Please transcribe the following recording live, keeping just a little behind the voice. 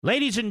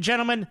Ladies and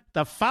gentlemen,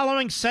 the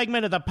following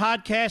segment of the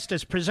podcast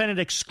is presented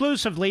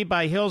exclusively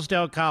by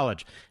Hillsdale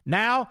College,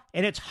 now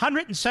in its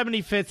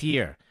 175th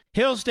year.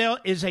 Hillsdale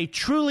is a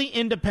truly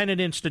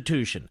independent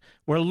institution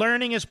where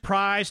learning is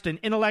prized and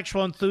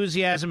intellectual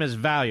enthusiasm is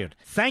valued.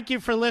 Thank you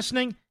for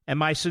listening, and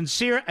my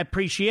sincere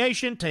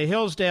appreciation to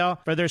Hillsdale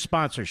for their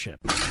sponsorship.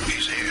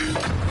 He's here.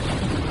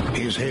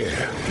 He's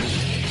here.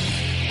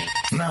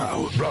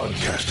 Now,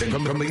 broadcasting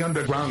from the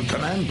underground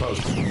command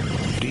post,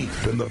 deep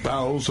in the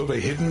bowels of a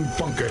hidden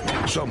bunker,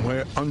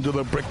 somewhere under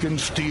the brick and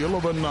steel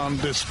of a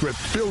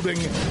nondescript building,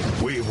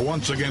 we've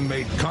once again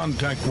made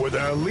contact with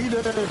our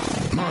leader,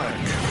 Mark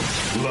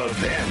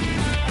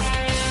Levin.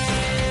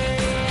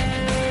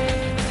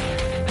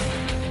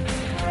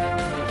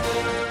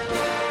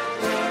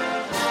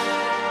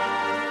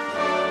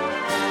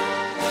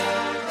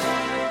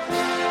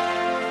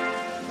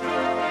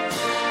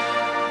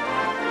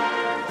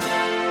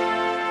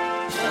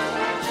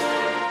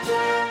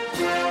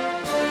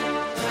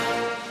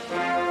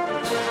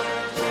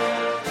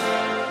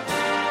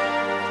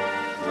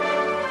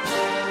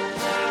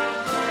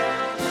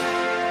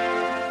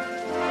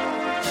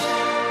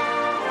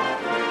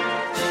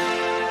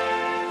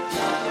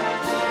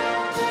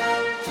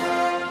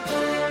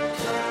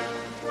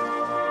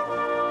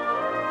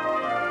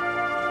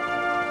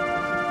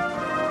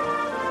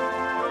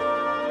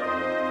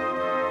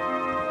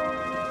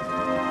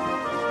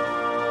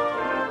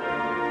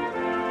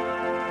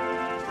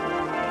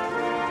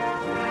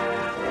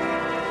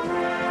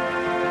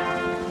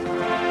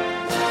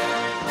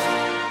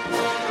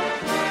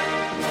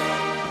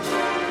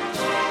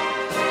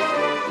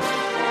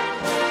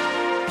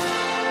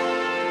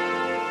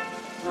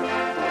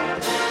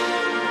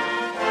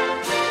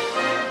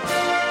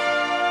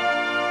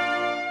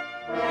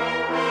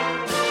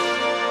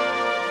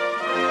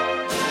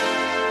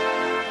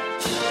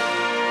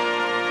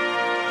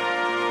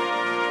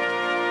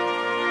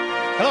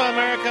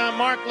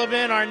 Mark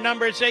Levin. Our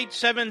number is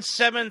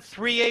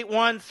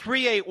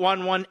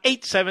 877-381-3811,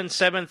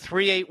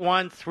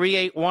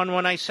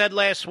 877-381-3811. I said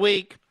last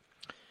week,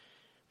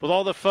 with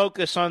all the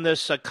focus on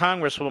this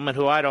congresswoman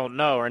who I don't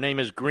know, her name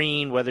is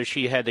Green, whether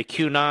she had the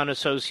QAnon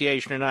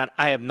Association or not,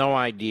 I have no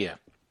idea.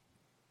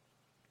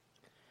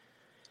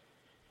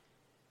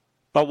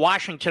 But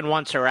Washington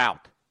wants her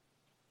out.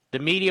 The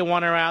media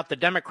want her out. The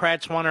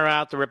Democrats want her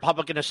out. The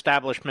Republican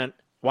establishment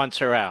wants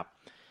her out.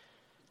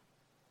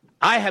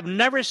 I have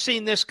never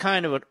seen this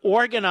kind of an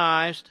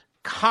organized,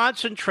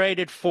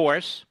 concentrated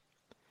force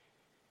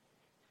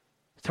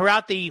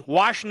throughout the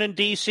Washington,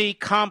 D.C.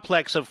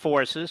 complex of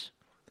forces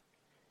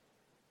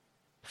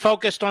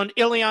focused on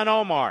Ilhan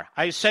Omar.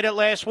 I said it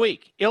last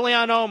week.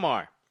 Ilhan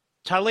Omar,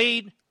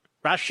 Tlaib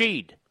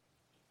Rashid,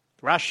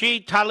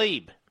 Rashid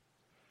Tlaib,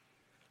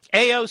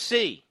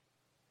 AOC.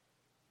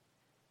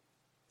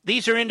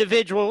 These are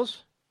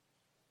individuals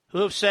who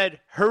have said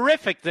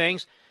horrific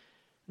things,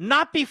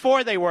 not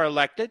before they were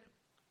elected,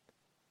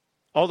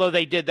 although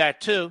they did that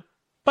too,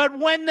 but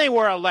when they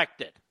were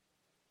elected.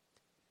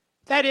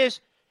 That is,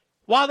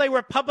 while they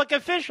were public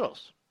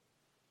officials.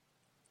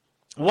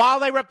 While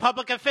they were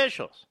public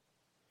officials.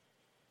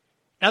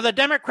 Now, the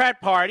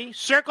Democrat Party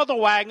circled the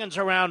wagons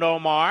around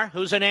Omar,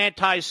 who's an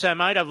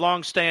anti-Semite of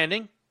long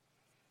standing.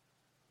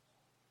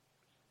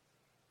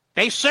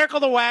 They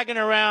circled the wagon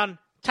around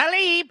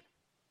Tlaib,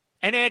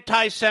 an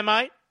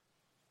anti-Semite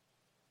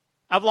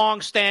of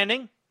long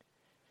standing.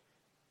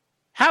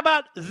 How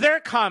about their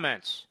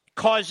comments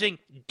causing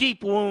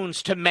deep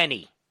wounds to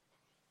many?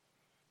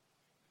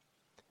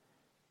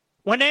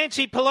 When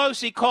Nancy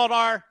Pelosi called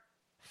our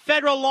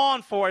federal law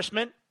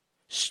enforcement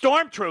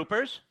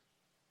stormtroopers,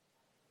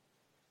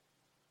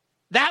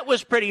 that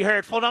was pretty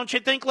hurtful, don't you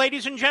think,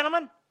 ladies and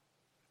gentlemen?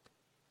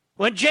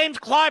 When James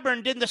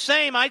Clyburn did the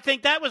same, I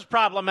think that was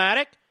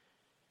problematic.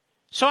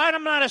 So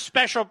I'm not a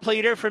special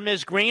pleader for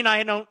Ms. Green.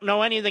 I don't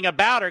know anything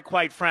about her,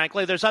 quite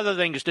frankly. There's other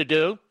things to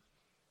do.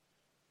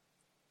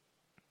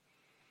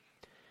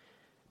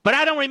 But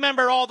I don't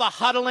remember all the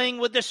huddling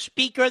with the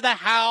Speaker of the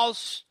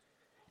House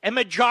and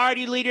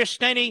Majority Leader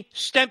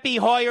Steny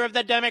Hoyer of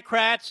the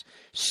Democrats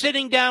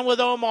sitting down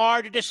with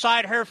Omar to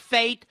decide her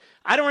fate.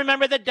 I don't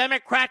remember the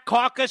Democrat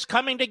caucus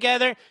coming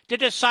together to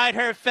decide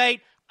her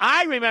fate.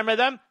 I remember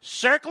them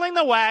circling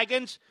the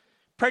wagons,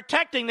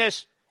 protecting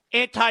this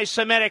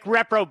anti-Semitic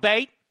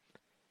reprobate,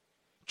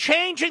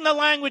 changing the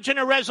language in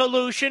a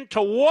resolution to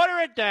water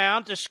it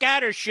down, to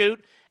scattershoot,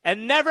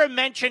 and never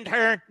mentioned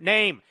her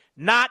name.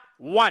 Not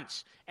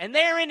once. And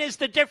therein is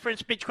the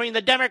difference between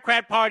the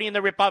Democrat Party and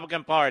the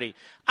Republican Party.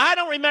 I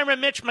don't remember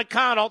Mitch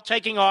McConnell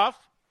taking off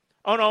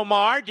on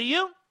Omar. Do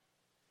you?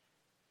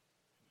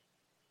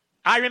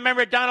 I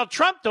remember Donald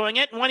Trump doing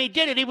it, and when he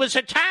did it, he was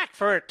attacked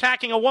for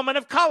attacking a woman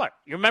of color.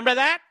 You remember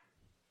that?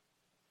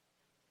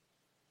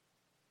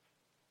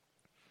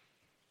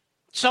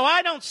 So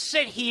I don't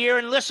sit here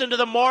and listen to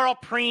the moral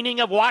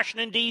preening of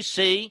Washington,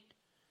 D.C.,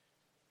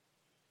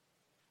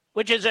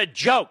 which is a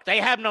joke. They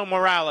have no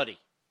morality.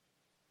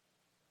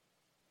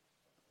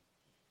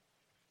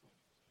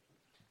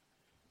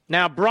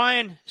 Now,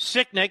 Brian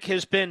Sicknick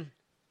has been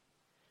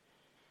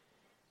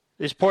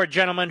This poor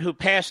gentleman who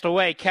passed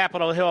away,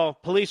 Capitol Hill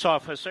police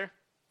officer,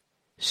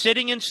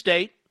 sitting in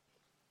state,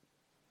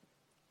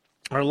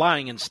 or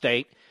lying in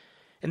state,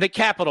 in the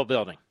Capitol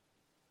building,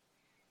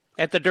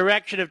 at the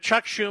direction of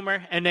Chuck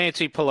Schumer and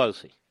Nancy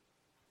Pelosi.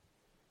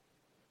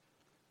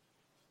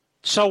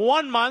 So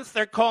 1 month,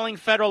 they're calling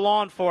federal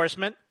law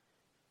enforcement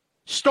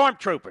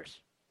stormtroopers.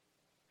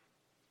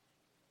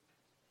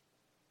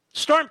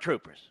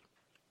 Stormtroopers.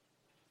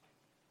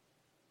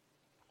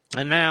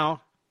 And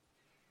now,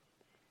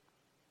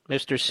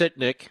 Mr.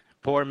 Sitnik,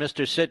 poor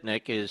Mr.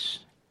 Sitnik, is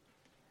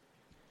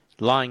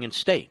lying in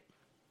state.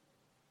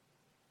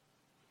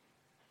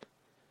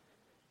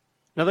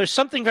 Now, there's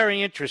something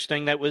very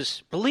interesting that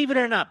was, believe it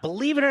or not,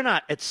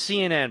 at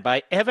CNN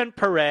by Evan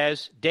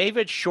Perez,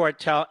 David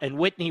Shortell, and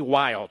Whitney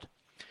Wild.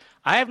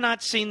 I have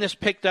not seen this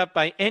picked up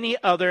by any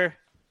other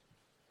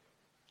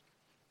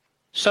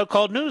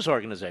so-called news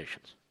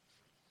organizations.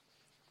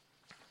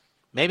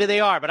 Maybe they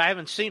are, but I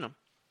haven't seen them.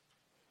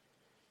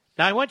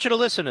 Now, I want you to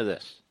listen to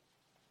this.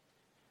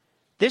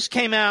 This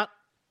came out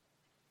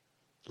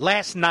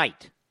last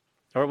night,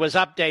 or was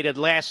updated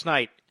last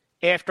night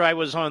after I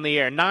was on the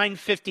air,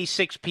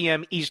 9:56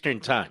 p.m.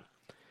 Eastern Time.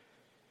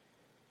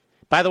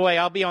 By the way,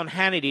 I'll be on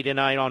Hannity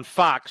tonight on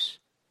Fox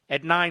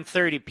at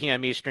 9:30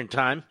 p.m. Eastern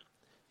Time.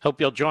 Hope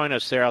you'll join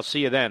us there. I'll see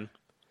you then.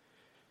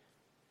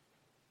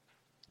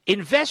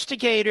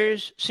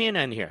 Investigators,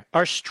 CNN here,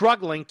 are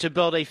struggling to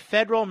build a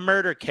federal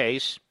murder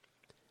case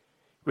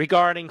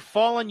regarding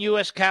fallen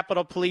U.S.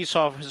 Capitol Police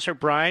Officer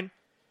Brian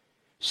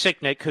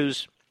Sicknick,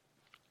 who's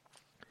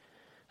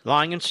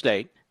lying in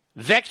state,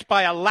 vexed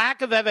by a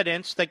lack of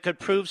evidence that could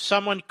prove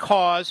someone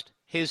caused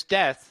his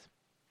death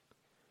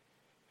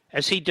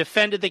as he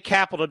defended the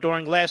Capitol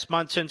during last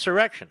month's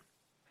insurrection.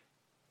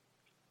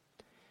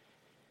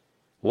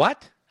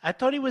 What? I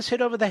thought he was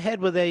hit over the head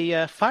with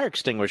a fire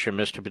extinguisher,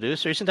 Mr.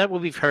 Producer. Isn't that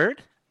what we've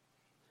heard?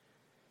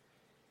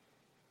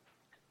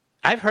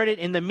 I've heard it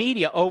in the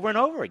media over and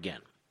over again.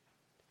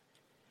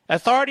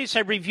 Authorities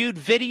have reviewed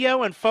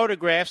video and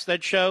photographs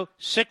that show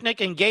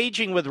Sicknick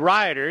engaging with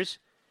rioters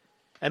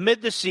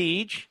amid the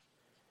siege,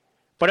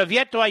 but have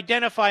yet to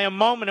identify a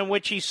moment in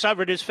which he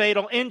suffered his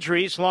fatal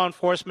injuries, law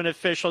enforcement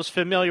officials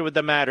familiar with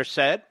the matter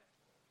said.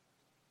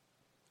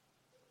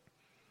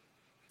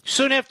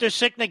 Soon after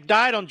Sicknick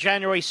died on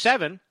January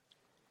 7,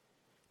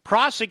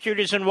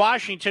 prosecutors in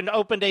Washington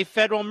opened a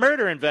federal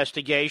murder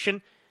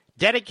investigation,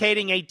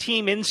 dedicating a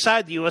team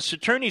inside the U.S.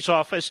 Attorney's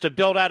Office to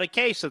build out a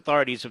case,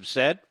 authorities have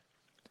said.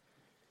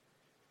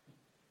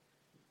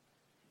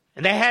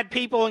 And they had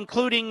people,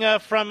 including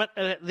from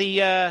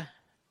the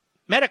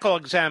medical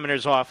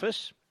examiner's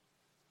office.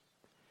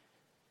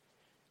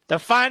 The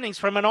findings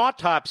from an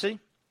autopsy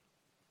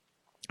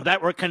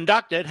that were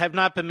conducted have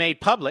not been made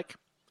public.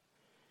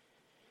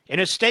 In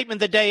a statement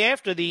the day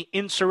after the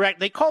insurrection,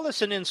 they call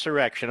this an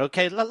insurrection,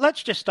 okay?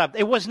 Let's just stop.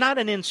 It was not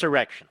an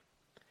insurrection.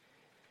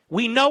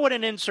 We know what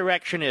an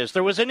insurrection is.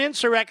 There was an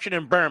insurrection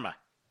in Burma,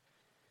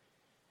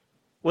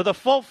 with the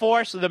full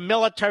force of the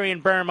military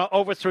in Burma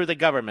overthrew the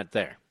government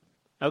there,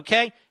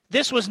 okay?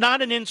 This was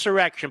not an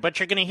insurrection, but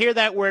you're going to hear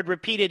that word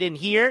repeated in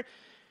here.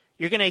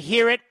 You're going to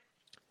hear it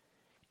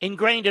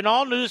ingrained in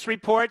all news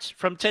reports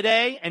from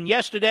today and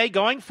yesterday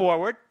going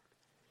forward,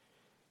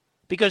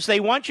 because they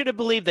want you to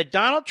believe that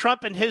Donald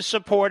Trump and his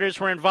supporters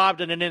were involved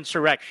in an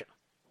insurrection.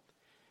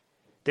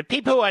 The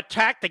people who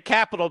attacked the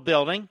Capitol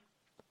building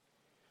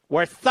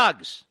were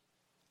thugs,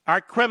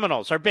 are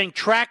criminals, are being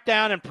tracked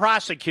down and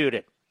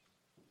prosecuted,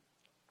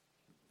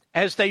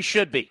 as they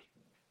should be.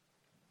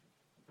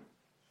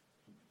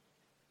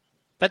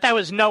 But that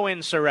was no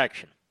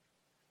insurrection.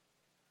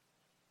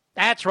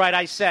 That's right,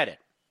 I said it.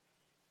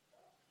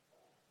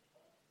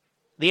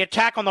 The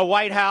attack on the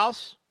White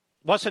House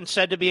wasn't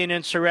said to be an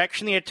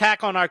insurrection. The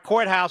attack on our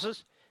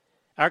courthouse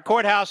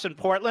in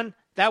Portland,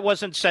 that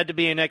wasn't said to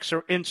be an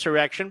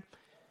insurrection.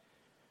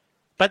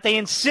 But they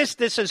insist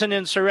this is an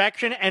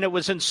insurrection, and it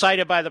was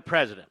incited by the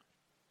president.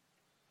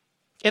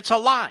 It's a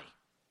lie.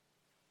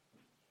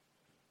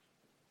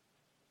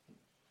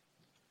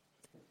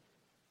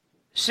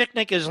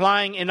 Sicknick is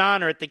lying in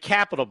honor at the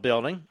Capitol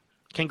building.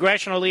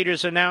 Congressional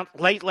leaders announced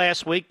late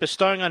last week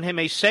bestowing on him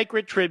a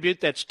sacred tribute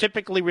that's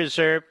typically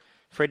reserved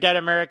for dead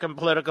American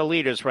political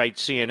leaders,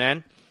 writes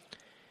CNN.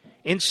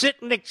 In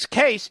Sicknick's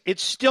case,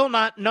 it's still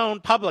not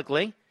known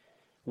publicly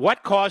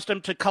what caused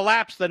him to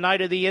collapse the night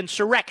of the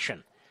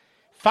insurrection.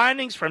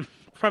 Findings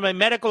from a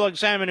medical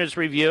examiner's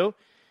review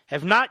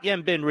have not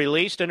yet been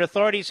released, and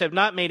authorities have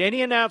not made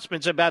any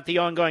announcements about the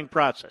ongoing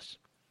process.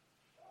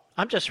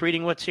 I'm just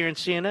reading what's here in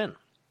CNN.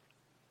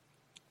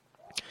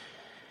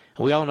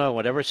 We all know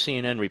whatever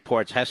CNN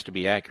reports has to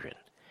be accurate.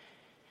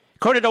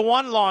 According to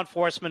one law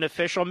enforcement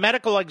official,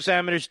 medical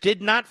examiners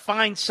did not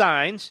find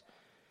signs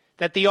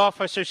that the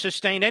officer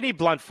sustained any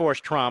blunt force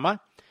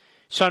trauma,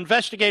 so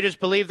investigators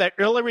believe that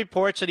early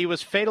reports that he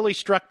was fatally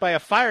struck by a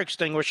fire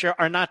extinguisher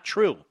are not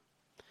true.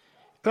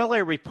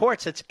 Earlier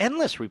reports, it's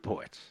endless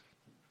reports.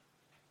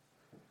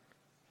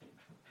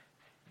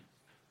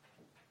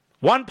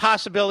 One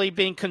possibility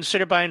being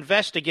considered by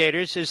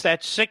investigators is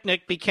that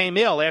Sicknick became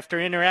ill after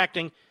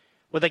interacting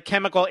with a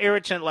chemical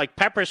irritant like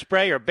pepper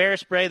spray or bear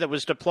spray that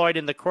was deployed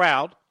in the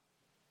crowd.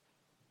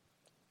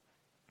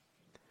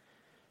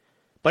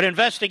 But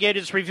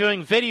investigators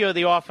reviewing video of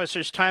the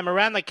officers' time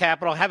around the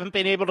Capitol haven't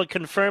been able to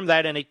confirm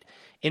that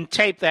in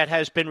tape that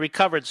has been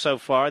recovered so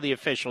far, the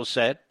official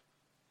said.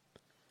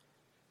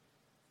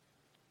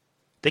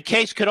 The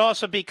case could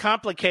also be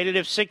complicated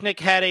if Sicknick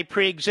had a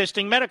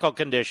pre-existing medical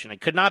condition.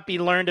 It could not be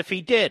learned if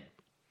he did.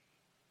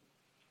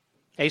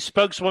 A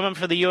spokeswoman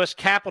for the U.S.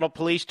 Capitol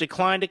Police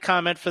declined to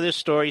comment for this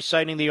story,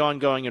 citing the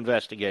ongoing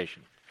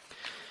investigation.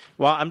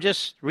 Well, I'm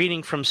just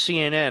reading from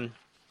CNN.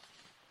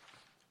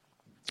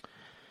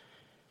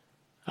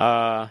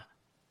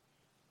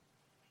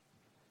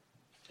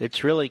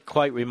 It's really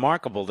quite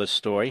remarkable, this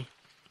story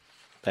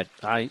that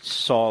I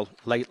saw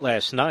late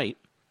last night.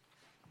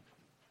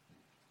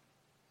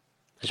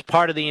 As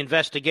part of the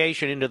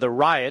investigation into the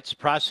riots,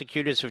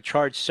 prosecutors have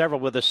charged several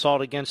with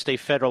assault against a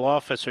federal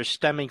officer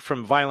stemming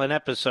from violent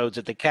episodes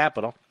at the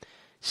Capitol,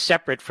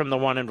 separate from the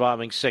one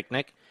involving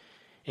Sicknick.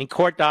 In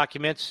court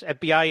documents,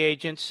 FBI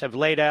agents have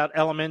laid out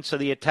elements of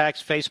the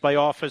attacks faced by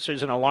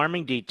officers in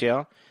alarming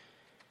detail.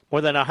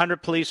 More than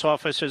 100 police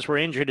officers were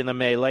injured in the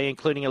melee,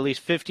 including at least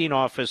 15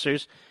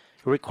 officers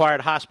who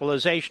required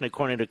hospitalization,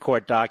 according to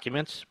court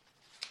documents.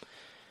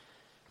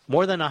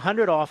 More than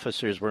 100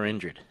 officers were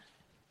injured.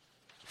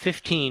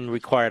 15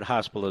 required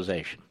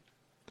hospitalization.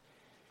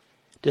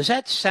 Does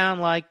that sound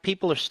like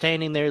people are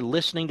standing there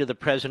listening to the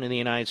President of the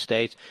United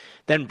States,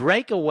 then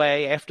break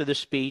away after the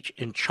speech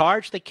and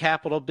charge the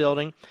Capitol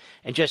building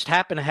and just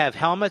happen to have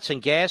helmets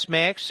and gas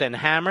masks and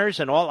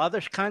hammers and all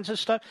other kinds of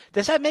stuff?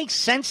 Does that make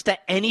sense to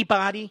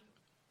anybody?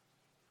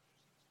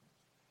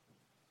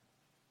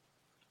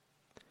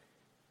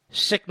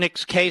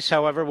 Sicknick's case,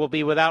 however, will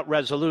be without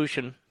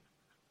resolution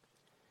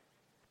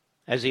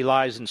as he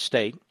lies in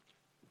state.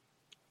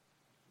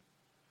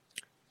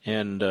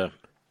 And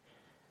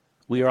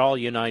we are all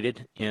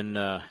united in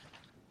the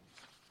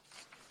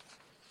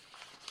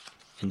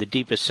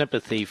deepest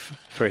sympathy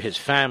for his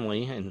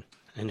family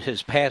and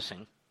his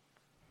passing,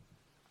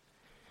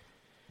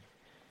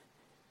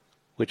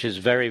 which is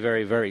very,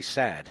 very, very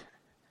sad.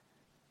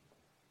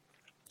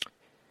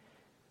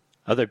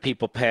 Other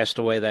people passed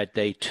away that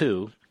day,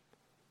 too.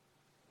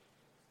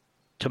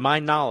 To my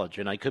knowledge,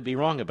 and I could be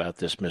wrong about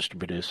this, Mr.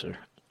 Producer,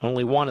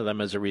 only one of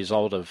them as a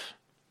result of,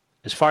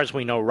 as far as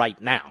we know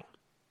right now,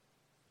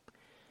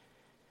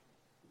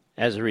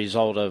 as a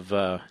result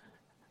of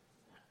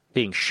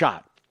being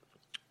shot.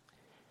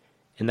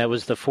 And that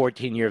was the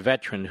 14-year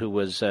veteran who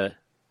was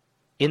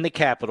in the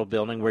Capitol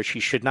building where she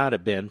should not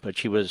have been, but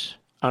she was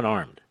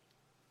unarmed.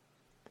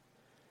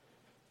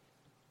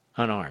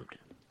 Unarmed.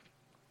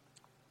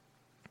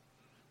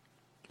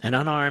 An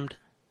unarmed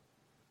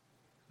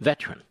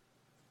veteran.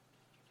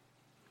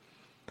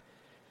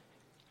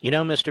 You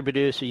know, Mr.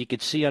 Producer, you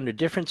could see under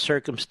different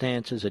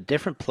circumstances, a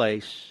different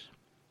place,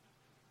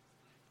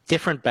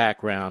 different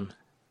background,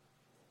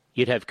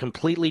 you'd have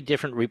completely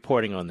different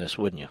reporting on this,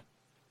 wouldn't you?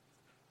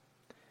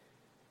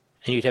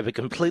 And you'd have a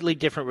completely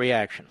different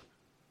reaction.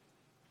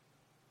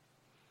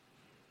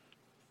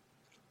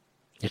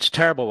 It's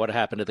terrible what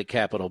happened to the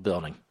Capitol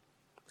building.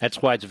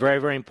 That's why it's very,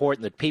 very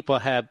important that people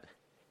have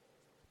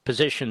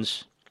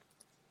positions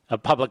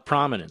of public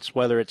prominence,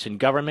 whether it's in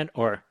government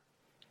or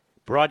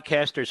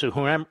broadcasters or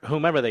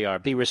whomever they are,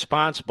 be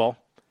responsible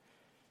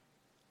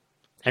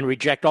and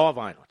reject all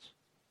violence.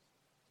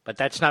 But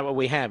that's not what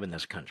we have in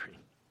this country.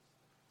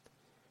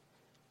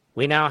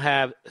 We now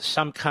have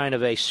some kind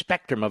of a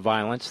spectrum of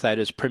violence that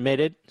is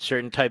permitted,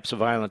 certain types of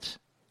violence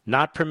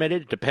not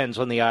permitted. It depends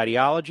on the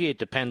ideology. It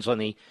depends on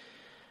the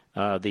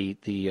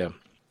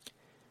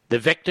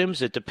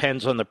victims. It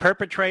depends on the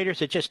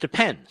perpetrators. It just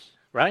depends,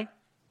 right?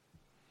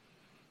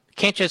 You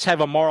can't just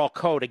have a moral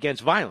code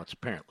against violence,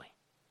 apparently.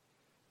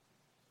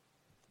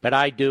 But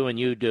I do and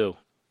you do.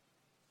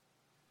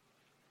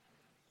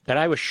 But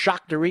I was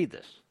shocked to read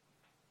this,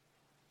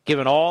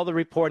 given all the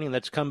reporting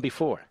that's come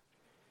before.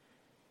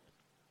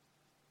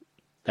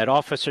 That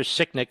Officer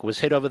Sicknick was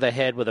hit over the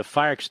head with a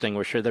fire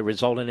extinguisher that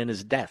resulted in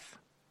his death.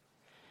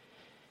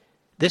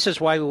 This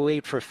is why we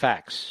wait for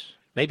facts.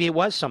 Maybe it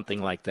was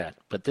something like that,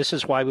 but this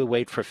is why we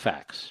wait for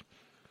facts.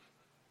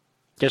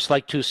 Just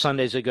like 2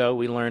 Sundays ago,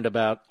 we learned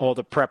about all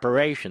the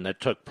preparation that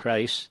took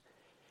place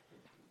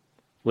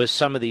with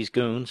some of these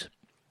goons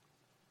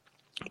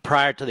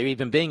prior to there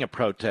even being a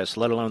protest,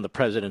 let alone the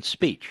president's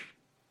speech.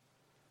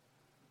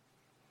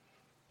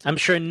 I'm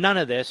sure none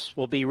of this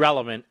will be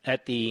relevant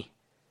at the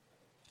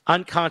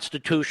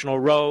unconstitutional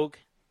rogue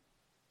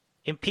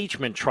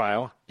impeachment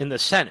trial in the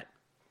Senate,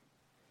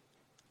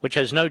 which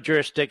has no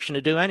jurisdiction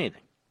to do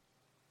anything.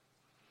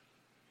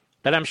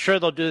 But I'm sure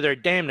they'll do their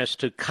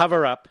damnedest to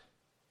cover up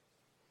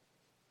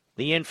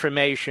the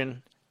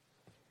information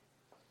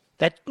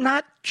that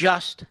not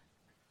just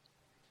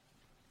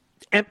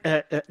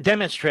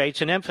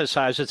demonstrates and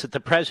emphasizes that the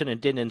president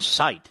didn't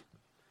incite,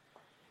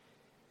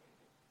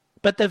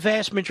 but the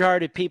vast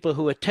majority of people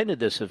who attended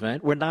this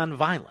event were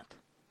nonviolent.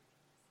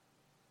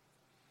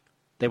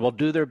 They will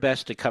do their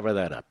best to cover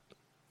that up.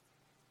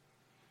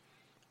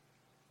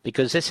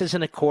 because this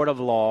isn't a court of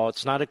law.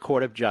 It's not a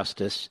court of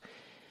justice.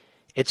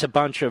 It's a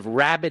bunch of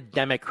rabid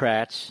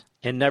Democrats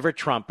and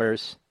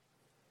never-Trumpers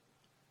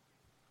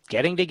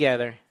getting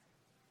together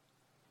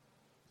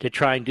to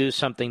try and do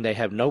something they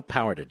have no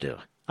power to do.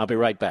 I'll be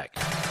right back.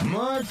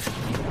 Mark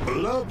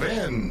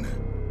Levin.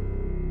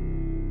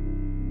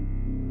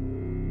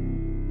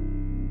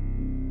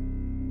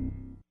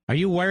 Are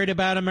you worried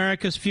about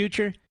America's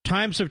future?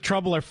 Times of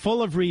trouble are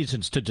full of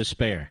reasons to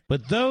despair.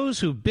 But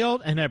those who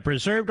built and have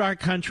preserved our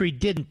country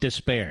didn't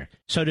despair.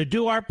 So to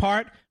do our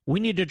part, we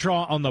need to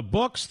draw on the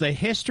books, the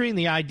history, and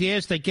the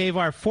ideas that gave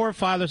our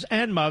forefathers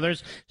and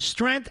mothers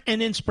strength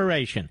and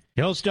inspiration.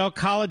 Hillsdale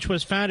College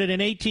was founded in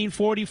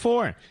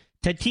 1844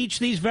 to teach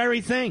these very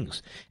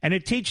things, and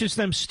it teaches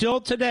them still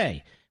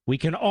today. We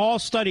can all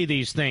study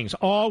these things,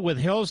 all with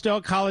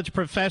Hillsdale College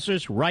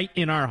professors right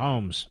in our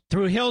homes.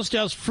 Through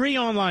Hillsdale's free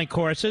online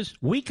courses,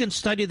 we can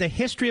study the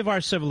history of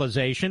our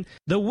civilization,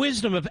 the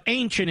wisdom of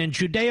ancient and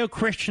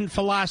Judeo-Christian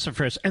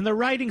philosophers, and the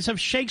writings of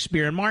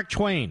Shakespeare and Mark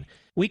Twain.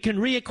 We can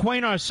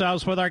reacquaint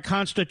ourselves with our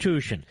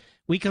Constitution.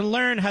 We can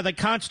learn how the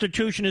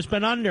Constitution has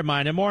been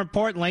undermined, and more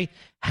importantly,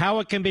 how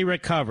it can be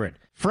recovered.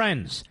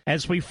 Friends,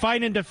 as we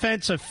fight in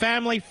defense of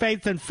family,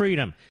 faith, and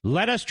freedom,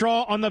 let us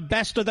draw on the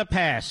best of the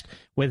past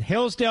with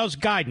Hillsdale's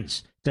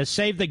guidance to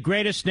save the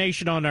greatest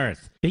nation on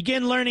earth.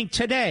 Begin learning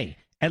today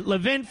at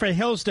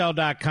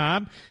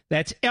levinforhillsdale.com.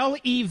 That's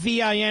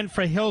Levin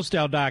for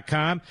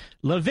Hillsdale.com.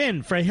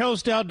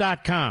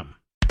 levinforhillsdale.com.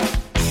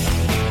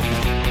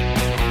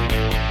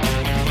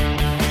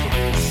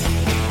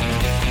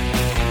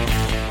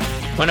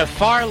 When a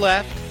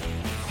far-left,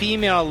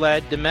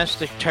 female-led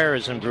domestic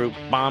terrorism group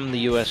bombed the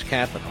U.S.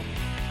 Capitol,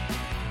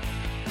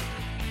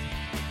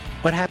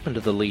 what happened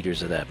to the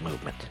leaders of that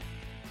movement?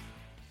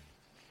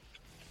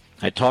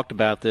 I talked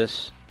about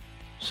this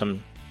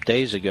some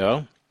days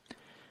ago.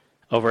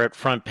 Over at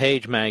Front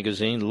Page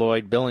magazine,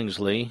 Lloyd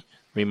Billingsley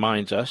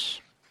reminds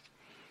us.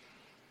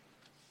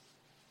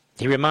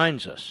 He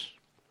reminds us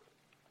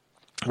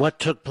what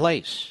took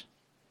place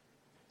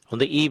on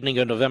the evening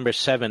of November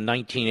 7,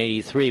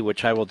 1983,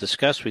 which I will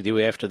discuss with you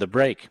after the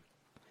break.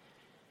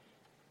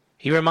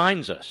 He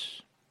reminds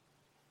us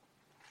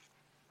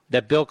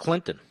that Bill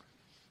Clinton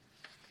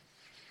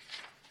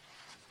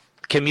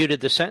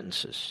commuted the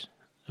sentences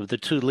of the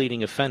two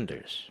leading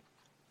offenders.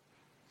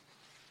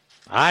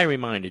 I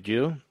reminded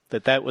you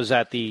that that was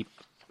at the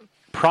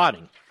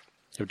prodding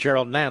of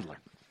Gerald Nadler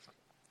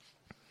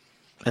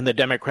and the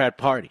Democrat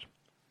Party.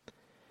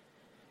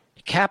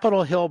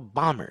 Capitol Hill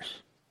bombers.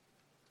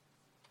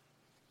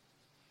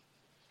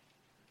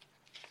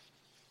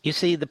 You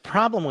see, the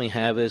problem we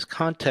have is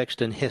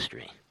context and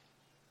history.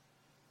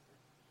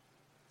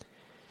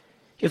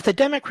 If the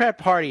Democrat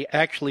Party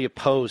actually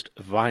opposed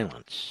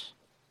violence,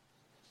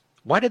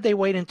 why did they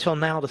wait until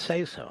now to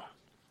say so?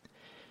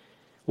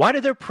 Why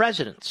did their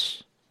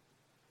presidents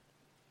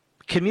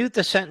commute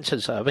the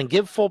sentences of and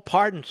give full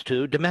pardons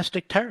to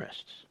domestic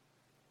terrorists?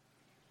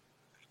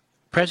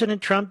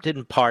 President Trump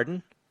didn't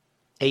pardon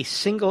a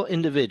single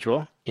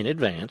individual in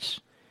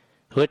advance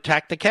who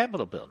attacked the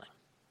Capitol building.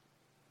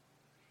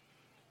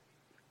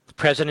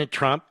 President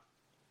Trump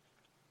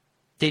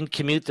didn't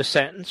commute the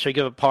sentence or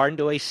give a pardon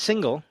to a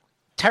single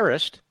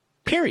terrorist,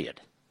 period.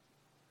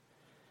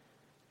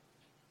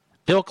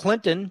 Bill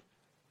Clinton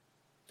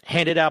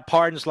handed out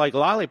pardons like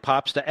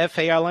lollipops to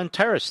FALN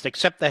terrorists,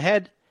 except the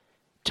head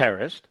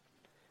terrorist,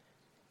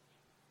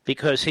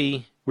 because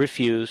he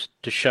refused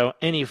to show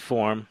any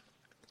form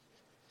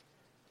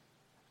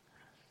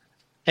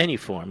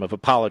of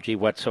apology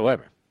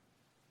whatsoever.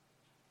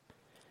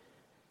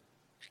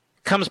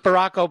 Comes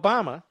Barack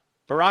Obama.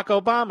 Barack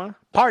Obama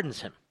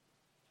pardons him.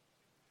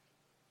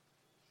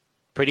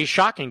 Pretty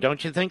shocking,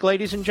 don't you think,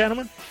 ladies and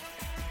gentlemen?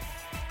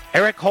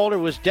 Eric Holder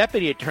was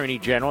Deputy Attorney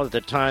General at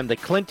the time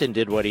that Clinton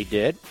did what he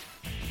did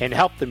and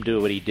helped him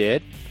do what he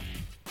did.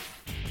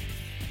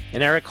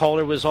 And Eric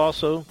Holder was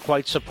also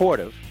quite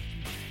supportive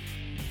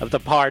of the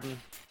pardon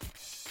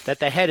that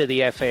the head of the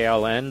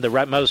FALN, the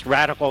most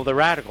radical of the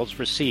radicals,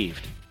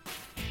 received.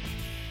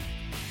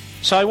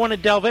 So I want to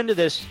delve into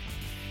this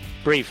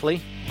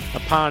briefly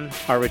upon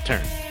our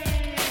return.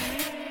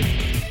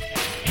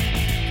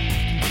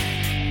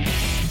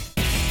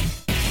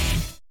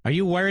 Are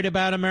you worried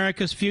about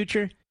America's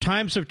future?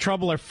 Times of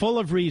trouble are full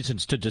of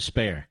reasons to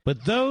despair.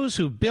 But those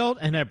who built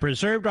and have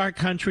preserved our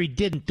country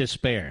didn't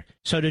despair.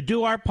 So to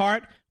do our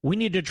part, we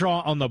need to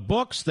draw on the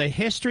books, the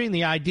history, and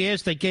the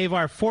ideas that gave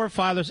our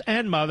forefathers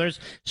and mothers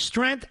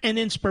strength and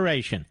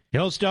inspiration.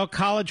 Hillsdale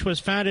College was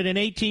founded in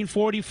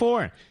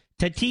 1844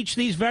 to teach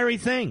these very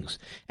things,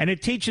 and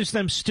it teaches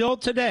them still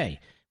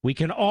today. We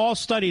can all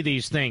study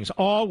these things,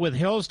 all with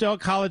Hillsdale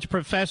College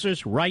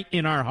professors right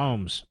in our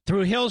homes.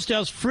 Through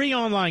Hillsdale's free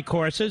online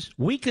courses,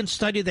 we can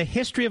study the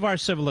history of our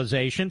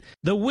civilization,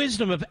 the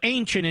wisdom of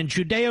ancient and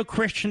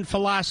Judeo-Christian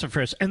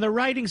philosophers, and the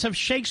writings of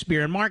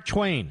Shakespeare and Mark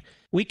Twain.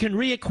 We can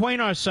reacquaint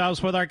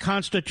ourselves with our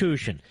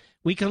Constitution.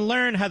 We can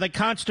learn how the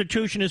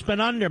Constitution has been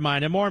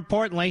undermined, and more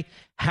importantly,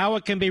 how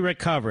it can be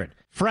recovered.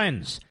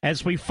 Friends,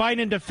 as we fight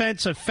in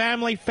defense of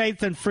family,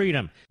 faith, and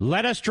freedom,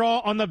 let us draw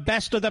on the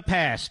best of the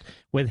past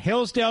with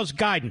Hillsdale's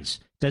guidance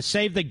to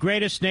save the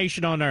greatest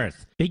nation on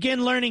earth.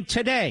 Begin learning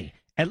today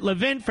at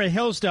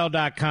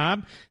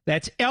levinforhillsdale.com.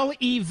 That's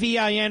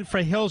Levin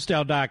for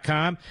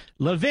Hillsdale.com.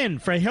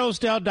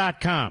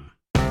 Levinforhillsdale.com.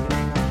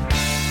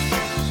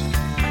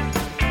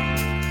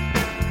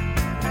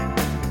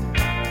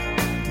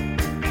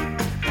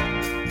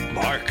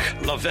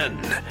 Mark Levin,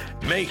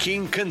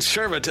 making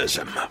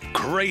conservatism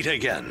great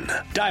again.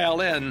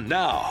 Dial in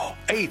now,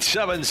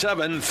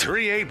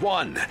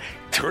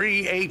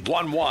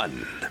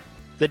 877-381-3811.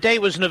 The date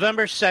was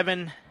November 7,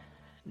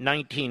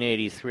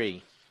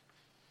 1983.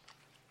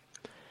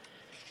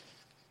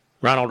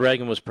 Ronald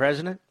Reagan was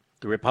president.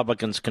 The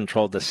Republicans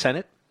controlled the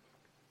Senate,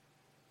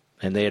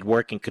 and they had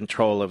working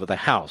control over the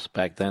House.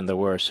 Back then, there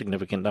were a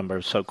significant number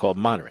of so-called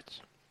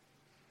moderates.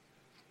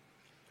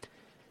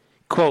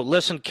 Quote,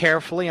 listen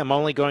carefully, I'm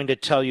only going to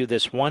tell you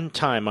this one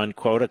time,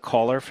 unquote, a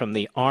caller from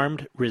the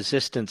Armed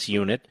Resistance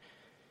Unit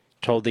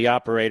told the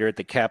operator at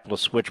the Capitol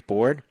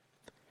switchboard.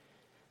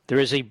 There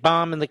is a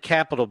bomb in the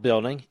Capitol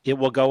building. It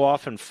will go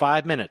off in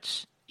 5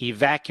 minutes.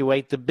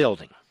 Evacuate the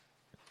building.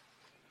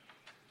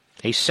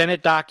 A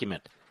Senate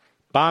document,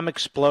 bomb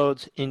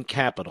explodes in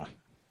Capitol,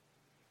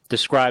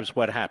 describes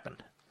what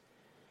happened.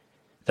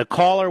 The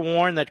caller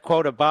warned that,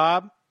 quote, a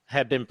bomb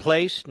had been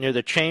placed near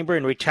the chamber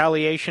in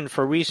retaliation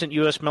for recent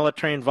U.S.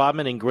 military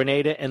involvement in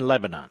Grenada and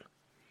Lebanon.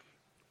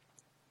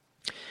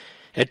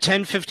 At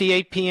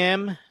 10:58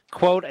 p.m.,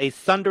 quote, a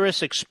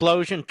thunderous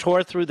explosion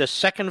tore through the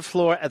second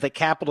floor of the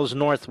Capitol's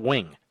north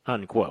wing,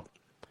 unquote.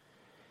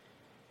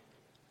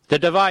 The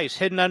device,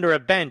 hidden under a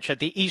bench at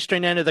the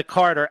eastern end of the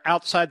corridor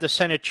outside the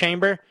Senate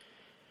chamber,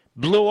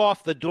 blew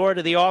off the door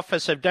to the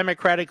office of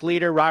Democratic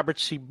leader Robert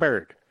C.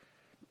 Byrd.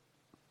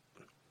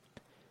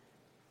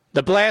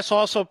 The blast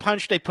also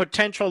punched a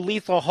potential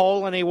lethal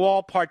hole in a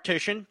wall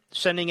partition,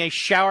 sending a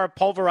shower of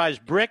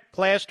pulverized brick,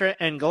 plaster,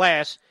 and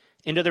glass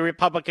into the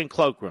Republican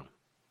cloakroom.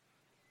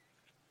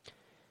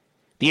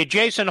 The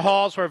adjacent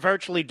halls were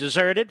virtually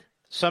deserted.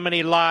 So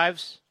many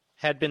lives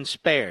had been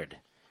spared.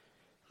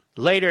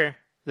 Later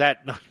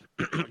that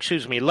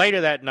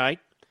night,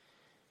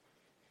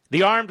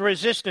 the Armed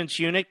Resistance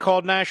Unit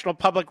called National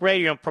Public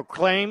Radio and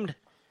proclaimed,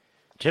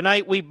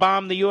 tonight we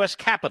bombed the U.S.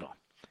 Capitol.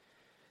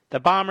 The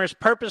bombers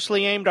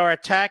purposely aimed our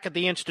attack at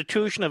the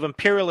institution of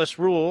imperialist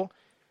rule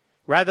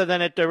rather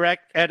than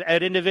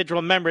at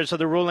individual members of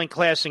the ruling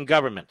class in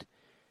government.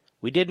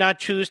 We did not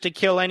choose to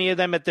kill any of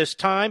them at this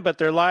time, but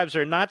their lives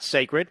are not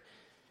sacred,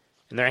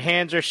 and their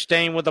hands are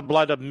stained with the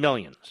blood of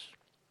millions.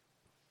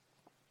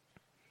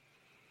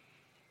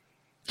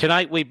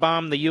 Tonight we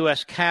bombed the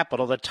U.S.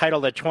 Capitol, the title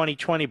of the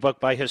 2020 book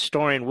by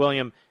historian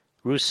William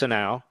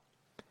Rousseau.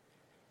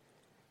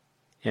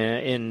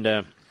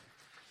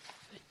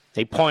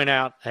 They point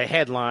out a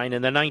headline,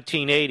 in the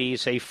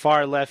 1980s, a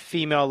far-left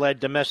female-led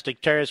domestic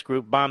terrorist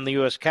group bombed the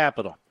U.S.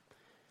 Capitol.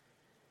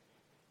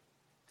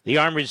 The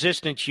Armed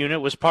Resistance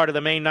Unit was part of the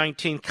May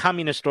 19th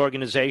Communist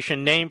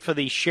Organization, named for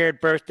the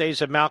shared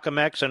birthdays of Malcolm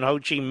X and Ho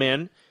Chi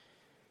Minh,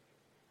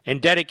 and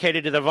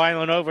dedicated to the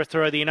violent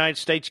overthrow of the United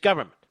States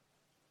government.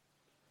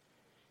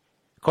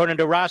 According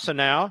to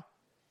Rousseau,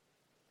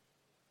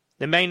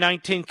 the May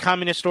 19th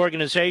Communist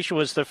Organization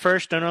was the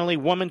first and only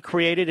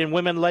woman-created and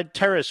women-led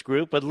terrorist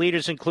group with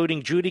leaders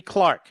including Judy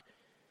Clark,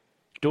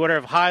 daughter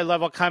of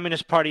high-level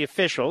Communist Party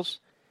officials,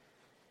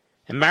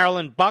 and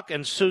Marilyn Buck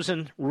and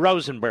Susan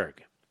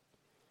Rosenberg.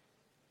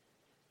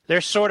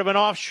 They're sort of an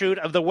offshoot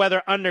of the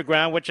Weather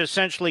Underground, which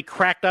essentially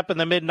cracked up in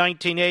the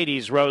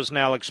mid-1980s,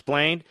 Rosenau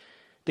explained.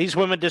 These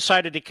women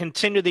decided to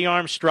continue the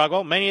armed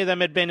struggle. Many of them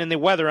had been in the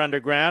Weather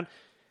Underground,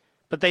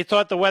 but they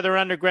thought the Weather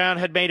Underground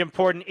had made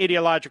important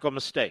ideological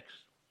mistakes.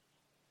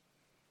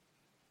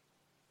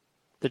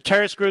 The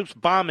terrorist group's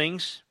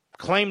bombings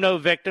claimed no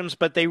victims,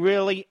 but they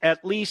really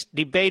at least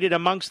debated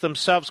amongst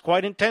themselves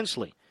quite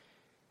intensely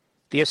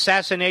the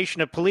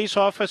assassination of police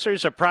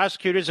officers, of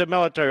prosecutors, of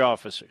military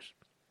officers.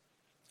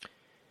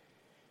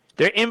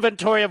 Their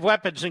inventory of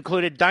weapons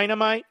included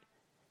dynamite,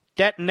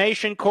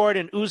 detonation cord,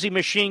 and Uzi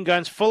machine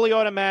guns, fully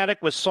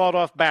automatic with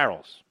sawed-off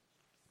barrels.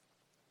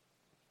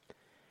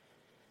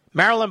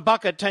 Marilyn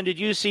Buck attended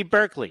UC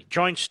Berkeley,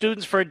 joined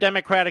Students for a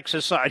Democratic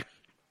Society,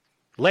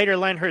 later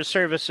lent her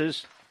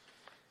services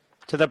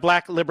to the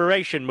Black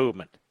Liberation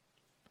Movement.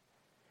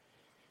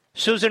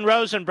 Susan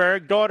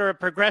Rosenberg, daughter of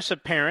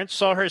progressive parents,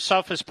 saw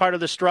herself as part of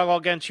the struggle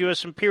against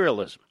U.S.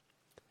 imperialism.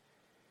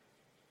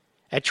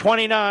 At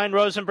 29,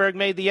 Rosenberg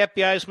made the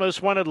FBI's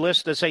most wanted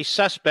list as a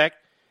suspect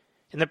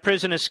in the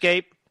prison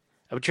escape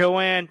of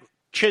Joanne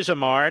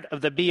Chizamard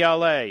of the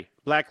BLA,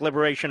 Black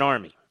Liberation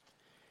Army.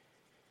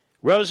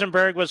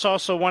 Rosenberg was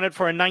also wanted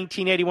for a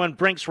 1981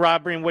 Brinks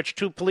robbery in which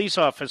 2 police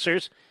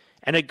officers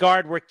and a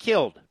guard were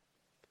killed.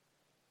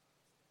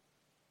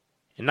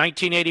 In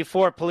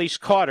 1984, police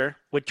caught her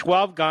with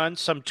 12 guns,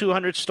 some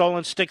 200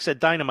 stolen sticks of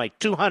dynamite,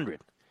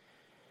 200,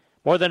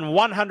 more than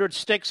 100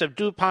 sticks of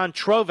DuPont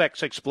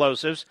Trovex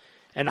explosives,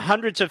 and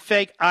hundreds of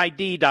fake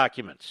ID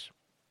documents.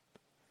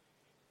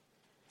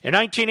 In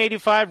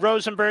 1985,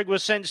 Rosenberg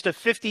was sentenced to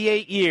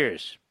 58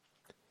 years.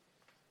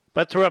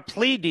 But through a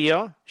plea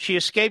deal, she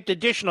escaped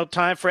additional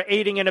time for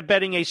aiding and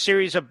abetting a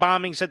series of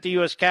bombings at the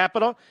U.S.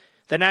 Capitol,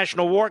 the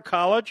National War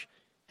College,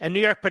 and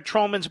New York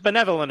Patrolmen's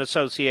Benevolent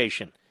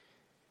Association.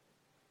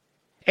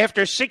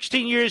 After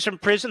 16 years in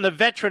prison, the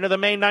veteran of the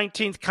May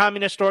 19th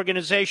Communist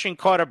Organization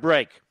caught a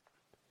break.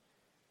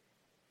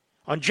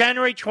 On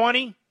January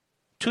 20,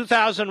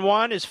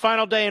 2001, his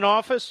final day in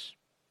office,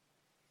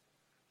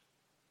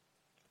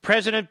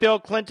 President Bill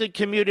Clinton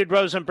commuted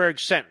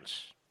Rosenberg's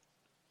sentence.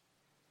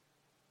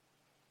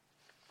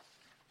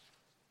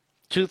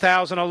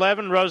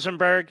 2011,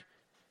 Rosenberg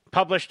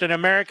published An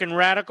American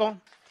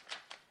Radical,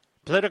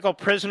 Political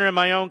Prisoner in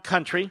My Own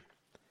Country,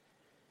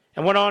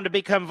 and went on to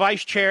become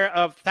vice chair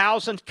of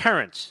Thousand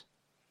Currents,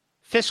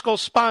 fiscal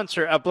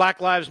sponsor of Black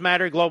Lives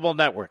Matter Global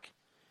Network.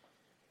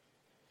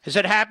 As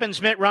it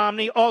happens, Mitt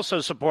Romney also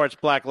supports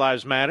Black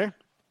Lives Matter.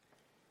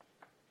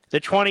 The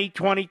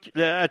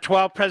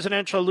 2012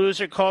 presidential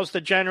loser calls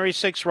the January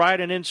 6th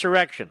riot an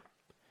insurrection.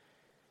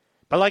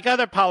 But like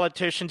other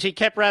politicians, he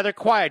kept rather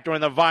quiet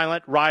during the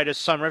violent, riotous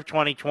summer of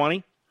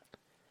 2020.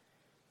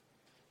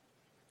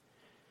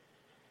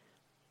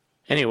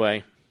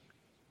 Anyway,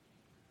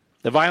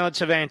 the violence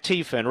of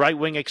Antifa and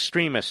right-wing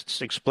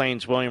extremists,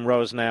 explains William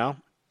Rosenau,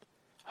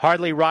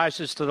 hardly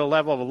rises to the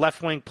level of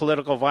left-wing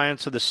political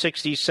violence of the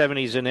 60s,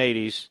 70s, and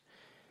 80s,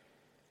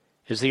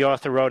 as the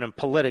author wrote in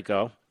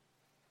Politico.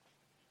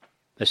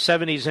 The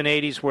 70s and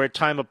 80s were a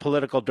time of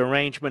political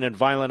derangement and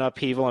violent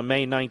upheaval, and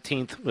May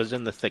 19th was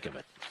in the thick of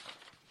it.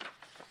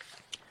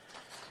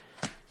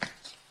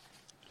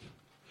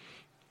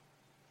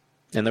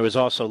 And there was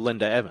also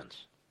Linda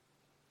Evans.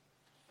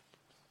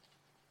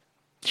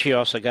 She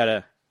also got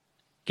a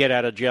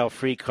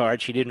get-out-of-jail-free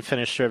card. She didn't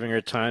finish serving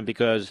her time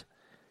because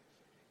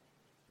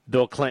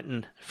Bill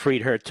Clinton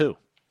freed her too.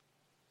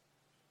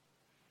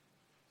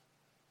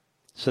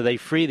 So they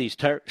free these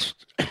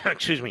terrorists.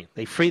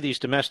 They free these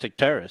domestic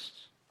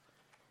terrorists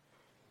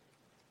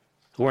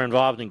who were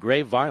involved in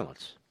grave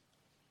violence.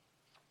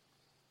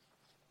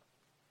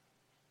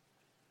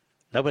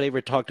 Nobody ever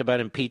talked about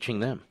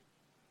impeaching them.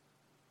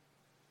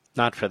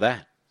 Not for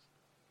that.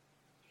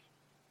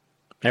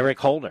 Eric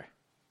Holder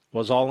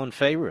was all in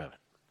favor of it.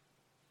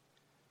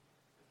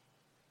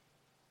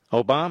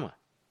 Obama.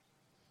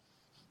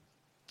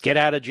 Get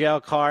out of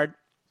jail card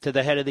to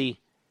the head of the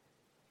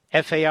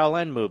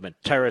FALN movement,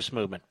 terrorist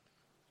movement,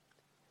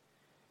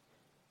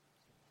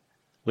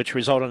 which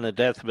resulted in the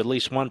death of at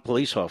least one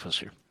police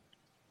officer.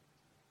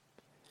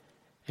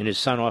 And his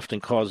son often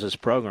calls this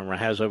program, or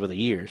has over the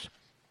years.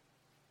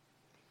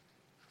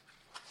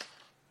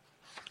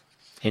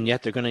 And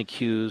yet they're going to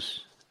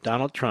accuse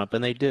Donald Trump,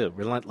 and they do,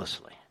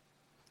 relentlessly,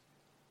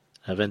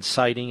 of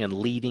inciting and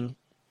leading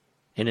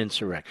an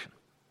insurrection.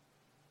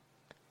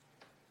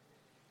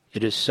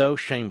 It is so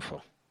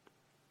shameful.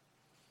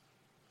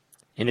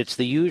 And it's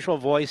the usual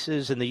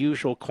voices in the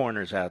usual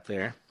corners out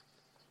there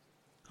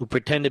who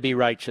pretend to be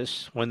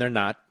righteous when they're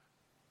not.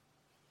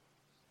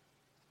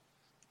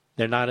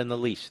 They're not in the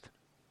least.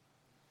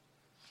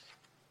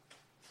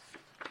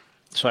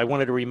 So I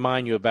wanted to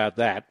remind you about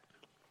that.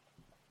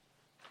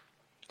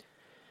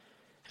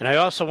 And I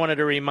also wanted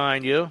to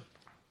remind you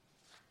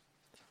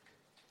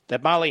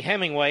that Molly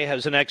Hemingway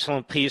has an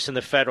excellent piece in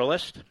The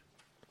Federalist.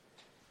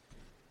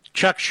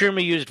 Chuck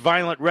Schumer used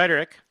violent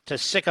rhetoric to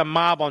sick a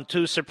mob on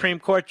 2 Supreme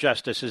Court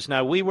justices.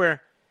 Now, we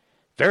were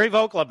very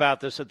vocal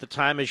about this at the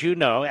time, as you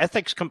know.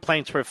 Ethics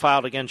complaints were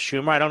filed against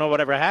Schumer. I don't know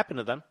whatever happened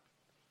to them.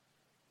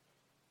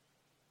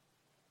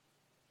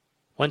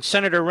 When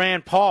Senator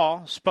Rand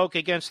Paul spoke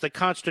against the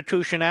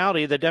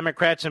constitutionality of the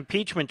Democrats'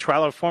 impeachment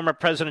trial of former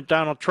President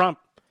Donald Trump,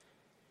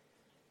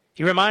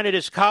 he reminded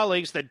his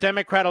colleagues that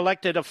Democrat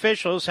elected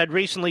officials had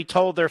recently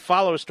told their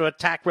followers to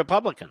attack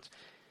Republicans.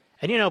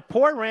 And, you know,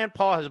 poor Rand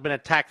Paul has been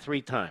attacked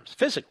 3 times,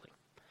 physically.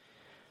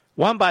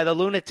 One by the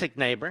lunatic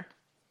neighbor.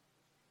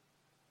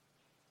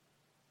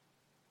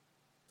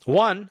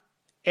 One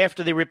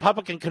after the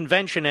Republican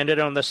convention ended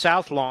on the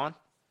South Lawn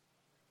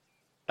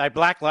by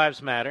Black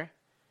Lives Matter.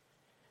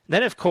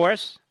 Then, of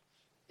course,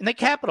 in the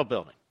Capitol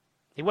building.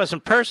 He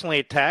wasn't personally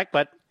attacked,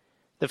 but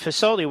the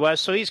facility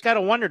was, so he's got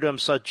to wonder to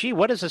himself, gee,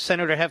 what does a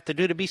senator have to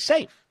do to be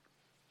safe?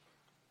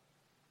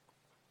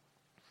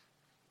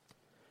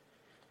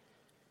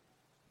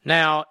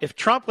 Now, if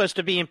Trump was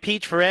to be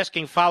impeached for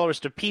asking followers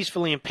to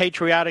peacefully and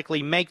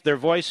patriotically make their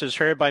voices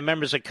heard by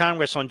members of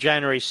Congress on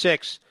January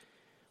 6th,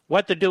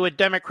 what to do with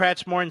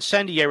Democrats' more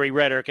incendiary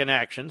rhetoric and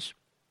actions?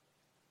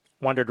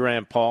 Wondered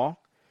Rand Paul.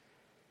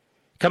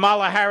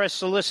 Kamala Harris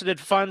solicited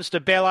funds to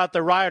bail out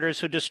the rioters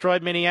who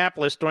destroyed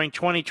Minneapolis during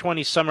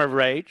 2020 Summer of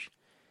Rage.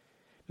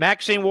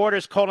 Maxine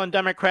Waters called on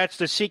Democrats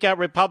to seek out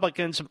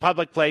Republicans in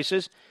public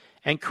places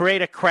and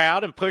create a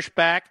crowd and push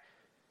back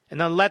and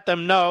then let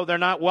them know they're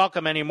not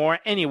welcome anymore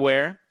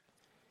anywhere.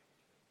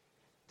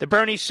 The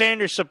Bernie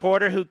Sanders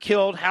supporter who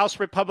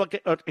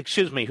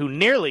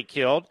nearly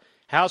killed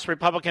House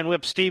Republican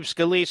Whip Steve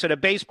Scalise at a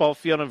baseball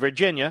field in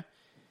Virginia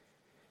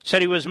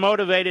said he was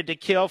motivated to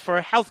kill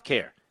for health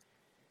care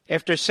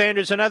after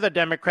Sanders and other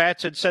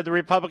Democrats had said the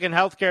Republican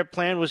health care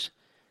plan was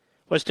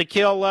to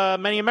kill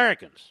many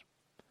Americans.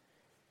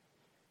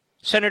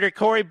 Senator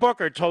Cory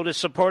Booker told his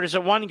supporters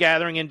at one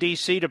gathering in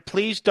D.C. to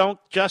please don't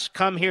just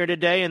come here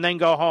today and then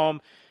go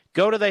home.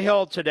 Go to the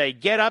Hill today.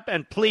 Get up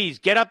and please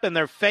get up in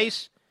their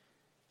face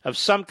of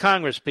some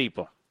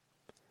congresspeople.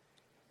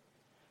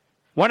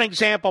 One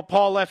example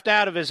Paul left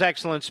out of his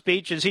excellent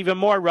speech is even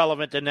more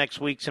relevant to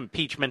next week's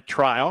impeachment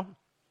trial.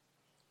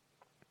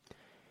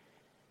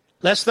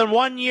 Less than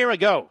 1 year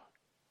ago,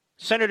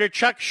 Senator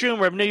Chuck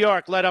Schumer of New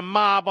York led a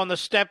mob on the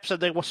steps of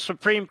the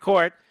Supreme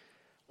Court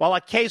while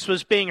a case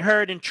was being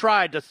heard and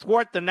tried to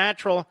thwart the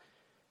natural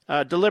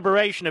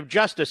deliberation of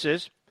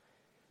justices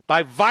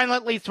by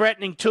violently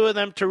threatening two of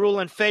them to rule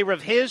in favor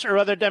of his or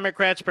other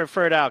Democrats'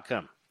 preferred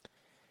outcome.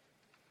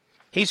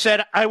 He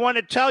said, I want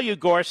to tell you,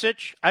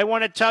 Gorsuch, I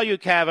want to tell you,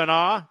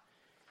 Kavanaugh,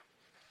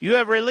 you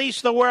have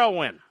released the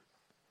whirlwind,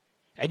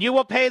 and you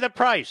will pay the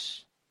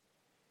price.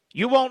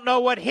 You won't know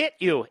what hit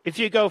you if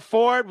you go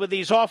forward with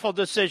these awful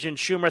decisions.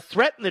 Schumer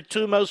threatened the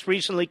two most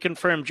recently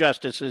confirmed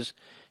justices,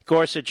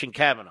 Gorsuch and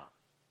Kavanaugh.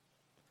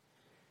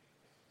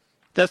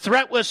 The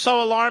threat was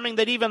so alarming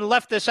that even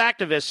leftist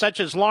activists such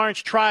as Lawrence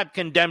Tribe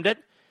condemned it.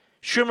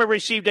 Schumer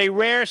received a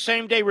rare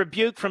same-day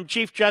rebuke from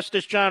Chief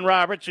Justice John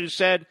Roberts, who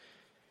said,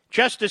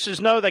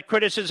 justices know that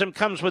criticism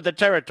comes with the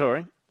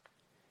territory,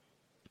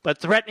 but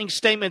threatening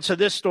statements of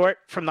this sort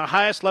from the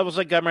highest levels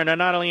of government are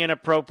not only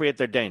inappropriate,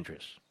 they're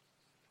dangerous.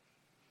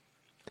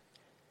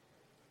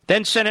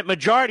 Then Senate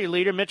Majority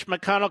Leader Mitch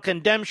McConnell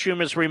condemned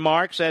Schumer's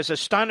remarks as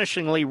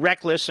astonishingly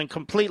reckless and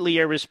completely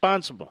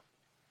irresponsible.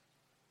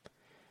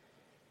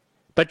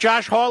 But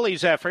Josh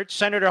Hawley's efforts,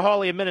 Senator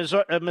Hawley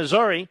of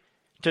Missouri,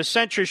 to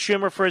censure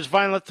Schumer for his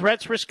violent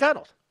threats were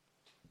scuttled.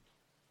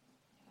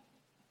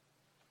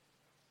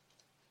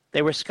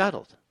 They were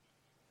scuttled.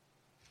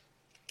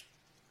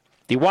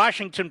 The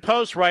Washington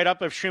Post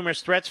write-up of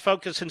Schumer's threats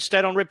focused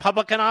instead on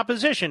Republican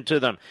opposition to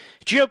them.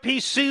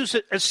 GOP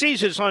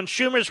seizes on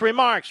Schumer's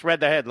remarks, read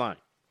the headline.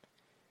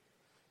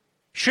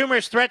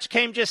 Schumer's threats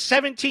came just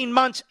 17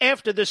 months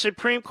after the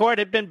Supreme Court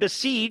had been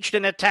besieged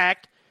and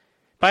attacked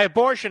by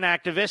abortion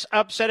activists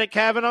upset at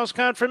Kavanaugh's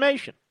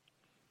confirmation.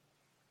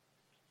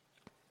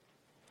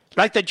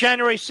 Like the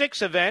January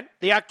 6th event,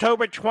 the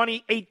October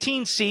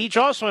 2018 siege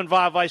also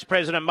involved Vice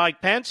President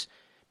Mike Pence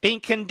being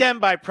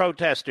condemned by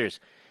protesters.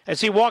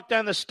 As he walked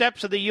down the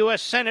steps of the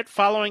U.S. Senate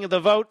following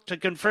the vote to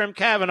confirm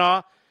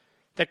Kavanaugh,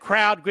 the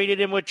crowd greeted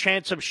him with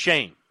chants of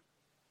shame.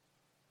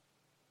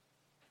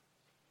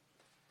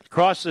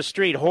 Across the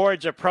street,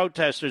 hordes of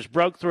protesters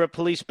broke through a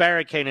police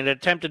barricade and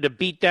attempted to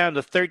beat down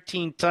the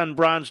 13-ton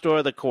bronze door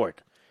of the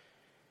court.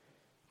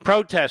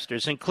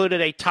 Protesters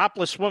included a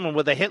topless woman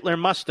with a Hitler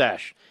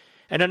mustache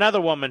and another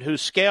woman who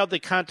scaled the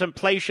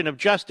Contemplation of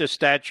Justice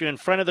statue in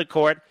front of the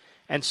court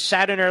and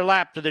sat in her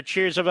lap to the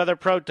cheers of other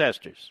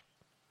protesters.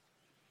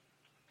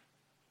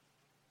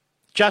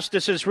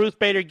 Justices Ruth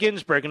Bader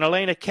Ginsburg and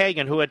Elena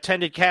Kagan, who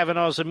attended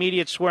Kavanaugh's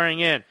immediate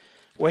swearing-in,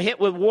 were hit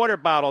with water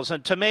bottles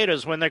and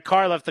tomatoes when their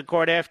car left the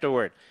court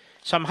afterward.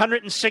 Some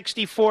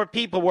 164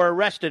 people were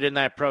arrested in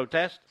that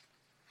protest.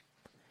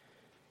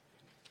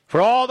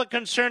 For all the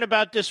concern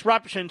about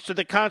disruptions to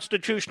the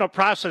constitutional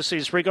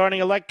processes regarding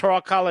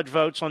Electoral College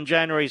votes on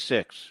January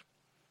 6,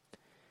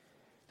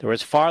 there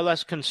was far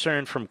less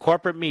concern from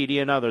corporate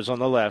media and others on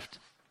the left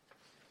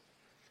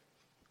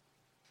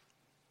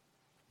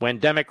when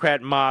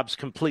Democrat mobs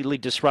completely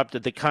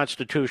disrupted the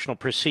constitutional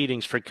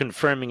proceedings for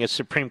confirming a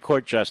Supreme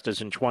Court justice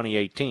in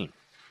 2018.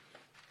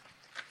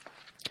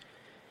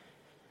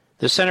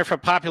 The Center for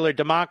Popular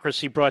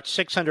Democracy brought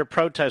 600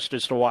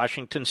 protesters to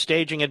Washington,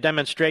 staging a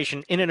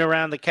demonstration in and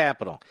around the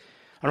Capitol.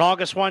 On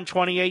August 1,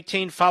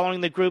 2018,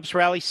 following the group's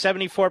rally,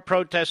 74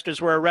 protesters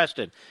were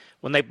arrested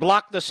when they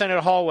blocked the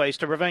Senate hallways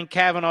to prevent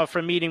Kavanaugh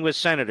from meeting with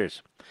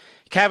senators.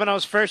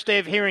 Kavanaugh's first day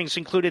of hearings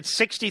included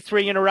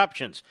 63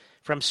 interruptions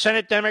from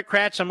Senate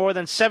Democrats and more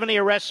than 70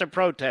 arrests of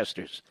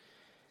protesters.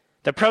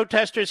 The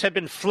protesters had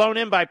been flown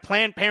in by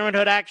Planned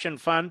Parenthood Action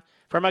Fund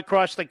from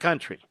across the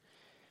country.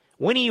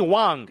 Winnie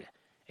Wong,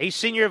 a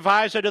senior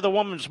advisor to the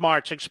Women's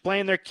March,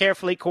 explained their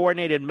carefully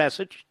coordinated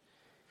message.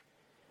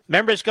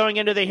 Members going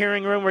into the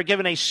hearing room were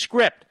given a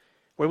script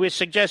where we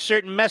suggest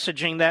certain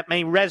messaging that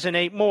may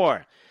resonate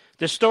more.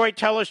 The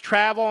storytellers'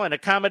 travel and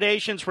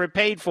accommodations were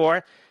paid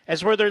for,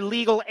 as were their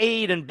legal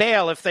aid and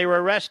bail if they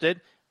were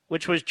arrested,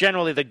 which was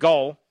generally the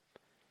goal.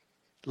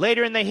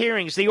 Later in the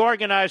hearings, the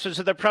organizers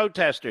of the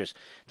protesters,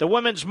 the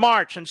Women's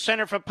March and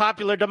Center for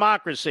Popular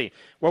Democracy,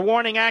 were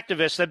warning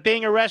activists that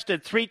being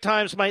arrested 3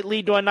 times might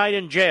lead to a night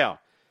in jail.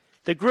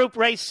 The group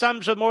raised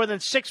sums of more than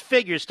 6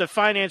 figures to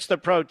finance the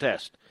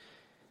protest.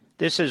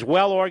 This is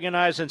well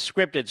organized and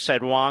scripted,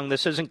 said Wong.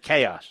 This isn't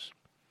chaos.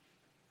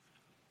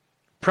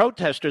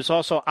 Protesters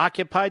also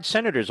occupied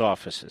senators'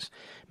 offices,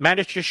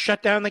 managed to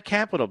shut down the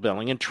Capitol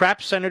building, and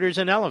trap senators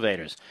in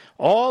elevators.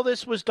 All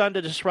this was done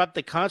to disrupt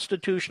the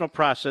constitutional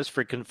process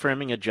for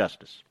confirming a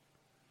justice.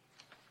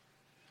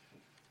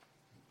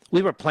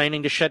 We were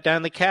planning to shut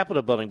down the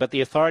Capitol building, but the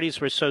authorities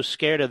were so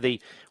scared of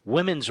the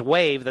women's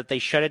wave that they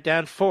shut it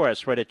down for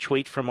us, read a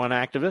tweet from one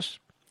activist.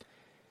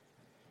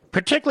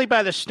 Particularly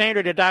by the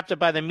standard adopted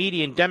by the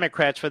media and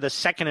Democrats for the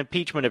second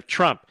impeachment of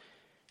Trump,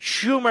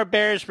 Schumer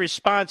bears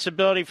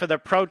responsibility for the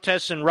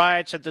protests and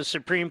riots at the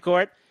Supreme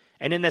Court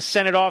and in the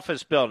Senate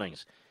office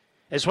buildings,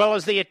 as well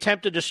as the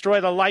attempt to destroy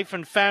the life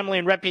and family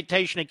and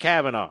reputation of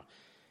Kavanaugh.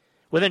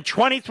 Within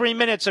 23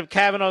 minutes of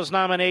Kavanaugh's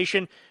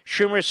nomination,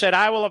 Schumer said,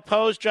 "I will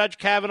oppose Judge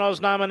Kavanaugh's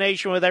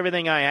nomination with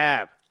everything I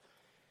have."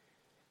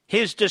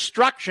 His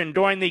destruction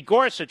during the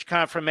Gorsuch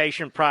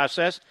confirmation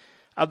process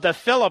of the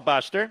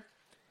filibuster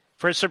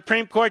for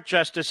Supreme Court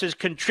justices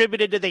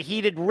contributed to the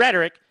heated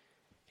rhetoric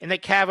in the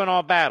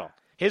Kavanaugh battle.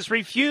 His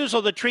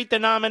refusal to treat the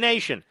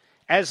nomination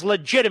as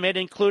legitimate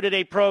included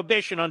a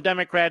prohibition on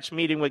Democrats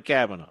meeting with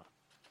Kavanaugh.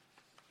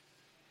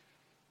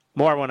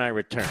 More when I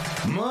return.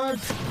 Mark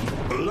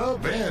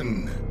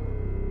Levin.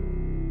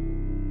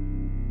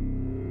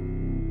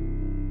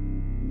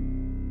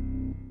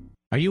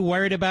 Are you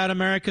worried about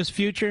America's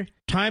future?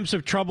 Times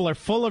of trouble are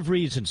full of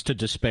reasons to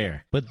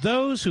despair. But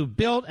those who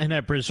built and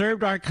have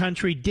preserved our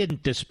country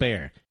didn't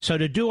despair. So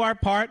to do our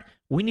part,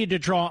 we need to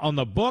draw on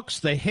the books,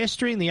 the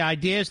history, and the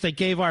ideas that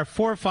gave our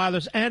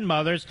forefathers and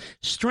mothers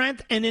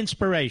strength and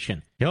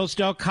inspiration.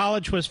 Hillsdale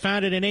College was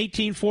founded in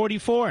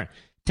 1844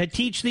 to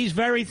teach these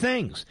very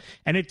things,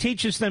 and it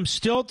teaches them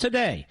still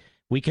today.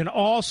 We can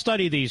all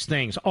study these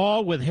things,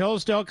 all with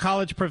Hillsdale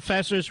College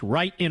professors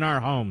right in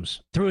our homes.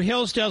 Through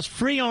Hillsdale's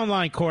free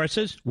online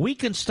courses, we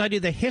can study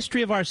the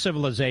history of our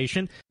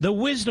civilization, the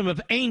wisdom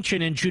of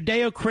ancient and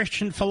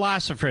Judeo-Christian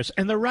philosophers,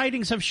 and the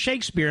writings of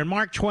Shakespeare and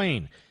Mark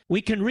Twain.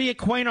 We can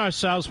reacquaint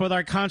ourselves with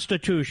our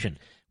Constitution.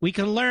 We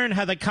can learn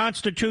how the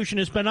Constitution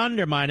has been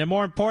undermined, and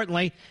more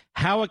importantly,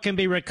 how it can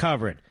be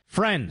recovered.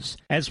 Friends,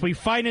 as we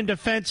fight in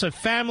defense of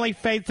family,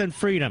 faith, and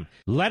freedom,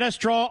 let us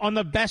draw on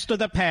the best of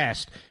the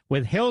past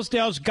with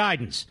Hillsdale's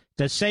guidance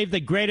to save the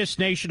greatest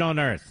nation on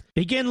earth.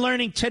 Begin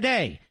learning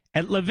today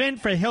at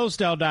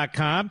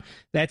levinforhillsdale.com.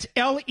 That's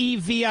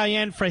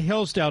Levin for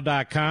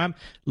Hillsdale.com.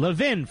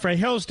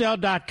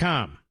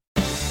 levinforhillsdale.com.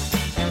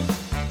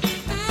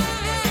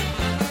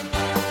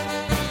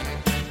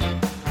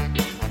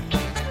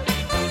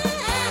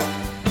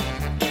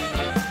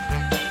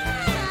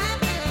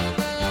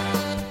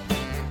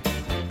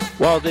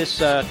 Well, this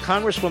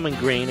Congresswoman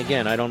Green,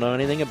 again, I don't know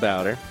anything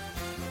about her.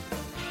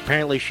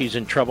 Apparently she's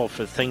in trouble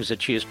for things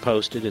that she has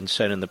posted and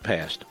said in the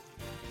past,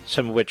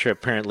 some of which are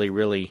apparently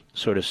really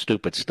sort of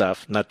stupid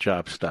stuff, nut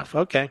job stuff.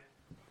 Okay.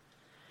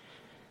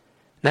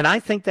 Then I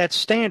think that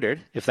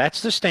standard, if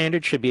that's the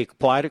standard, should be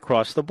applied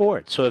across the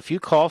board. So if you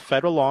call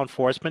federal law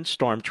enforcement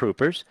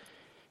stormtroopers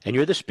and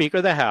you're the Speaker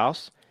of the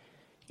House,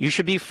 you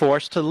should be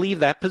forced to leave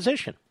that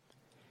position.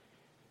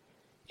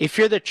 If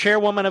you're the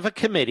chairwoman of a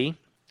committee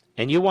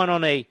and you went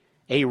on a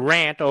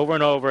rant over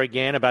and over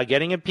again about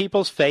getting in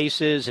people's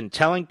faces and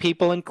telling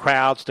people in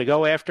crowds to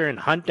go after and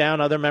hunt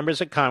down other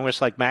members of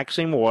Congress like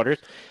Maxine Waters,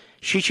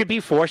 she should be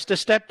forced to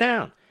step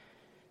down.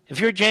 If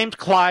you're James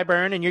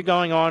Clyburn and you're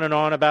going on and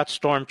on about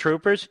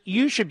stormtroopers,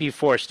 you should be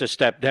forced to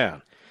step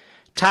down.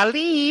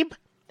 Tlaib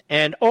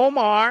and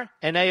Omar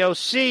and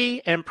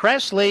AOC and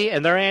Presley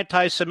and their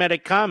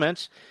anti-Semitic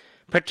comments,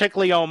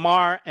 particularly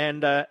Omar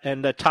and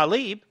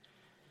Tlaib,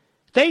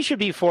 they should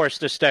be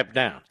forced to step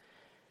down.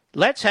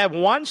 Let's have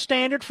one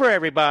standard for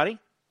everybody.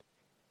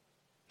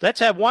 Let's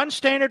have one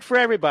standard for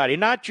everybody,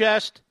 not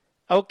just,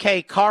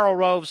 okay, Karl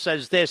Rove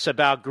says this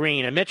about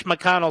Green, and Mitch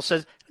McConnell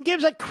says,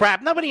 gives a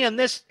crap. Nobody in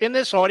this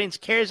audience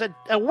cares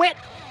a whit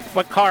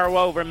what Karl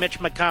Rove or Mitch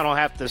McConnell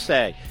have to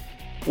say.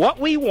 What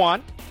we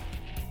want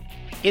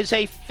is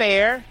a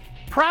fair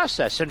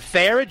process and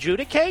fair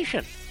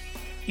adjudication.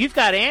 You've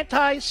got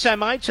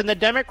anti-Semites in the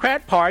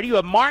Democrat Party. You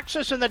have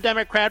Marxists in the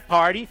Democrat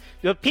Party.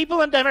 You have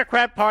people in the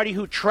Democrat Party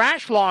who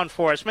trash law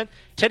enforcement.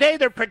 Today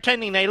they're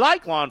pretending they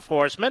like law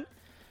enforcement.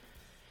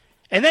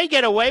 And they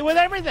get away with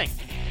everything.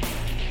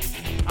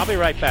 I'll be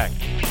right back.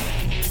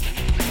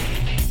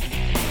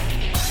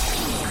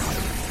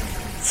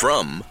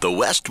 From the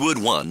Westwood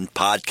One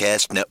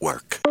Podcast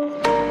Network.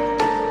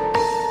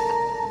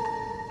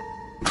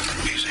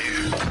 He's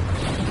here.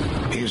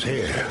 He's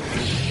here.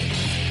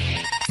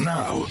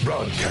 Now,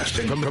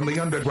 broadcasting from the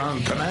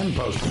underground command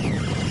post,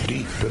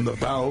 deep in the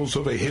bowels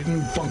of a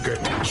hidden bunker,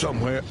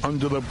 somewhere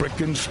under the brick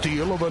and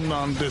steel of a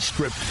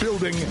nondescript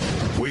building,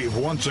 we've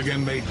once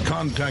again made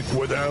contact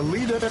with our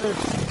leader,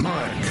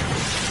 Mark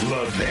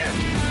Levin.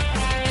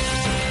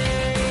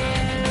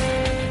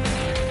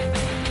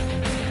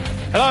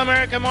 Hello,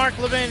 America. Mark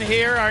Levin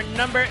here. Our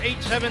number,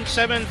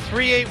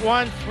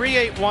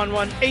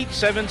 877-381-3811,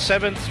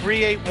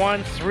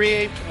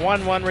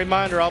 877-381-3811.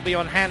 Reminder, I'll be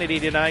on Hannity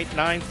tonight,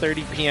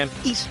 9:30 p.m.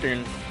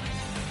 Eastern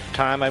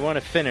Time. I want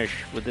to finish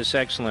with this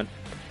excellent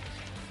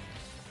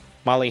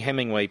Molly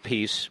Hemingway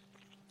piece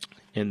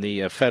in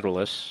the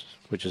Federalist,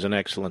 which is an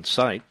excellent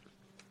site.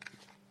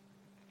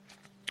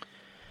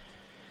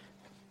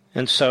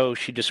 And so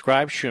she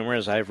describes Schumer,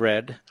 as I've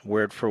read,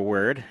 word for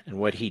word, and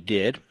what he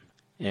did,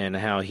 and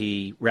how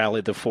he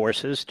rallied the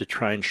forces to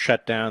try and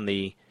shut down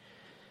the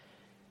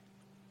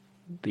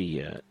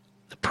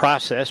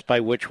process by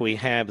which we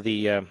have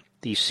the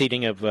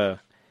seating of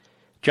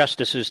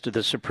justices to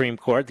the Supreme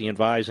Court, the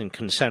advise and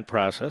consent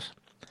process,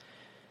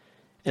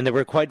 and they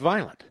were quite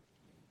violent.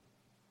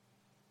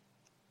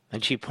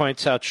 And she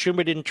points out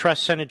Schumer didn't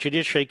trust Senate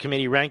Judiciary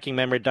Committee ranking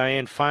member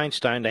Dianne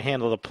Feinstein to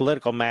handle the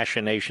political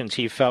machinations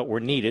he felt were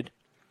needed.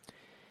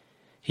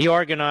 He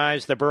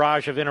organized the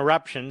barrage of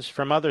interruptions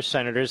from other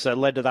senators that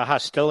led to the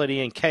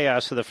hostility and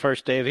chaos of the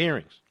first day of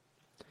hearings.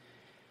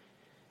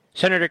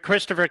 Senator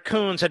Christopher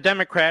Coons, a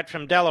Democrat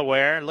from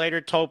Delaware,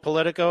 later told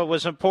Politico it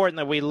was important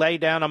that we lay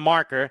down a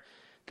marker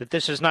that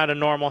this is not a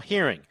normal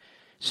hearing.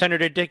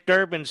 Senator Dick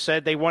Durbin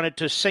said they wanted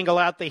to single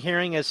out the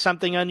hearing as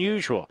something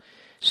unusual.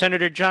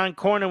 Senator John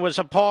Cornyn was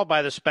appalled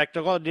by the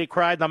spectacle and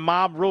decried the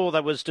mob rule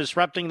that was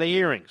disrupting the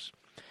hearings.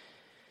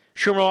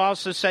 Schumer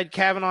also said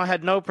Kavanaugh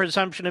had no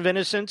presumption of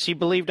innocence. He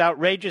believed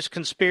outrageous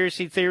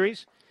conspiracy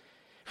theories.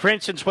 For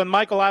instance, when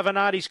Michael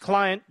Avenatti's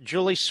client,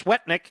 Julie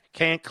Swetnick,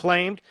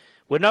 claimed,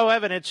 with no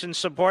evidence in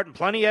support and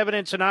plenty of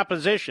evidence in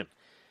opposition,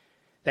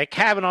 that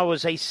Kavanaugh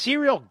was a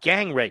serial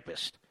gang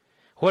rapist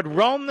who had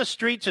roamed the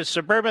streets of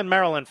suburban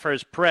Maryland for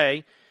his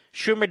prey,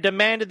 Schumer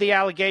demanded the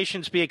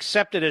allegations be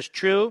accepted as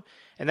true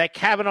and that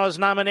Kavanaugh's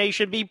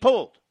nomination be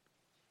pulled.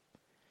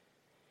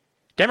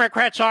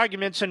 Democrats'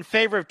 arguments in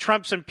favor of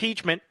Trump's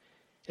impeachment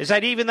is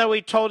that even though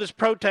he told his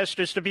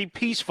protesters to be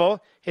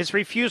peaceful, his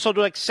refusal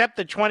to accept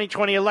the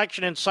 2020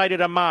 election incited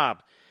a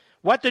mob.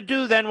 What to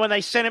do then when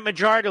a Senate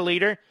Majority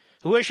Leader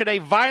who issued a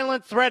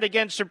violent threat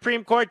against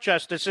Supreme Court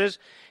justices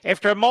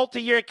after a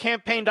multi-year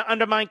campaign to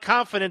undermine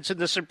confidence in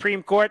the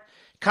Supreme Court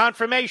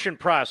confirmation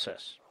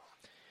process?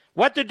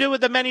 What to do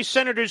with the many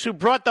senators who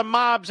brought the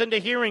mobs into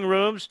hearing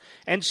rooms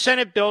and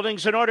Senate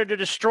buildings in order to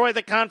destroy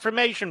the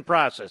confirmation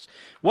process?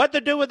 What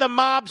to do with the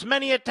mob's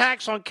many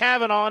attacks on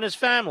Kavanaugh and his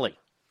family?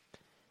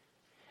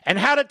 And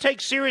how to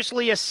take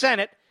seriously a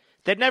Senate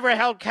that never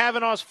held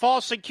Kavanaugh's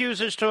false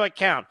accusers to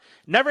account,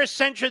 never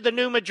censured the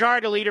new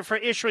majority leader for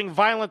issuing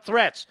violent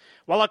threats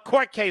while a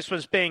court case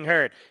was being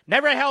heard,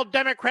 never held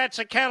Democrats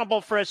accountable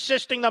for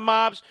assisting the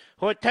mobs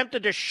who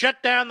attempted to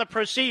shut down the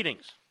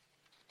proceedings.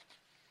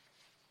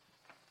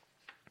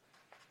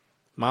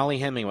 Mollie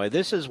Hemingway,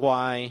 this is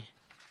why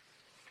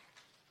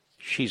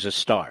she's a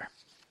star.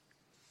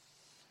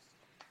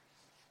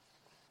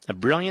 A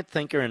brilliant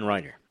thinker and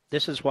writer.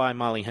 This is why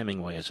Mollie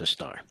Hemingway is a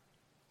star.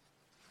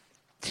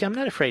 See, I'm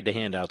not afraid to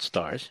hand out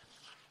stars.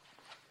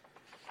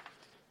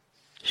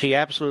 She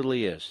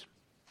absolutely is.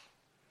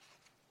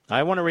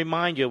 I want to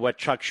remind you what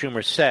Chuck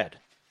Schumer said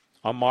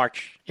in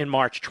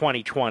March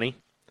 2020.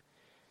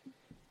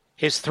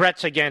 His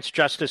threats against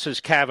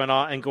Justices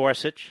Kavanaugh and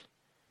Gorsuch.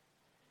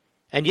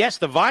 And yes,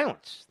 the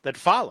violence that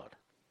followed.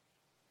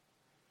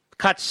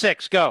 Cut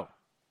 6, go.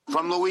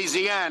 From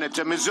Louisiana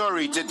to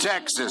Missouri to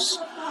Texas,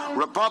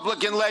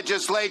 Republican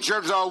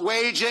legislatures are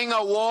waging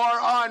a war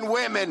on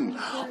women,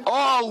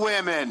 all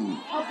women.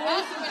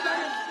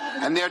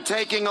 And they're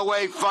taking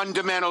away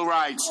fundamental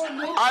rights.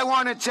 I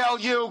want to tell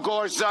you,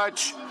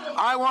 Gorsuch,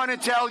 I want to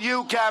tell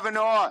you,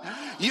 Kavanaugh,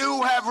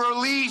 you have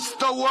released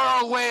the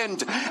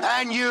whirlwind,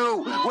 and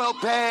you will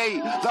pay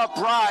the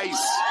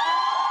price.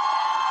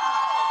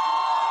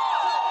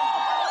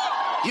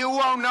 You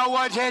won't know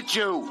what hit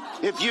you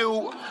if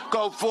you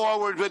go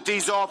forward with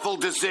these awful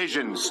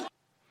decisions.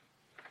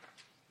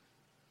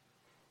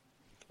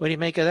 What do you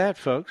make of that,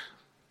 folks?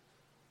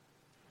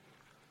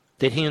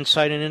 Did he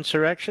incite an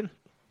insurrection?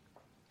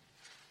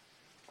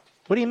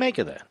 What do you make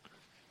of that?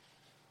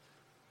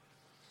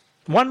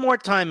 One more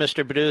time,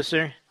 Mr.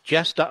 Producer,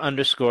 just to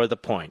underscore the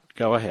point.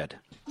 Go ahead.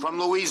 From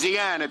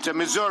Louisiana to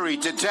Missouri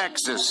to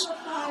Texas,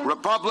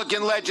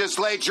 Republican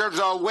legislatures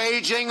are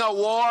waging a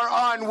war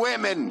on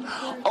women,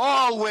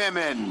 all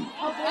women.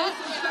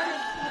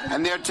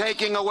 And they're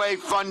taking away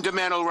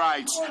fundamental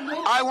rights.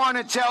 I want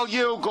to tell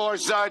you,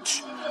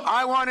 Gorsuch,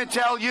 I want to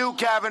tell you,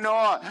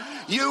 Kavanaugh,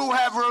 you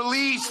have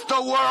released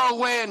the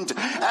whirlwind,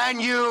 and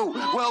you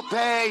will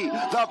pay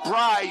the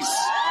price.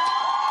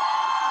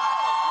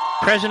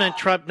 President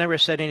Trump never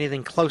said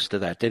anything close to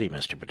that, did he,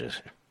 Mr.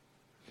 Producer?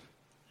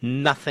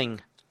 Nothing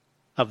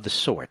of the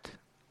sort.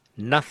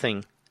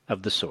 Nothing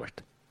of the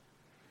sort.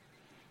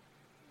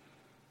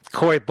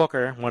 Cory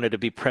Booker wanted to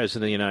be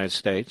president of the United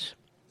States.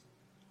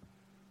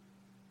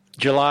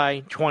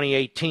 July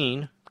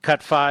 2018,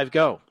 cut 5,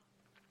 go.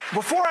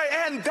 Before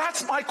I end,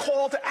 that's my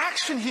call to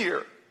action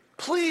here.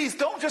 Please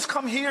don't just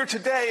come here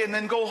today and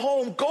then go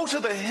home. Go to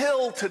the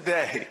Hill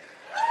today.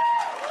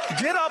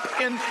 Get up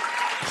and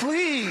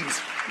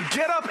please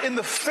get up in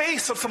the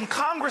face of some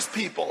Congress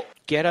people.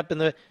 Get up in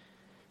the...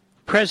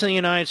 President of the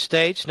United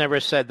States never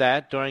said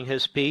that during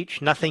his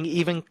speech. Nothing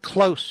even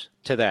close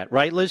to that.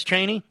 Right, Liz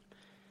Cheney?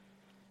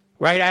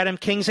 Right, Adam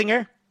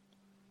Kinzinger?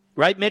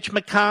 Right, Mitch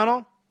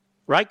McConnell?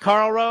 Right,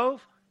 Karl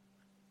Rove?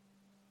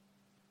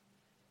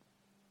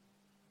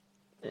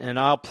 And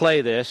I'll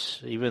play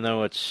this, even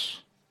though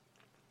it's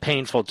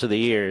painful to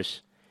the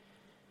ears.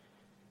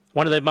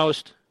 One of the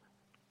most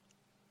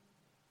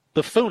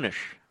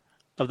buffoonish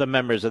of the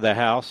members of the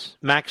House,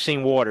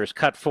 Maxine Waters,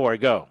 cut 4,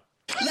 go.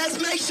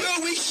 Let's make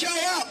sure we show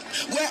up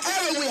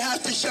wherever we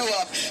have to show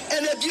up.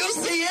 And if you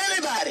see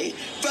anybody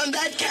from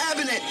that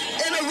cabinet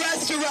in a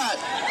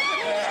restaurant,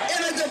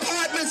 in a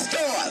department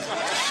store,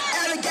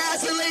 at a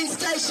gasoline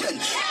station,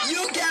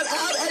 you get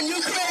out and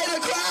you create a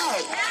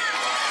crowd.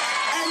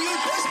 And you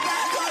push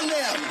back on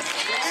them.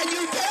 And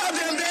you tell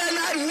them they're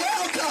not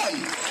welcome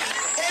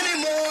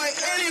anymore,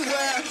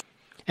 anywhere.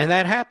 And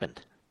that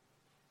happened.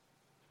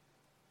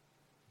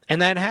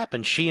 And that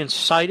happened. She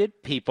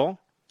incited people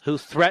who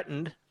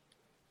threatened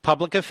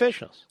public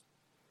officials.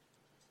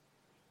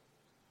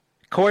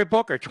 Cory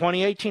Booker,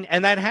 2018,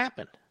 and that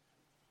happened.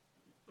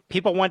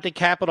 People went to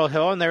Capitol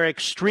Hill and they're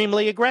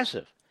extremely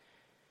aggressive.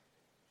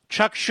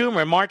 Chuck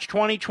Schumer, March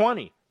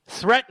 2020,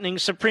 threatening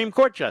Supreme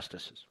Court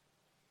justices.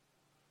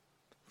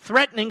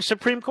 Threatening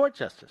Supreme Court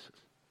justices.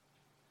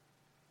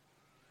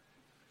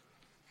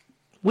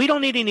 We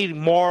don't need any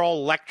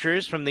moral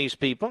lectures from these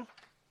people.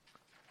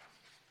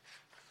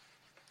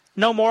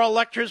 No moral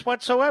lectures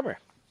whatsoever.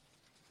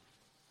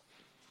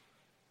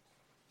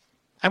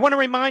 I want to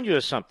remind you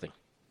of something.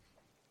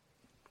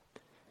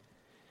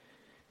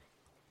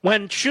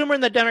 When Schumer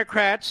and the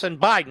Democrats and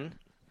Biden,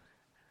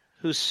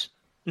 who's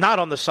not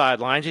on the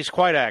sidelines, he's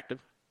quite active.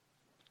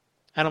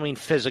 I don't mean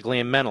physically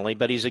and mentally,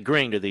 but he's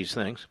agreeing to these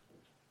things.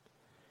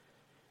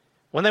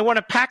 When they want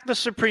to pack the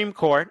Supreme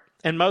Court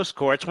and most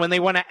courts, when they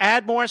want to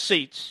add more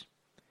seats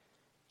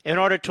in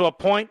order to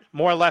appoint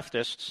more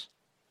leftists,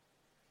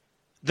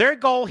 their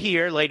goal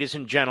here, ladies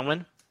and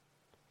gentlemen,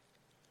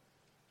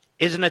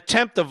 is an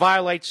attempt to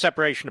violate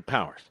separation of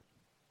powers.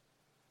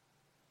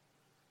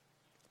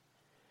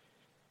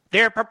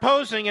 They're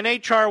proposing in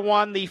H.R.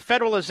 1 the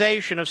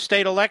federalization of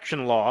state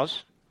election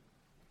laws.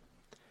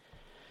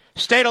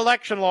 State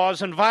election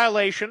laws in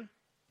violation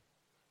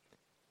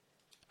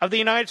of the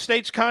United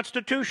States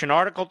Constitution,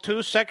 Article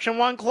 2, Section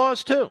 1,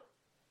 Clause 2.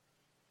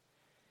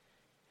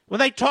 When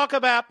they talk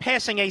about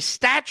passing a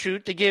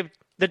statute to give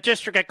the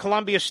District of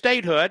Columbia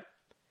statehood,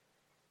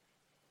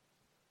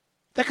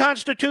 the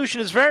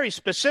Constitution is very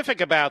specific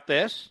about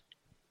this.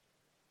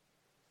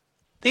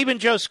 Even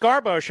Joe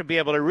Scarborough should be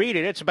able to read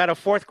it. It's about a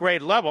fourth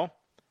grade level.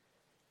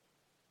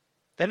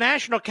 The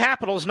national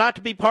capital is not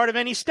to be part of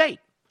any state.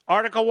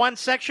 Article 1,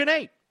 Section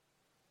 8.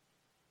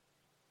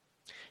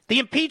 The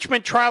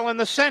impeachment trial in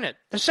the Senate.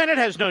 The Senate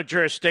has no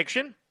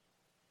jurisdiction.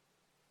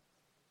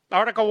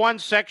 Article 1,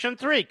 Section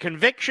 3.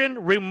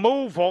 Conviction,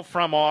 removal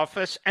from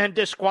office, and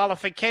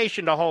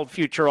disqualification to hold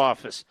future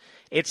office.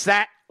 It's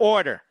that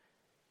order.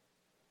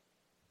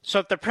 So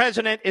if the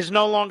president is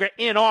no longer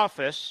in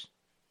office,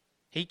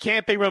 he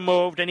can't be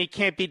removed and he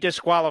can't be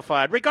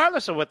disqualified,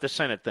 regardless of what the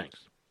Senate thinks.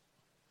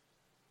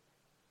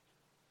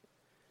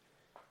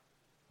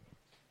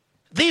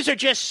 These are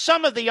just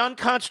some of the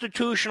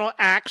unconstitutional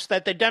acts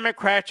that the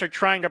Democrats are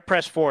trying to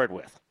press forward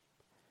with.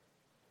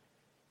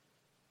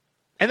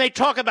 And they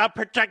talk about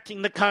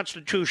protecting the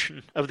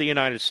Constitution of the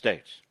United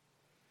States.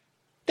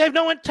 They have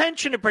no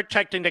intention of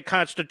protecting the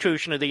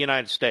Constitution of the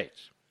United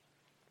States.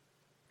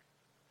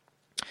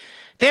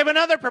 They have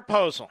another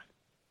proposal.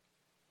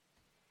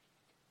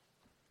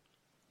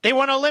 They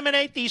want to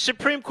eliminate the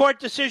Supreme Court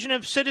decision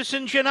of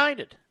Citizens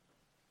United.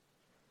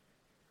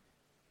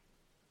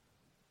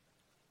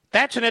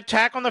 That's an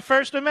attack on the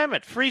First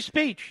Amendment, free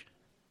speech.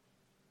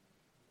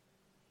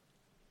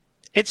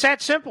 It's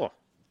that simple.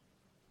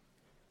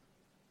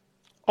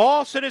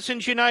 All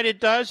Citizens United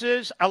does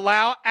is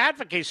allow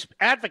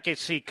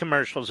advocacy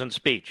commercials and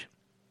speech.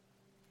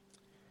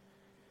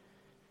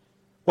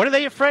 What are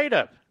they afraid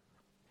of?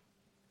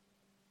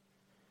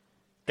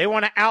 They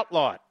want to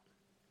outlaw it.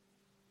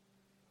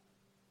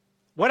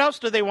 What else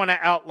do they want to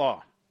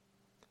outlaw?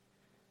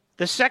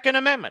 The Second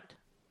Amendment.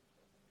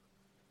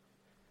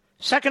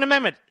 Second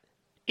Amendment,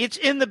 it's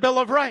in the Bill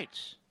of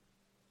Rights.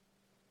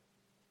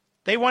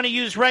 They want to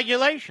use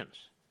regulations.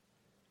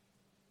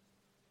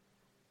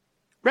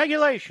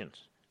 Regulations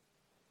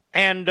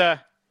and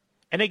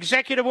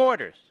executive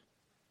orders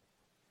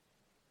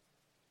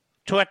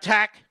to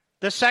attack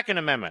the Second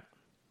Amendment.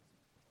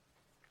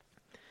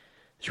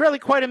 It's really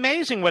quite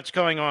amazing what's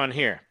going on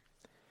here.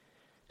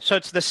 So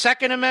it's the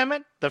Second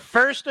Amendment, the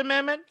First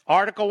Amendment,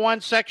 Article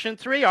 1, Section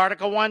 3,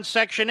 Article 1,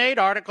 Section 8,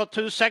 Article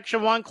 2,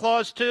 Section 1,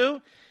 Clause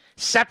 2,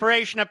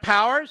 separation of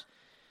powers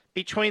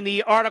between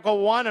the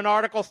Article 1 and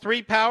Article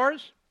 3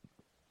 powers.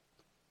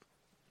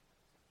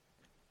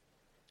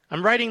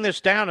 I'm writing this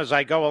down as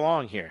I go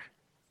along here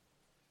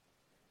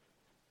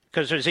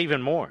because there's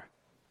even more.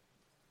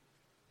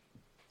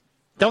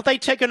 Don't they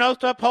take an oath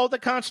to uphold the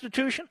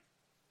Constitution?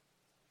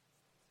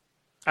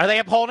 Are they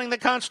upholding the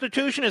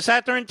Constitution? Is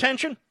that their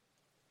intention?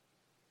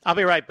 I'll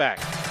be right back.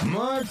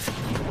 Mark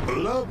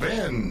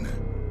Levin.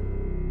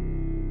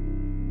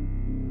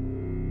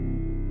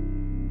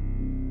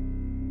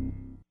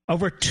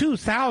 Over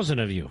 2,000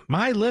 of you,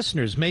 my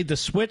listeners, made the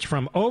switch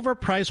from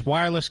overpriced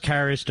wireless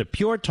carriers to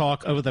Pure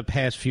Talk over the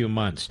past few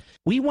months.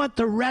 We want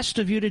the rest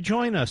of you to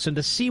join us and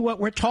to see what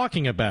we're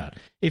talking about.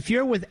 If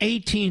you're with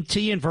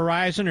AT&T and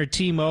Verizon or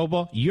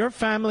T-Mobile, your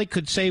family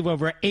could save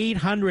over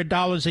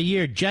 $800 a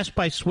year just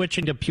by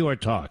switching to Pure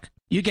Talk.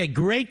 You get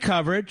great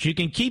coverage, you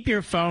can keep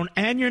your phone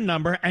and your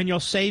number, and you'll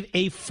save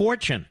a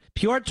fortune.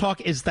 Pure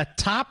Talk is the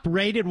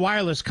top-rated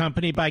wireless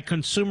company by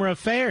Consumer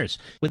Affairs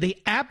with the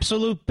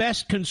absolute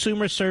best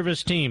consumer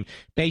service team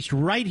based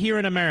right here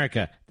in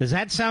America. Does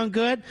that sound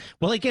good?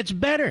 Well, it gets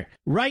better.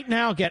 Right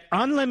now, get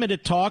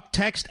unlimited talk,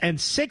 text,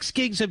 and 6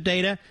 gigs of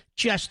data,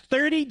 just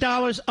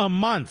 $30 a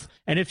month.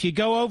 And if you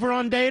go over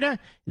on data,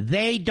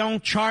 they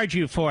don't charge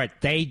you for it.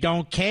 They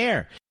don't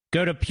care.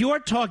 Go to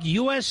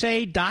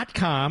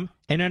puretalkusa.com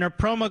and enter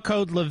promo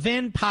code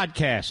Levin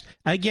Podcast.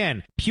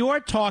 Again,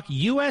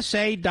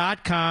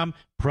 puretalkusa.com,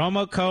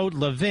 promo code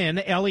Levin,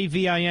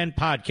 Levin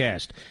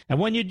Podcast. And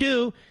when you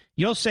do,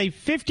 you'll save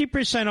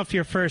 50% off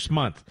your first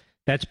month.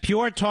 That's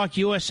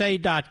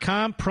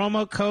puretalkusa.com,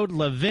 promo code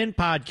Levin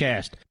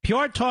Podcast.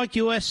 Pure Talk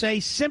USA,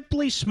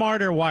 simply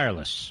smarter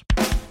wireless.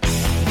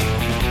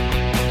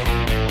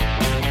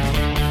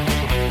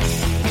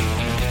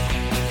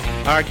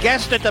 Our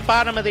guest at the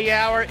bottom of the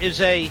hour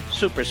is a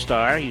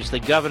superstar. He's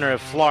the governor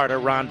of Florida,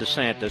 Ron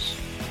DeSantis,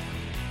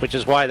 which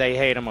is why they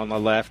hate him on the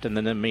left and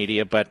in the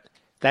media, but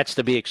that's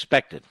to be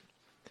expected.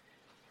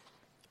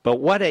 But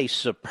what a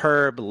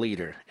superb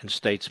leader and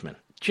statesman.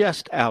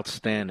 Just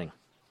outstanding.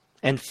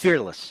 And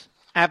fearless.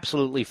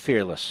 Absolutely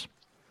fearless.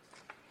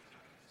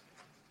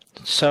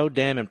 So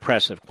damn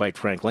impressive, quite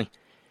frankly.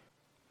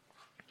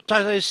 So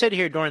as I sit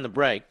here during the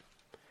break,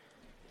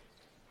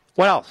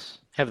 what else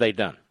have they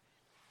done?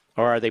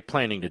 Or are they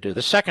planning to do?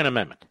 The Second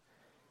Amendment.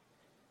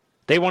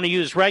 They want to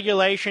use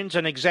regulations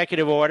and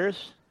executive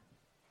orders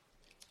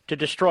to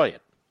destroy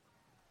it.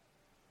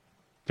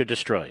 To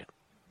destroy it.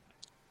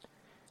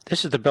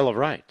 This is the Bill of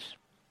Rights.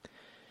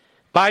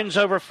 Biden's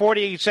over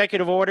 40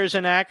 executive orders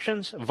and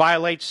actions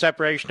violate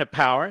separation of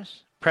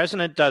powers.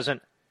 President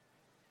doesn't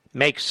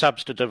make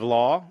substantive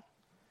law.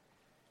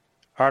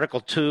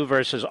 Article 2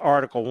 versus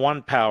Article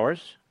 1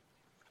 powers.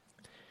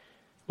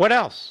 What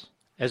else?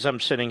 As I'm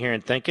sitting here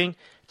and thinking,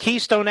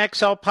 Keystone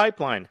XL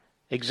Pipeline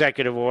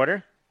executive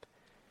order.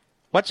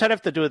 What's that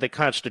have to do with the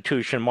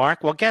Constitution,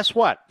 Mark? Well, guess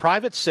what?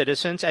 Private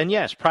citizens, and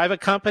yes, private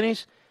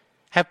companies,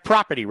 have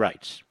property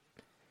rights.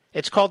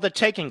 It's called the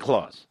Taking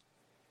Clause.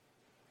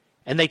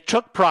 And they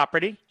took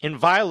property in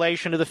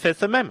violation of the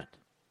Fifth Amendment.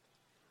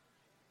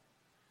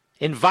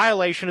 In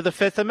violation of the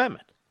Fifth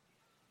Amendment.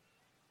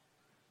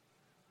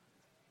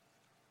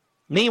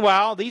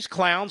 Meanwhile, these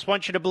clowns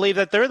want you to believe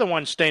that they're the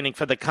ones standing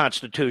for the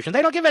Constitution.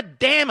 They don't give a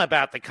damn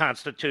about the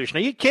Constitution.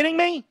 Are you kidding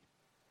me?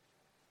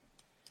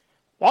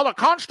 Well, the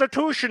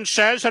Constitution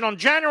says that on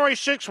January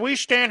 6th, we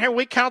stand here,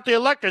 we count the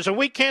electors, and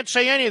we can't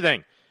say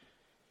anything.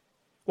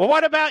 Well,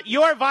 what about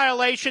your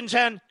violations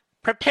and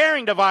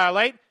preparing to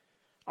violate?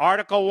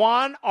 Article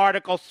 1,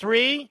 Article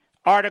 3,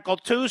 Article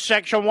 2,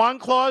 Section 1,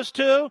 Clause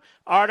 2,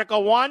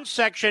 Article 1,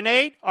 Section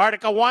 8,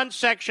 Article 1,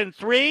 Section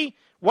 3.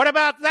 What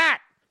about that?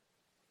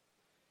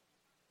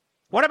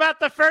 What about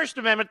the First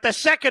Amendment, the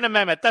Second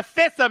Amendment, the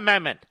Fifth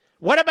Amendment?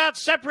 What about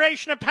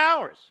separation of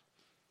powers?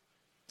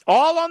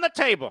 All on the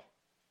table.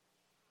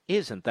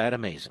 Isn't that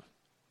amazing?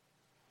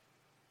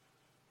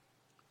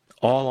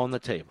 All on the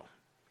table.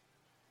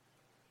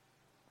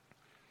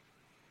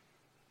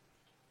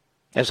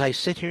 As I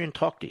sit here and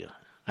talk to you,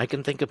 I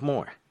can think of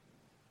more.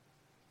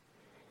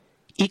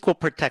 Equal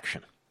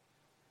protection.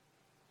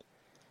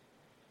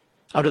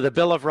 Under the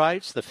Bill of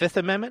Rights, the Fifth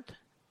Amendment,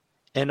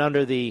 and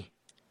under the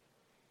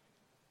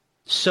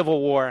Civil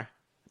War,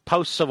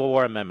 post-Civil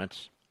War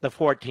amendments, the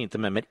 14th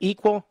Amendment,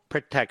 equal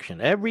protection.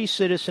 Every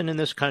citizen in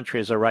this country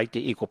has a right to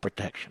equal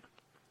protection.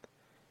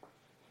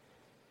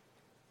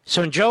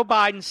 So when Joe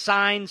Biden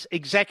signs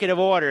executive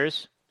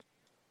orders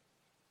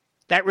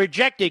that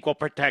reject equal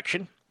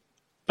protection,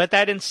 but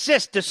that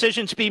insist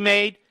decisions be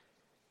made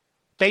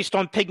based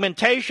on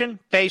pigmentation,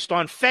 based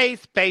on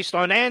faith, based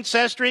on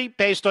ancestry,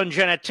 based on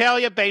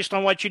genitalia, based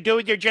on what you do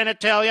with your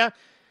genitalia,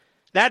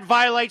 that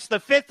violates the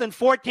 5th and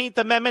 14th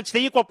Amendments,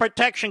 the equal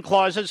protection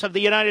clauses of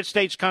the United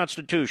States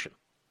Constitution.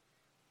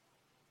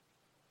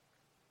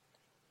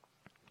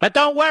 But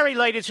don't worry,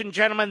 ladies and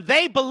gentlemen,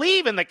 they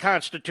believe in the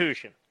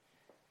Constitution.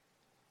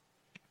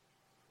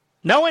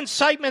 No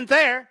incitement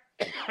there.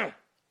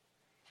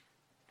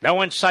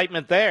 No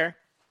incitement there.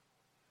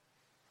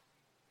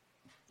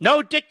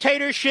 No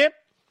dictatorship.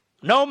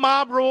 No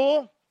mob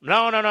rule.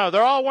 No.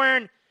 They're all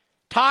wearing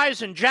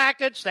ties and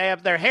jackets. They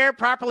have their hair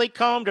properly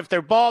combed. If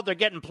they're bald, they're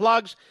getting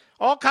plugs.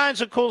 All kinds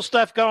of cool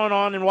stuff going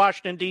on in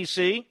Washington,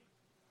 D.C.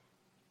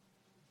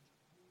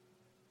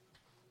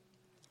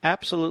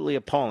 Absolutely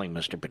appalling,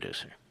 Mr.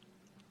 Producer.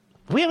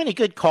 Do we have any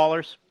good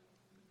callers?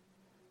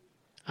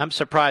 I'm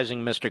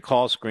surprising Mr.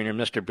 Call Screener,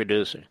 Mr.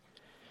 Producer.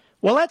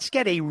 Well, let's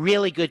get a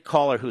really good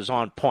caller who's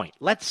on point.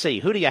 Let's see.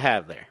 Who do you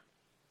have there?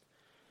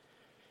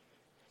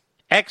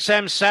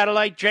 XM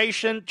Satellite,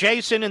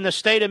 Jason in the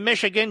state of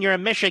Michigan. You're a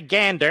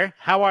Michigander.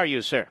 How are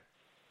you, sir?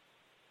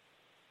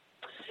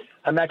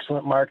 I'm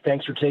excellent, Mark.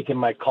 Thanks for taking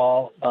my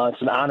call.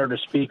 It's an honor to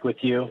speak with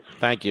you.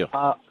 Thank you.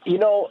 I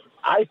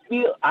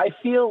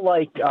feel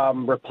like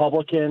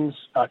Republicans,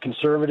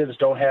 conservatives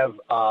don't have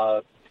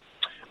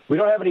we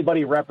don't have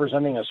anybody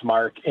representing us,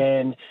 Mark.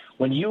 And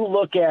when you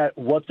look at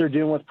what they're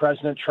doing with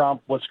President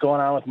Trump, what's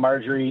going on with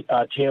Marjorie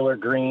Taylor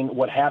Greene,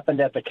 what happened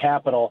at the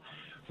Capitol,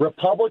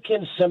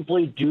 Republicans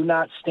simply do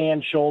not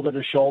stand shoulder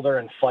to shoulder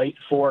and fight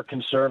for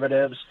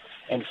conservatives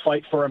and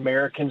fight for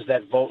Americans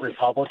that vote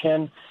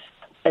Republican.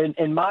 And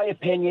in my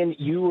opinion,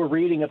 you were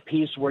reading a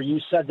piece where you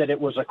said that it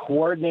was a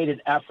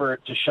coordinated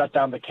effort to shut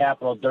down the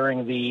Capitol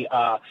during the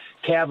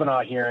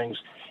Kavanaugh hearings.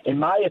 In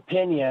my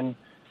opinion,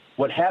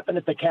 what happened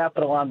at the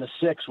Capitol on the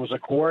 6th was a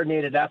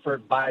coordinated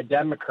effort by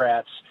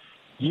Democrats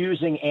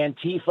using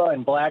Antifa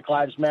and Black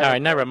Lives Matter. All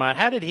right, never mind.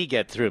 How did he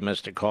get through,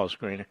 Mr. Call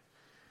Screener?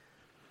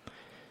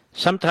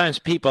 Sometimes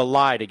people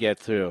lie to get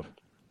through.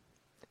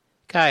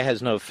 Guy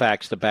has no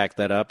facts to back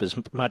that up as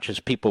much as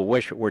people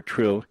wish it were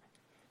true.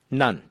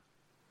 None.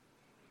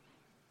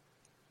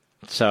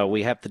 So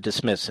we have to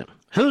dismiss him.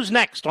 Who's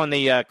next on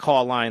the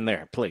call line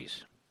there,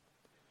 please?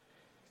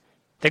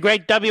 The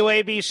great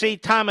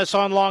WABC Thomas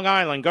on Long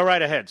Island. Go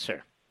right ahead,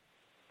 sir.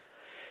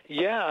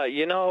 Yeah,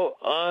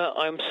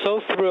 I'm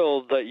so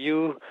thrilled that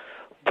you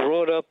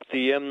brought up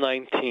the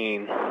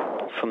M19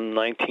 from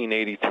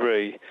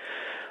 1983.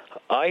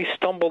 I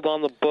stumbled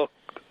on the book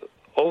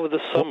over the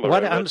summer.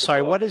 I'm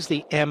sorry, what is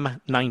the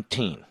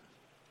M19?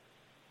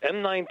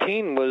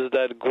 M19 was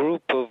that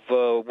group of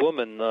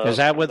women. Is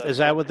that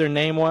what their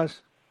name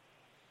was?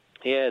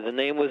 Yeah, the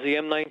name was the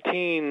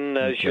M19,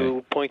 as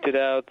you pointed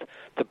out,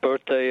 the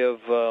birthday of...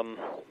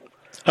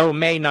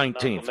 May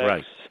 19th,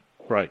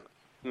 right.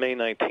 May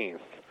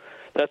 19th.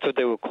 That's what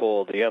they were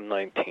called, the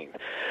M19.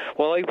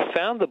 Well, I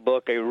found the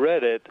book, I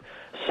read it.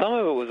 Some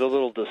of it was a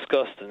little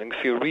disgusting.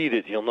 If you read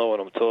it, you'll know what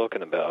I'm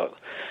talking about.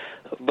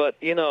 But,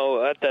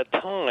 at that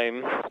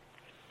time,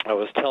 I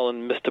was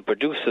telling Mr.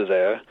 Producer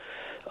there,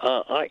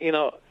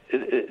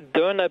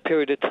 during that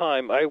period of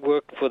time, I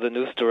worked for the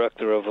news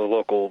director of a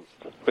local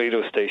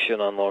radio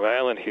station on Long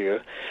Island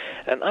here,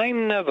 and I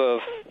never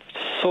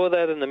saw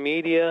that in the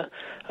media.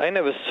 I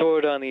never saw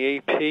it on the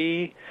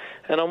AP,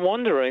 and I'm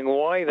wondering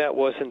why that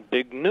wasn't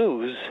big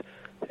news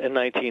in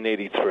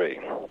 1983.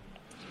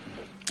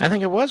 I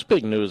think it was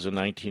big news in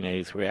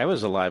 1983. I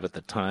was alive at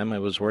the time. I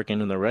was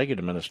working in the Reagan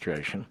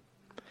administration.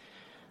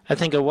 I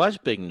think it was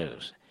big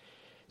news.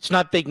 It's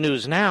not big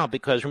news now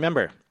because,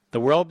 remember, the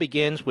world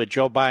begins with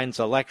Joe Biden's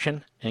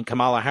election and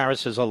Kamala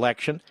Harris's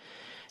election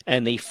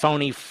and the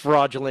phony,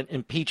 fraudulent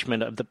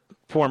impeachment of the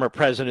former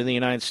president of the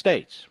United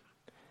States.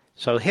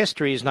 So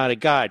history is not a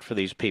guide for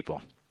these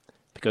people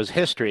because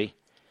history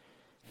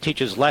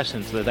teaches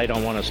lessons that they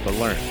don't want us to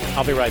learn.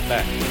 I'll be right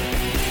back.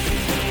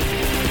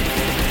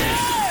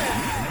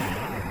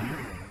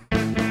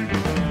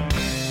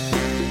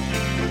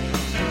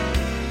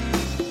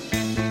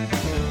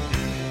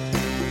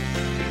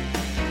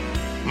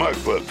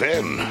 But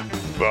then,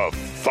 the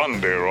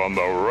thunder on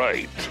the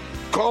right.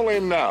 Call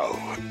in now,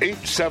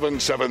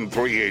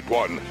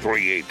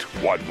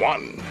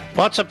 877-381-3811.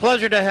 Well, it's a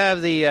pleasure to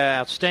have the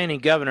outstanding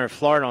governor of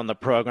Florida on the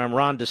program,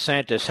 Ron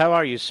DeSantis. How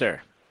are you,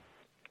 sir?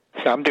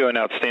 I'm doing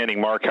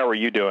outstanding, Mark. How are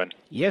you doing?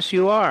 Yes,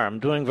 you are. I'm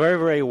doing very,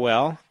 very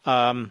well.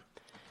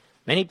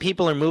 Many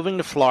people are moving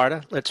to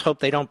Florida. Let's hope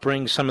they don't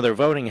bring some of their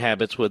voting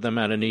habits with them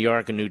out of New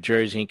York and New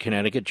Jersey and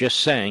Connecticut. Just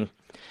saying.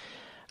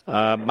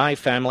 My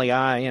family,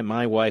 I and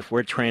my wife,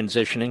 we're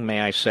transitioning,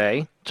 may I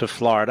say, to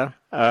Florida.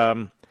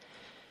 Now,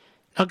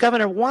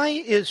 Governor, why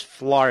is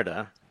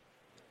Florida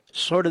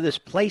sort of this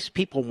place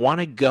people want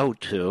to go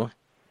to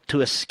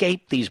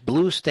escape these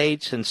blue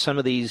states and some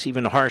of these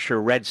even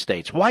harsher red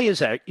states? Why is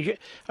that?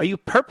 Are you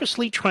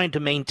purposely trying to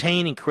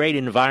maintain and create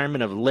an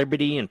environment of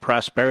liberty and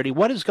prosperity?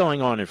 What is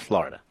going on in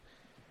Florida?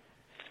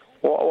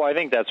 Well, I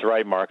think that's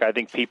right, Mark. I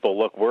think people,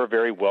 look, we're a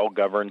very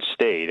well-governed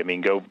state. I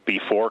mean, go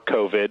before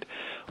COVID,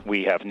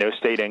 we have no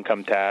state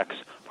income tax.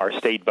 Our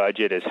state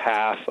budget is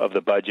half of the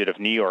budget of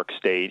New York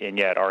State, and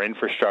yet our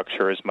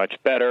infrastructure is much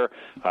better.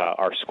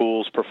 Our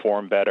schools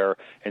perform better.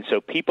 And so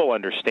people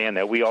understand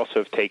that. We also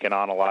have taken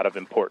on a lot of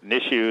important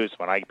issues.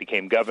 When I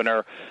became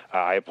governor,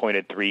 I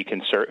appointed 3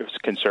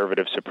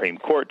 conservative Supreme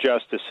Court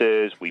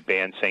justices. We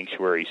banned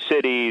sanctuary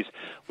cities.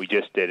 We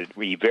just did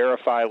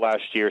E-Verify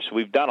last year. So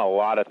we've done a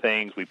lot of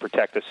things. We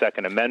protect the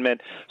Second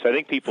Amendment. So I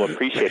think people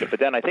appreciate it.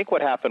 But then I think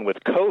what happened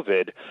with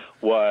COVID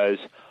was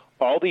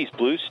all these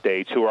blue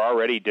states who are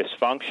already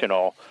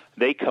dysfunctional,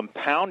 they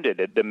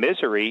compounded the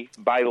misery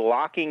by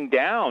locking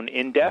down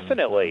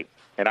indefinitely.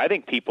 And I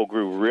think people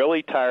grew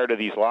really tired of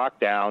these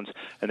lockdowns,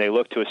 and they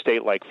looked to a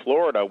state like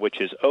Florida, which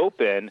is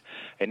open.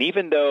 And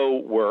even though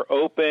we're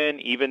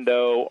open, even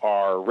though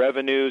our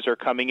revenues are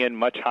coming in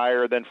much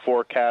higher than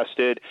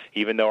forecasted,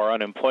 even though our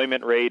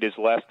unemployment rate is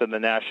less than the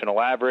national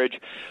average,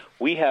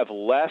 we have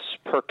less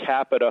per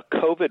capita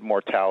COVID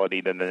mortality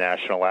than the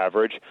national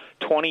average.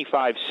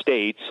 25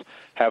 states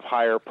have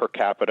higher per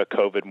capita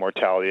COVID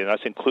mortality, and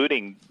that's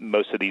including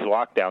most of these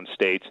lockdown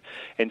states.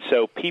 And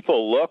so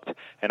people looked,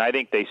 and I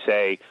think they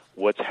say,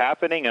 what's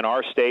happening in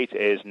our states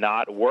is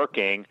not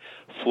working.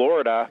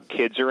 Florida,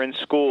 kids are in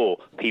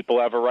school.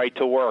 People have a right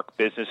to work.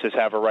 Businesses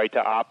have a right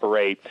to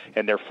operate,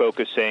 and they're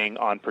focusing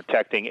on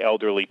protecting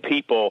elderly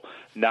people,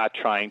 not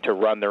trying to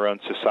run their own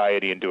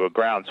society into a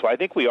ground. So I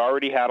think we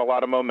already had a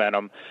lot of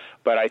momentum.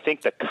 But I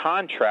think the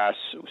contrast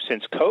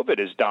since COVID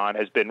is done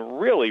has been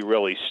really,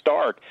 really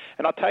stark.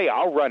 And I'll tell you,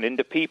 I'll run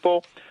into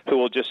people who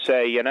will just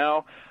say,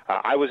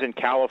 I was in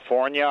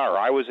California or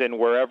I was in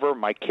wherever.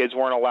 My kids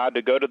weren't allowed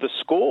to go to the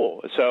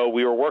school. So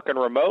we were working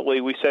remotely.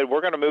 We said,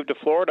 we're going to move to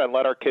Florida and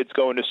let our kids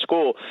go into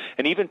school.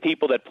 And even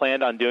people that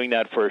planned on doing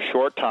that for a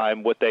short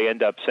time, what they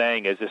end up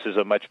saying is this is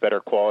a much better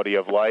quality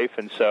of life.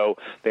 And so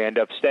they end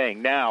up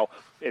staying. Now,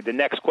 the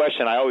next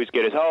question I always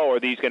get is, are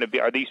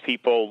these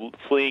people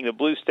fleeing the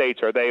blue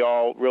states? Are they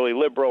all really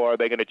liberal? Are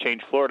they going to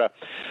change Florida?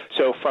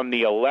 So from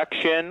the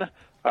election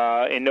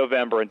in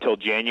November until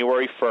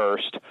January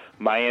 1st,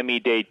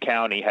 Miami-Dade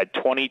County had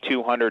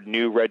 2,200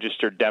 new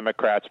registered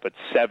Democrats, but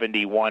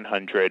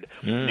 7,100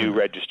 new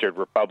registered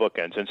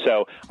Republicans. And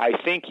so I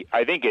think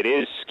it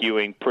is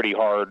skewing pretty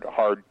hard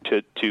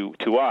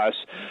to us.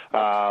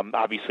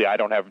 Obviously, I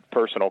don't have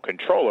personal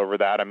control over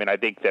that. I mean, I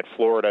think that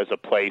Florida is a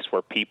place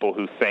where people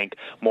who think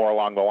more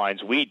along the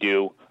lines we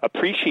do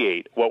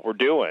appreciate what we're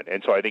doing.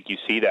 And so I think you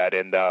see that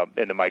in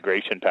the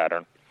migration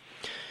pattern.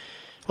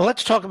 Well,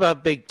 let's talk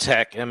about big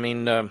tech. I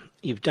mean,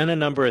 you've done a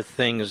number of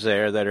things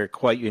there that are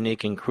quite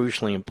unique and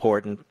crucially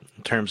important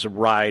in terms of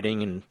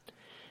rioting and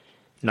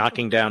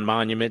knocking down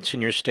monuments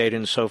in your state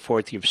and so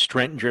forth. You've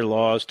strengthened your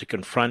laws to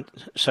confront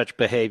such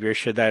behavior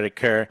should that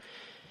occur.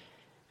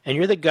 And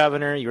you're the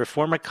governor, you're a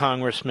former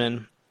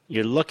congressman,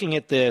 you're looking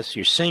at this,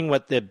 you're seeing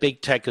what the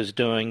big tech is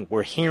doing.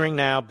 We're hearing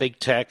now big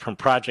tech from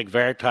Project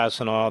Veritas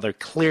and all. They're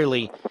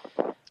clearly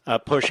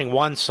pushing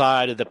one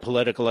side of the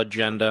political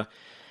agenda.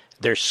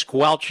 They're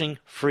squelching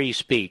free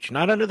speech,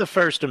 not under the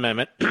First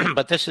Amendment,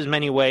 but this in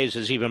many ways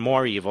is even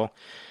more evil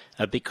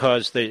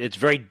because it's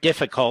very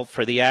difficult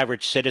for the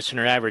average citizen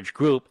or average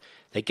group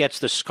that gets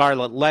the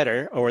scarlet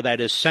letter or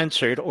that is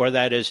censored or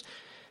that is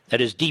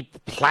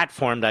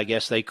deplatformed, I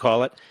guess they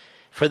call it,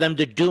 for them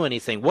to do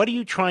anything. What are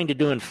you trying to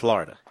do in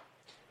Florida?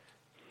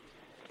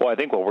 Well, I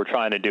think what we're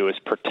trying to do is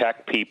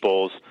protect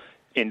people's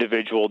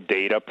individual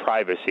data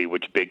privacy,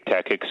 which big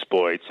tech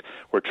exploits.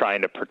 We're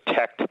trying to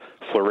protect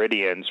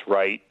Floridians'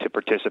 right to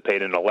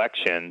participate in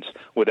elections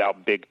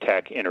without big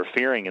tech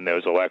interfering in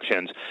those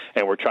elections,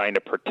 and we're trying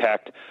to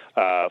protect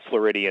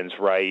Floridians'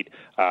 right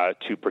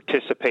to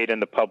participate in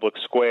the public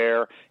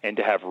square and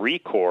to have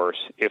recourse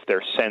if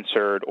they're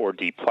censored or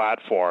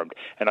deplatformed.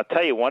 And I'll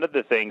tell you, one of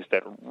the things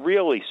that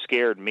really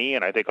scared me,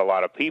 and I think a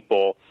lot of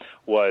people,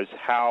 was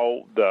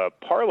how the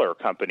Parler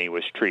company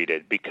was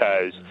treated,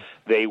 because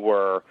they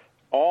were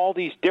all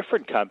these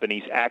different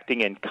companies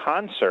acting in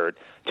concert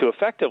to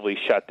effectively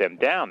shut them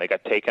down. They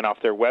got taken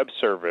off their web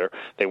server.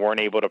 They weren't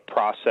able to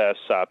process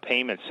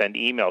payments, send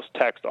emails,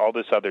 text, all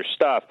this other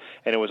stuff.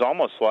 And it was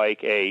almost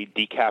like a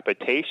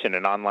decapitation,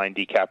 an online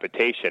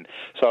decapitation.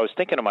 So I was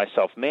thinking to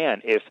myself,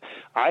 man, if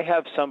I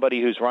have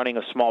somebody who's running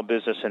a small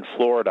business in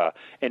Florida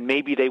and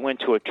maybe they went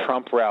to a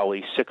Trump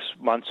rally 6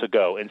 months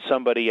ago and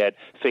somebody at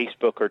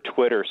Facebook or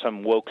Twitter,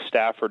 some woke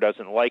staffer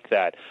doesn't like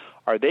that,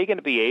 are they going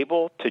to be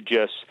able to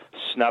just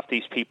snuff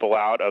these people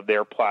out of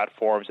their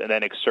platforms and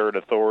then exert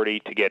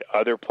authority to get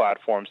other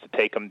platforms to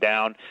take them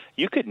down?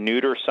 You could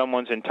neuter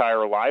someone's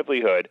entire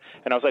livelihood.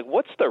 And I was like,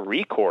 what's the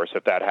recourse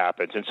if that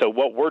happens? And so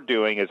what we're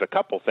doing is a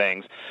couple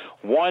things.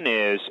 One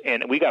is,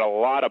 and we got a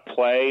lot of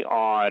play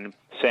on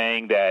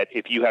saying that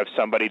if you have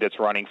somebody that's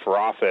running for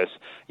office,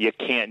 you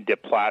can't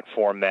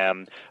deplatform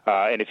them,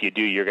 and if you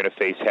do, you're going to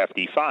face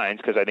hefty fines,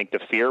 because I think the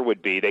fear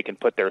would be they can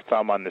put their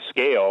thumb on the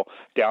scale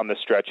down the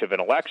stretch of an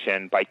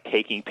election by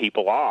taking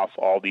people off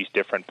all these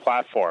different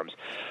platforms.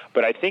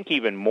 But I think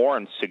even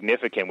more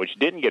significant, which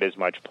didn't get as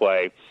much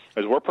play,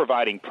 is we're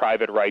providing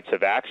private rights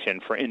of action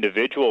for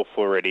individual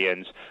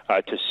Floridians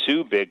to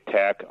sue big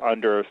tech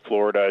under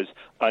Florida's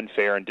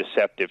Unfair and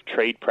Deceptive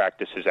Trade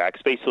Practices Act.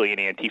 It's basically an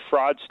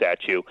anti-fraud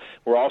statute.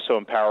 We're also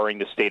empowering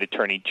the state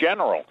attorney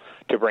general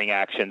to bring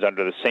actions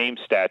under the same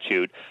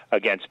statute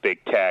against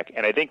big tech.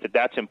 And I think that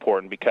that's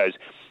important, because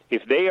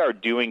if they are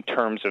doing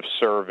terms of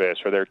service,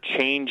 or they're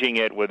changing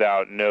it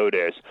without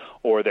notice,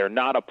 or they're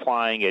not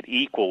applying it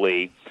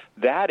equally,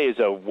 that is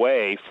a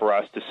way for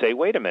us to say,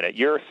 wait a minute,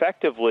 you're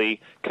effectively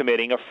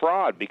committing a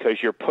fraud, because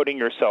you're putting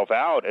yourself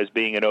out as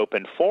being an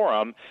open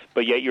forum,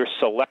 but yet you're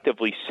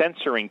selectively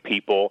censoring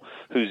people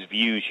whose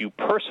views you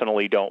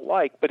personally don't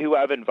like, but who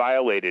haven't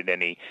violated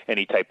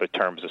any type of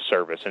terms of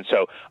service. And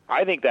so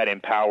I think that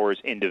empowers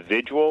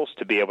individuals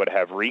to be able to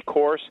have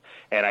recourse,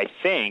 and I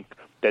think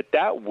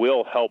that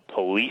will help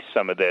police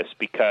some of this,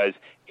 because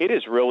it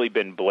has really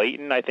been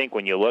blatant, I think,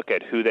 when you look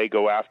at who they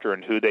go after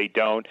and who they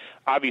don't.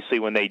 Obviously,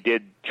 when they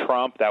did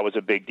Trump, that was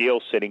a big deal,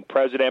 sitting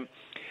president.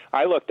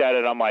 I looked at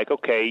it, I'm like,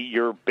 okay,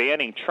 you're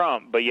banning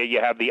Trump, but yet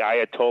you have the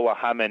Ayatollah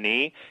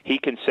Khamenei. He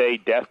can say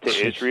death to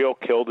Israel,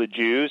 kill the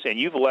Jews, and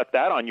you've let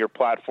that on your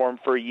platform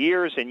for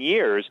years and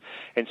years.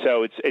 And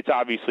so it's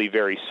obviously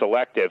very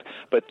selective.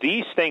 But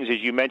these things, as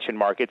you mentioned,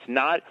 Mark, it's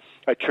not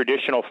a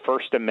traditional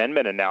First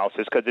Amendment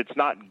analysis, because it's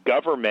not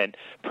government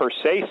per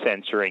se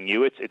censoring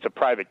you. It's a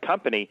private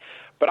company. certainly.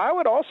 But I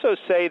would also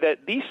say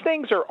that these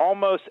things are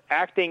almost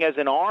acting as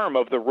an arm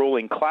of the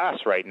ruling class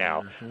right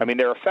now. I mean,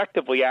 they're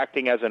effectively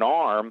acting as an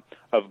arm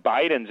of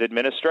Biden's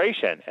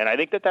administration. And I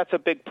think that that's a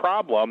big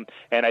problem.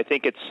 And I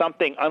think it's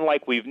something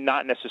unlike we've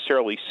not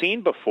necessarily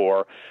seen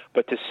before.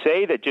 But to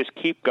say that just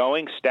keep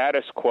going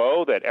status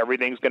quo, that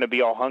everything's going to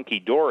be all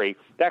hunky-dory,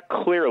 that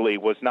clearly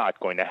was not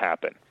going to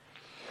happen.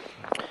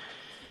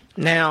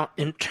 Now,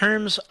 in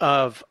terms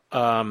of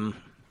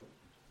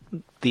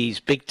these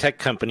big tech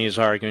companies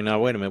arguing, now,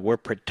 wait a minute, we're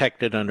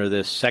protected under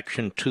this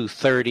Section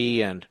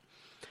 230 and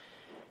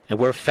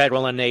we're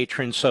federal in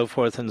nature and so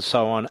forth and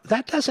so on.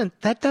 That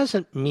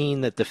doesn't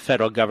mean that the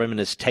federal government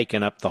has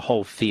taken up the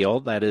whole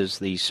field, that is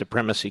the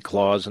supremacy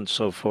clause and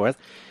so forth.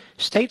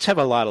 States have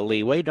a lot of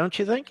leeway, don't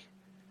you think?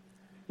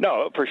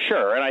 No, for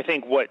sure. And I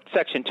think what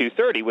Section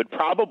 230 would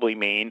probably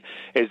mean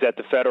is that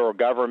the federal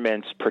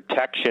government's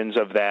protections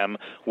of them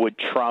would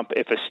trump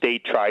if a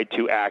state tried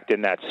to act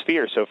in that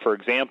sphere. So, for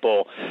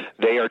example,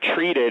 they are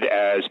treated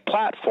as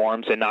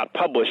platforms and not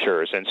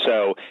publishers. And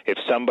so if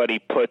somebody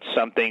puts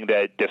something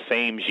that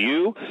defames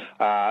you,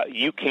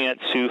 you can't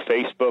sue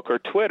Facebook or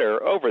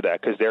Twitter over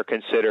that because they're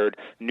considered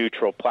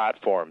neutral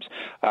platforms.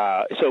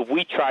 So if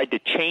we tried to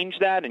change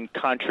that and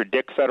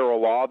contradict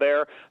federal law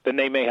there, then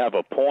they may have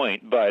a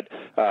point. But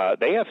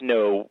they have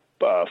no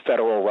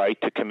federal right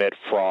to commit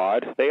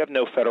fraud. They have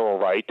no federal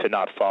right to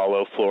not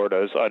follow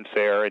Florida's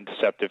Unfair and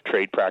Deceptive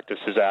Trade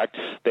Practices Act.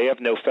 They have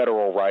no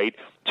federal right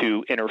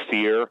to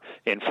interfere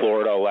in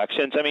Florida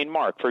elections. I mean,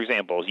 Mark, for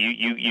example,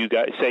 you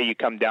guys say you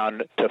come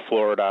down to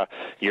Florida,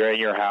 you're in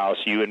your house,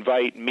 you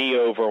invite me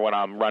over when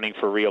I'm running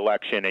for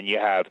re-election, and you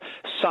have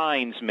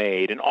signs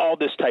made and all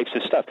this types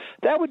of stuff.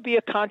 That would be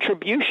a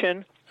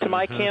contribution to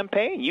my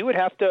campaign. You would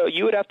have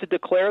to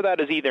declare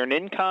that as either an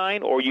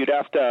in-kind or we'd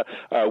have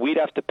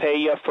to pay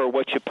you for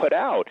what you put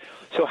out.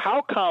 So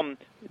how come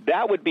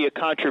that would be a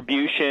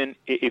contribution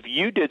if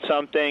you did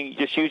something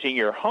just using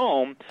your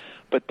home,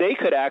 but they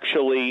could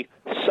actually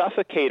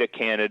suffocate a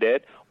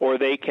candidate or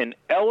they can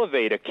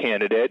elevate a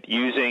candidate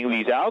using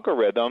these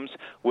algorithms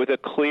with a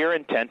clear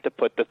intent to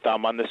put the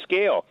thumb on the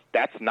scale?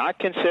 That's not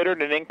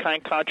considered an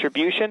in-kind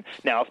contribution.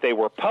 Now, if they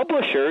were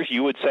publishers,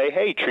 you would say,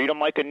 hey, treat them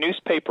like a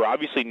newspaper.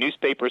 Obviously,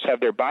 newspapers have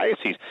their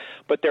biases,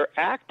 but they're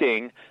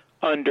acting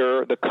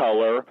under the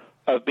color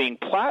of being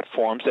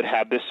platforms that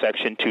have this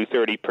Section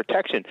 230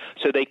 protection.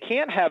 So they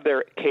can't have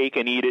their cake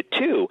and eat it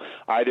too.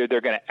 Either they're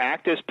going to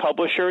act as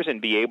publishers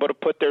and be able to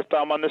put their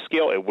thumb on the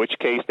scale, in which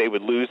case they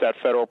would lose that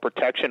federal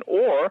protection,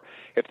 or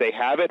if they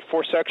have it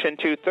for Section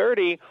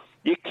 230,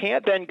 you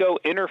can't then go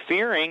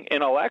interfering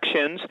in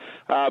elections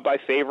by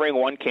favoring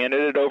one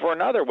candidate over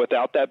another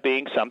without that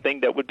being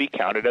something that would be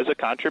counted as a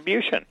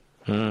contribution.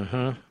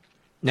 Mm-hmm.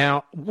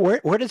 Now,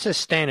 where does this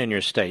stand in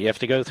your state? You have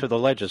to go through the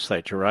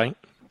legislature, right?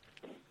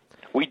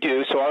 We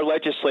do. So our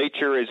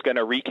legislature is going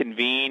to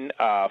reconvene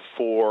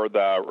for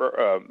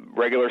the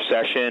regular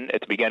session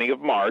at the beginning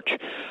of March.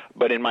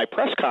 But in my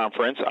press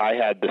conference, I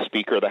had the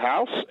Speaker of the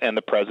House and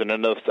the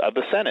President of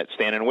the Senate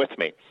standing with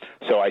me.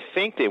 So I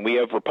think that we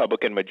have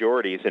Republican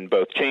majorities in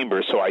both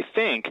chambers. So I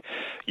think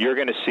you're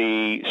going to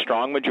see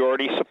strong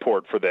majority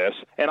support for this.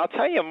 And I'll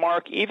tell you,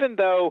 Mark, even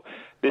though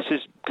this has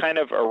kind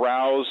of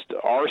aroused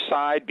our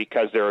side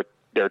because they're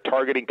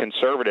targeting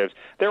conservatives,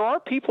 there are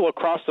people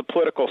across the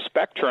political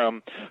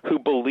spectrum who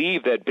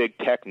believe that big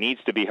tech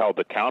needs to be held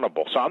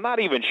accountable. So I'm not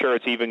even sure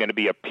it's even going to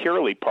be a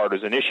purely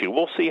partisan issue.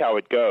 We'll see how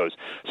it goes.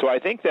 So I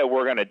think that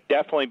we're going to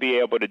definitely be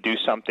able to do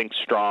something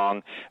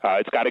strong.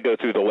 It's got to go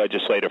through the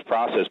legislative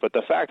process. But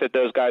the fact that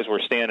those guys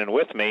were standing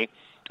with me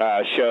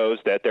shows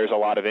that there's a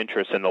lot of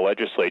interest in the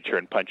legislature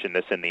in punching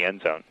this in the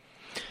end zone.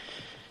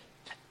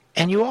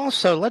 And you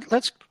also,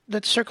 let's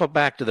circle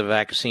back to the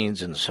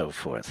vaccines and so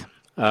forth.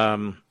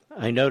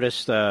 I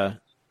noticed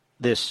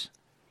this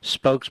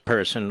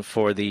spokesperson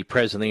for the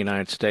President of the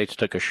United States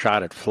took a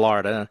shot at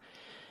Florida.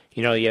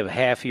 You know, you have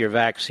half of your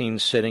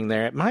vaccines sitting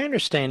there. My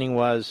understanding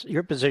was,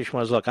 your position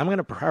was, look, I'm going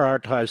to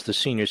prioritize the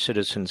senior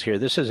citizens here.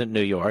 This isn't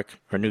New York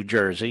or New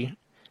Jersey.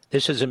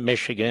 This isn't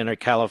Michigan or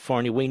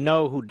California. We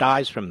know who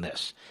dies from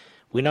this.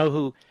 We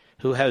know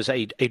who has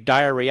a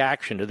dire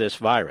reaction to this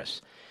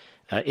virus.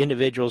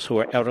 Individuals who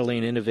are elderly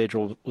and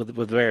individuals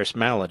with various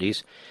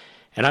maladies.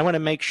 And I want to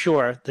make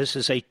sure this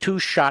is a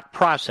two-shot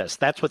process.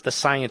 That's what the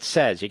science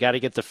says. You got to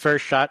get the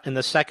first shot and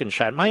the second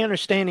shot. My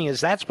understanding is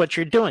that's what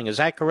you're doing. Is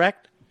that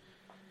correct?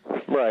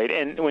 Right.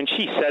 And when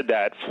she said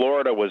that,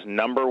 Florida was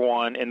number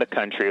one in the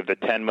country of the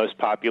 10 most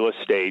populous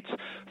states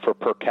for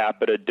per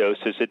capita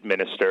doses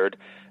administered.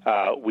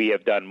 We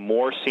have done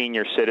more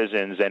senior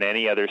citizens than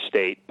any other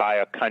state by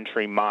a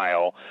country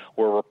mile.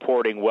 We're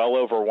reporting well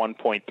over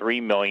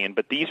 1.3 million,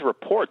 but these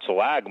reports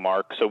lag,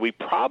 Mark, so we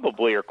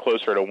probably are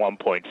closer to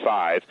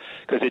 1.5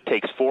 because it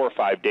takes 4 or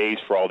 5 days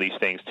for all these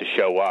things to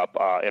show up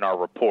in our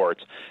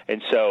reports.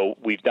 And so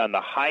we've done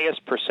the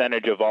highest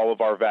percentage of all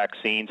of our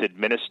vaccines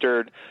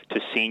administered to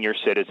senior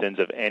citizens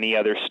of any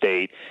other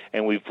state,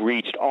 and we've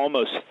reached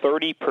almost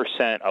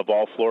 30% of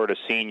all Florida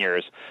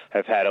seniors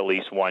have had at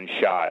least one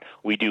shot.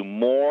 We do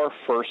more more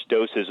first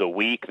doses a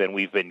week than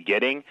we've been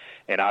getting,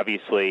 and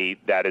obviously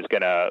there's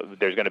going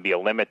to be a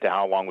limit to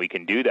how long we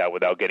can do that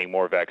without getting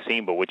more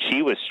vaccine. But what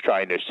she was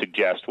trying to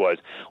suggest was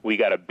we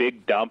got a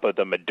big dump of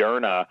the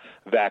Moderna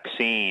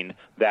vaccine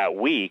that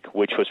week,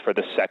 which was for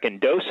the second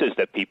doses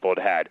that people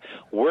had.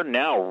 We're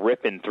now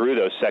ripping through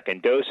those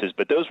second doses,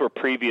 but those were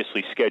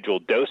previously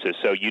scheduled doses,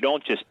 so you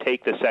don't just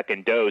take the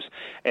second dose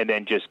and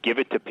then just give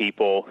it to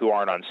people who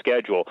aren't on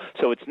schedule.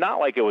 So it's not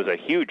like it was a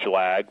huge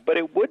lag, but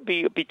it would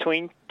be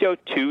between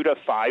 2 to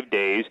 5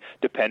 days,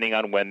 depending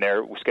on when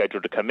they're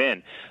scheduled to come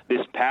in.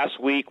 This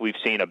past week, we've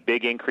seen a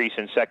big increase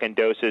in second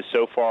doses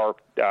so far.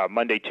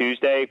 Monday,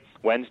 Tuesday,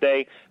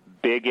 Wednesday,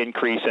 big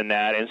increase in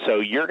that. And so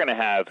you're going to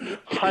have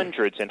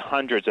hundreds and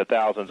hundreds of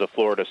thousands of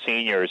Florida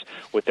seniors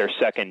with their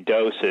second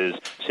doses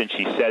since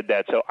she said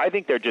that. So I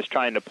think they're just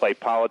trying to play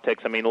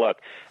politics. I mean,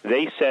 look,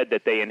 they said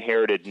that they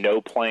inherited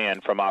no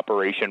plan from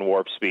Operation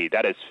Warp Speed.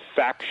 That is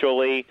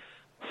factually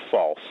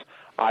false.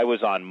 I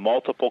was on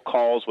multiple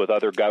calls with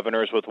other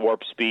governors with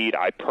Warp Speed.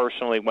 I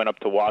personally went up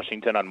to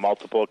Washington on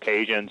multiple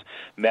occasions,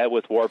 met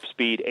with Warp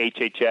Speed,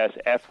 HHS,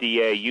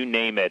 FDA, you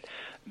name it.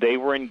 They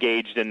were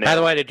engaged in that. By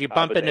the way, did you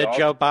bump into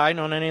Joe Biden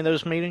on any of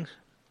those meetings?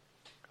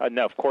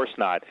 No, of course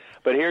not.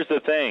 But here's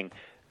the thing.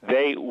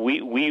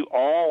 We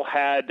all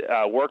had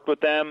worked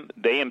with them.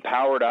 They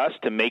empowered us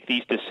to make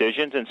these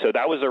decisions, and so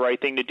that was the right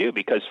thing to do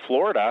because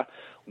Florida,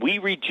 we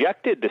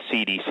rejected the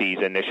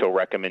CDC's initial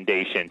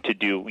recommendation to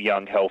do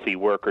young, healthy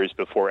workers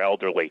before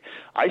elderly.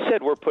 I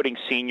said we're putting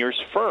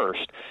seniors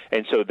first,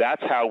 and so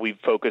that's how we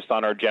focused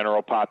on our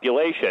general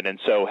population. And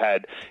so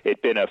had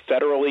it been a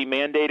federally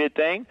mandated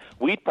thing,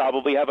 we'd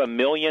probably have 1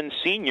 million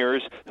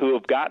seniors who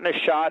have gotten a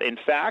shot, in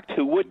fact,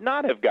 who would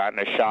not have gotten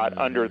a shot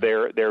under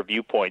their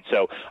viewpoint.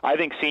 So I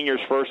think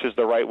seniors first is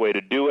the right way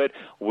to do it.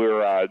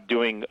 We're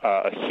doing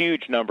a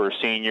huge number of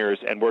seniors,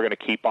 and we're going to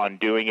keep on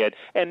doing it.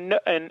 And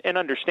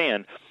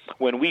understand,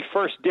 when we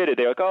first did it,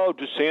 they're like, oh,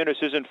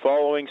 DeSantis isn't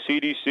following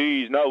CDC.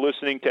 He's not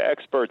listening to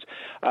experts.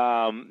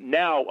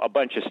 Now a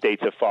bunch of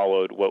states have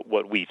followed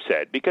what we've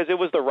said because it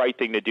was the right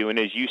thing to do. And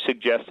as you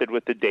suggested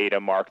with the data,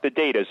 Mark, the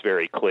data is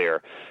very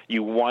clear.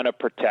 You want to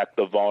protect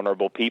the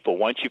vulnerable people.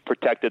 Once you've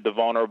protected the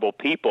vulnerable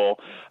people,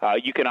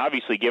 you can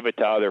obviously give it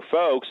to other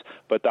folks,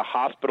 but the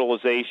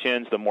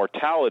hospitalizations, the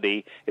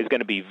mortality is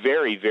going to be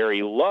very,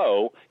 very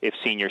low if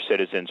senior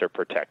citizens are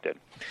protected.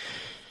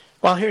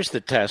 Well, here's the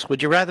test.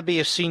 Would you rather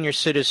be a senior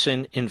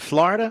citizen in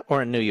Florida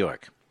or in New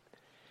York?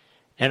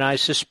 And I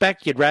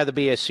suspect you'd rather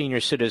be a senior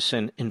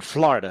citizen in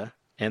Florida,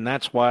 and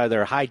that's why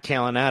they're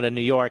hightailing out of New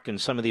York and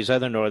some of these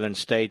other northern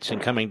states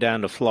and coming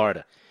down to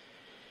Florida.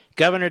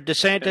 Governor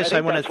DeSantis,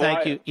 I want to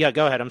thank you. Yeah,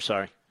 go ahead. I'm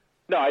sorry.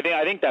 No, I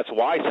think that's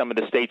why some of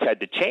the states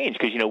had to change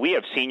because, we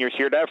have seniors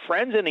here that have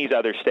friends in these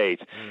other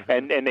states.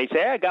 Mm-hmm. And they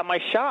say, hey, I got my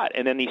shot.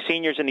 And then these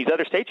seniors in these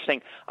other states are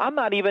saying, I'm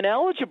not even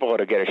eligible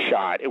to get a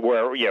shot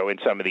where, in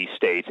some of these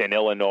states, in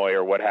Illinois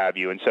or what have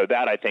you. And so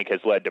that, I think, has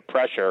led to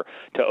pressure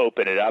to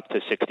open it up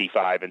to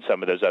 65 in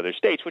some of those other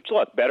states, which,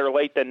 look, better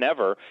late than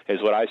never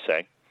is what I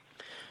say.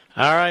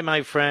 All right,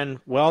 my friend.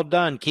 Well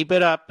done. Keep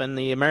it up. And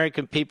the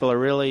American people are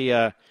really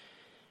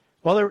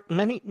well, there are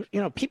many,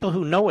 people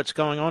who know what's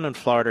going on in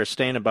Florida are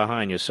standing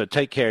behind you, so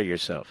take care of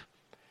yourself.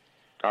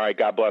 All right,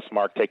 God bless,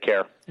 Mark. Take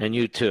care. And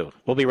you too.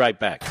 We'll be right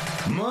back.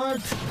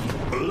 Mark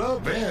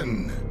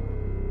Levin.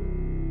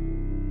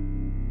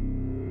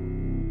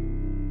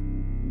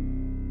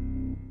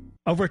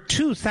 Over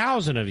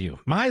 2,000 of you,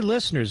 my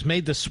listeners,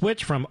 made the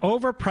switch from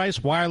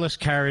overpriced wireless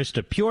carriers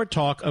to Pure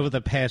Talk over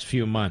the past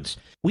few months.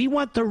 We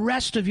want the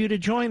rest of you to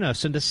join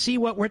us and to see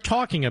what we're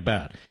talking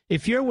about.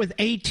 If you're with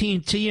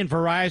AT&T and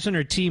Verizon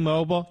or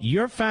T-Mobile,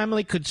 your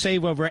family could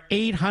save over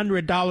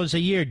 $800 a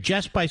year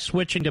just by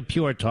switching to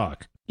Pure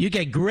Talk. You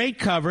get great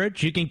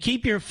coverage, you can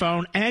keep your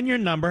phone and your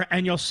number,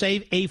 and you'll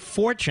save a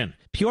fortune.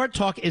 Pure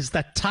Talk is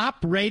the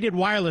top-rated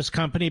wireless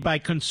company by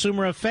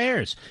Consumer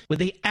Affairs with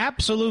the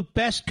absolute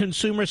best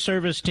consumer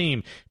service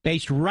team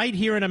based right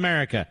here in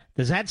America.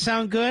 Does that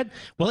sound good?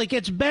 Well, it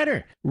gets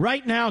better.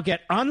 Right now,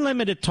 get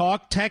unlimited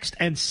talk, text,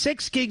 and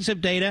 6 gigs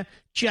of data,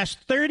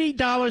 just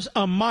 $30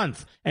 a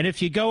month. And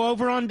if you go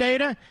over on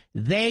data,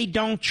 they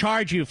don't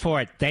charge you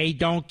for it. They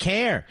don't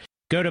care.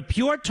 Go to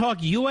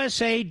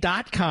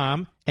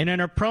puretalkusa.com and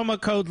enter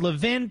promo code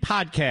Levin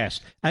Podcast.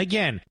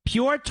 Again,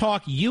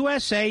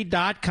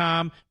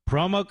 puretalkusa.com,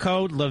 promo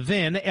code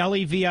Levin,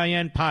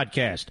 Levin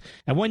Podcast.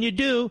 And when you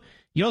do,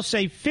 you'll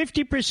save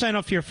 50%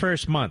 off your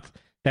first month.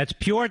 That's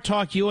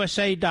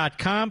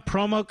puretalkusa.com,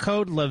 promo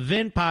code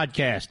Levin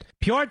Podcast.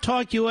 Pure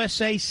Talk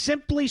USA,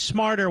 simply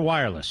smarter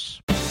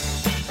wireless.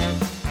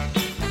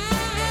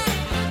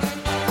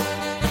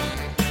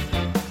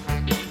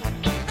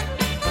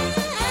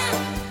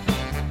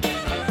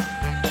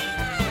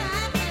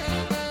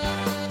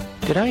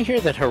 Did I hear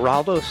that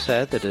Geraldo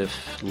said that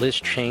if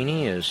Liz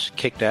Cheney is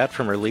kicked out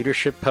from her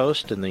leadership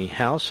post in the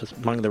House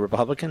among the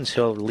Republicans,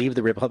 he'll leave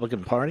the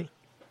Republican Party?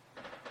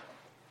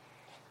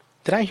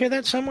 Did I hear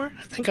that somewhere?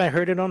 I think I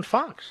heard it on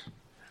Fox.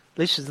 At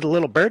least the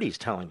little birdie's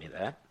telling me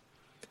that.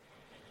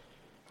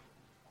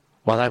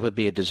 Well, that would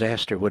be a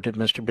disaster, wouldn't it,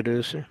 Mr.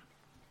 Producer?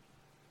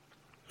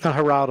 Now,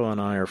 Geraldo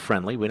and I are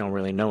friendly. We don't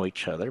really know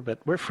each other, but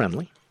we're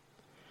friendly.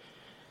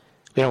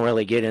 We don't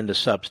really get into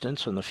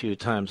substance in the few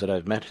times that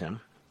I've met him.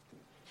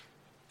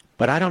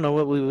 But I don't know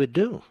what we would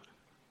do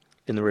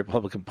in the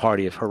Republican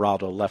Party if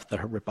Geraldo left the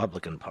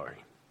Republican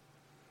Party.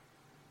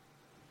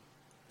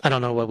 I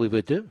don't know what we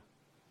would do.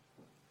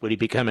 Would he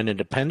become an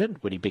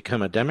independent? Would he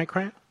become a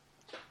Democrat?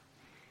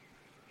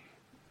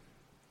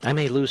 I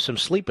may lose some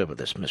sleep over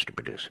this, Mr.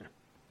 Producer.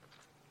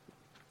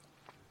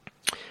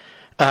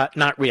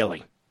 Not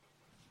really.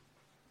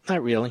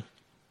 Not really.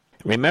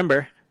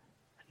 Remember,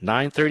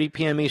 9:30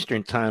 p.m.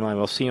 Eastern Time, I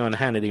will see you on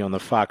Hannity on the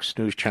Fox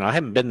News Channel. I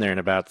haven't been there in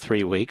about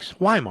 3 weeks.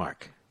 Why,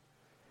 Mark?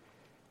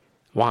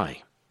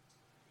 Why?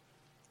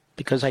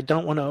 Because I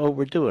don't want to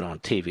overdo it on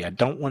TV. I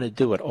don't want to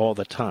do it all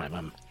the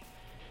time.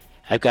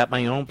 I've got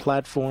my own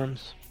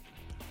platforms.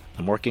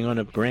 I'm working on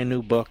a brand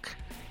new book.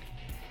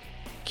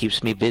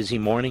 Keeps me busy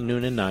morning,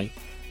 noon, and night.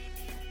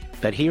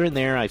 But here and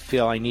there, I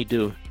feel I need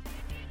to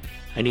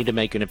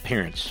make an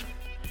appearance.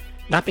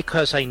 Not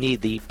because I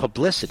need the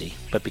publicity,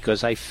 but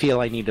because I feel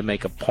I need to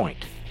make a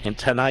point. And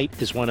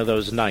tonight is one of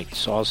those nights.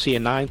 So I'll see you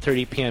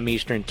 9:30 p.m.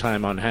 Eastern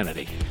Time on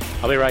Hannity.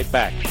 I'll be right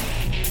back.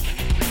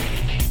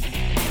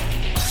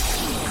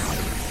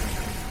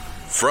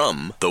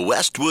 From the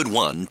Westwood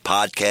One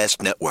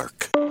Podcast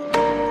Network.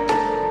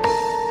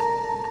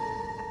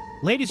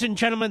 Ladies and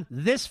gentlemen,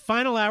 this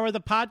final hour of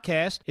the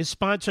podcast is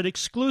sponsored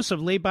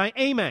exclusively by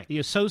AMAC, the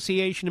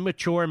Association of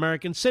Mature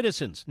American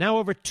Citizens. Now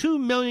over 2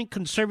 million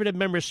conservative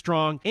members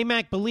strong,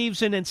 AMAC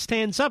believes in and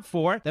stands up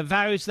for the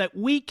values that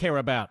we care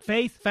about: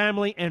 faith,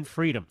 family, and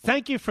freedom.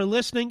 Thank you for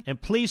listening,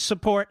 and please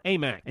support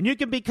AMAC. And you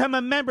can become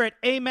a member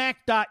at amac.us/join.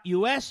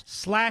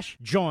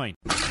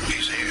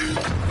 He's here.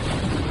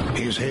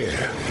 He's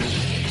here.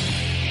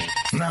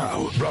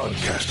 Now,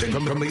 broadcasting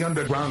from the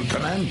underground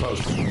command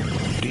post,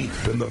 deep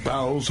in the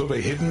bowels of a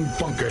hidden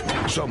bunker,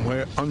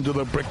 somewhere under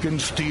the brick and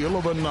steel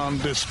of a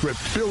nondescript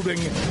building,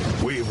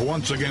 we've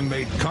once again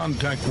made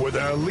contact with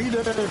our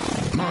leader,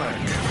 Mark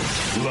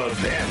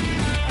Levin.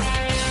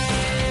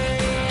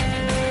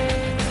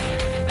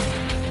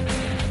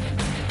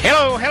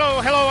 Hello,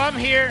 I'm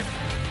here.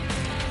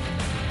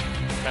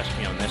 Trust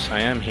me on this,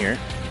 I am here,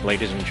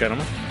 ladies and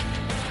gentlemen.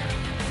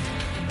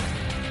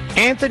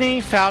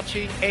 Anthony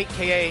Fauci,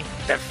 a.k.a.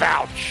 The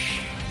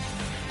Fauci.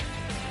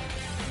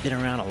 Been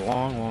around a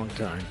long, long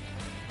time.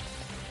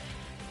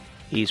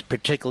 He's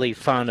particularly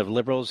fond of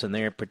liberals, and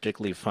they're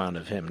particularly fond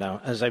of him.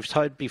 Now, as I've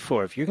said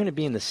before, if you're going to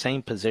be in the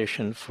same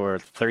position for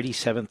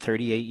 37,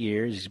 38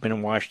 years, he's been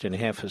in Washington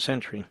half a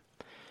century,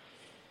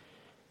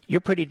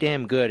 you're pretty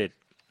damn good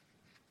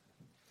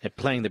at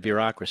playing the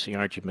bureaucracy,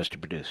 aren't you, Mr.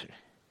 Producer?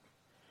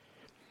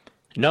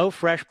 No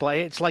fresh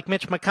play. It's like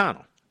Mitch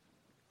McConnell.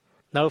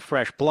 No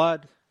fresh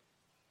blood.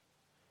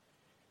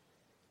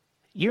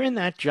 You're in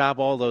that job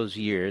all those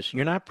years.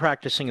 You're not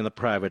practicing in the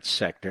private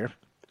sector.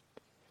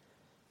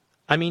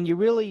 I mean, you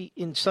really,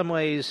 in some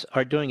ways,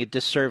 are doing a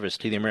disservice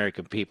to the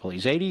American people.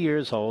 He's 80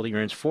 years old. He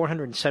earns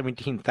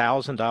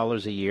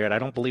 $417,000 a year, and I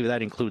don't believe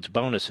that includes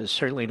bonuses,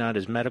 certainly not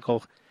his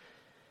medical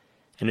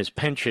and his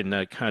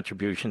pension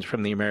contributions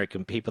from the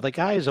American people. The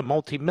guy is a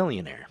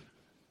multimillionaire.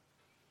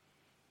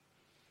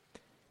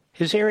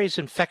 His area is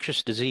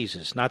infectious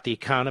diseases, not the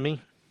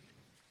economy,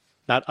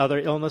 not other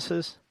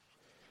illnesses,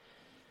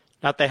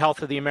 not the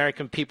health of the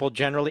American people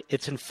generally.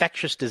 It's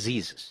infectious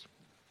diseases.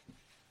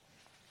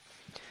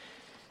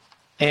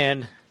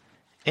 And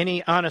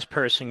any honest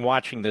person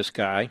watching this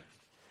guy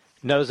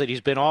knows that he's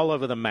been all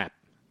over the map.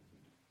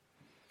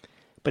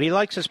 But he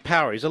likes his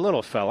power. He's a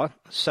little fella,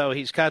 so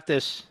he's got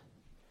this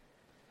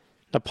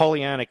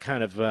Napoleonic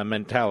kind of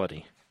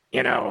mentality.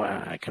 You know,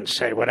 I can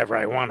say whatever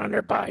I want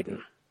under Biden.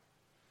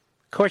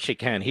 Of course you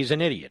can. He's an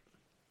idiot.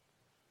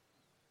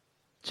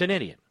 It's an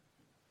idiot.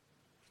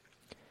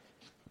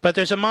 But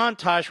there's a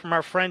montage from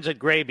our friends at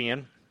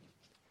Grabien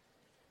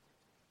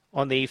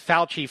on the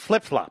Fauci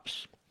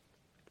flip-flops.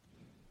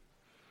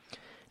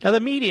 Now, the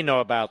media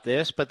know about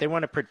this, but they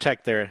want to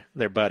protect their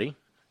buddy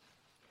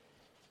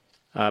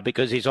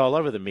because he's all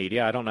over the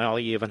media. I don't know how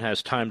he even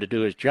has time to do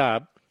his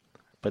job,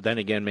 but then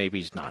again, maybe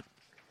he's not.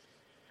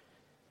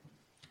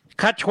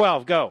 Cut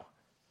 12, go.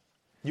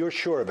 You're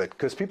sure of it?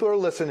 Because people are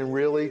listening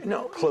really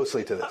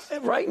closely to this.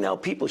 Right now,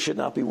 people should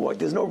not be walking.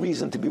 There's no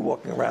reason to be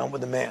walking around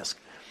with a mask.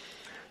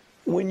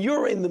 When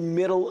you're in the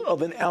middle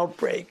of an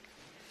outbreak,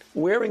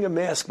 wearing a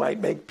mask might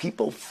make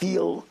people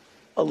feel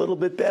a little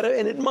bit better,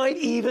 and it might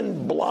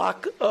even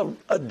block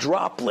a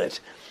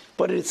droplet,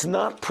 but it's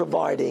not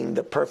providing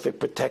the perfect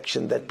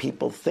protection that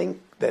people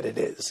think that it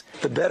is.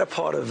 The better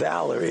part of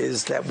valor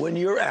is that when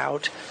you're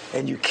out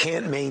and you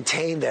can't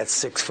maintain that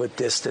 6-foot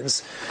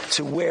distance,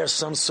 to wear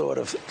some sort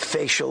of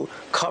facial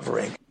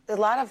covering. A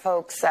lot of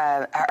folks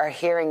are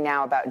hearing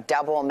now about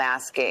double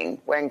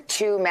masking, wearing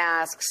 2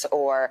 masks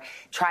or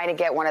trying to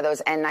get one of those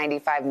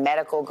N95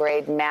 medical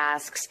grade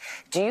masks.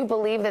 Do you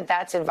believe that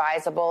that's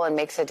advisable and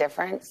makes a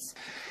difference?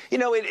 You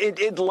know,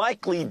 it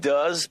likely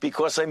does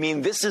because, I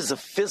mean, this is a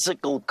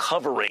physical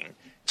covering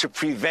to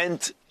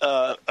prevent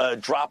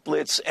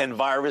droplets and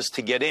virus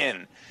to get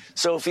in.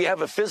 So if you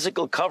have a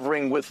physical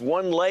covering with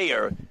one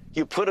layer,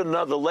 you put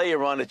another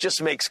layer on, it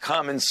just makes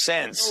common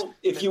sense.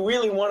 If you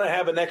really want to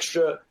have an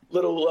extra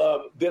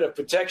little bit of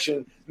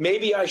protection,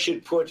 maybe I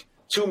should put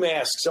 2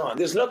 masks on.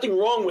 There's nothing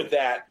wrong with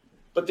that,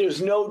 but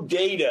there's no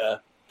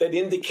data that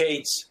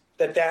indicates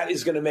that that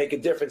is going to make a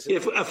difference.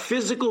 If a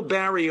physical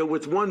barrier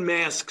with 1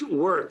 mask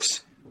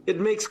works, it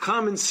makes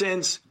common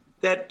sense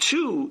that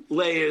 2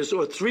 layers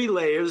or 3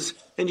 layers,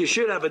 and you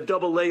should have a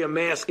double layer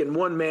mask and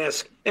 1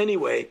 mask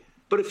anyway.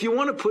 But if you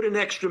want to put an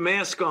extra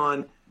mask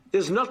on,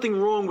 there's nothing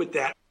wrong with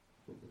that.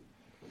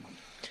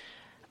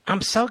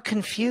 I'm so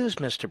confused,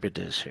 Mr.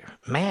 Producer.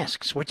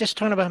 Masks. We're just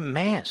talking about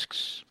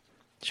masks.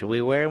 Should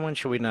we wear one?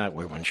 Should we not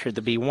wear one? Should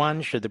there be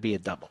one? Should there be a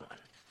double one?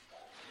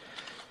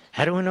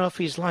 How do we know if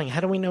he's lying?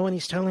 How do we know when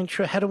he's telling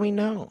truth? How do we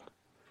know?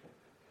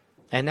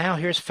 And now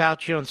here's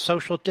Fauci on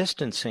social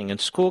distancing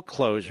and school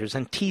closures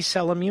and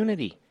T-cell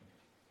immunity.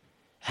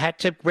 Hat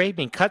tip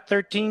raping. Cut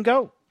 13,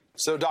 go.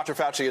 So, Dr.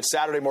 Fauci, it's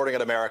Saturday morning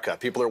in America.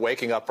 People are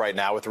waking up right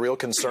now with real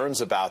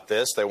concerns about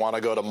this. They want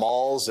to go to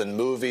malls and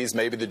movies,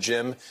 maybe the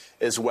gym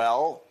as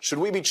well. Should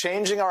we be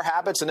changing our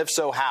habits, and if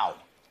so, how?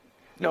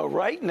 No,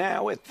 right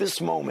now, at this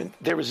moment,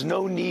 there is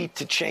no need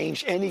to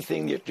change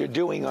anything that you're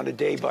doing on a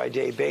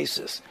day-by-day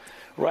basis.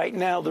 Right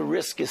now, the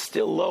risk is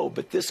still low,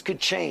 but this could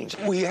change.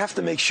 We have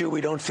to make sure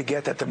we don't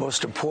forget that the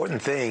most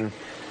important thing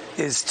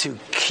is to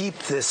keep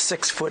this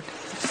 6-foot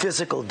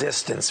physical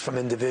distance from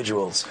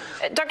individuals.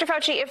 Dr.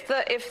 Fauci,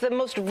 if the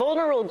most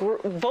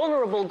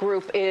vulnerable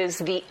group is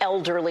the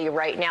elderly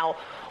right now,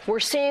 we're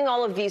seeing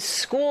all of these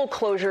school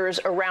closures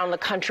around the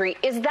country.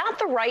 Is that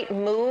the right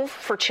move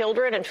for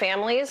children and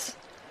families?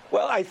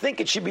 Well, I think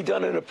it should be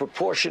done in a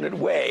proportionate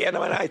way. And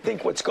I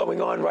think what's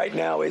going on right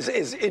now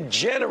is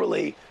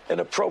generally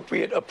an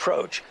appropriate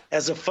approach.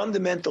 As a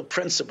fundamental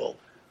principle,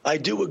 I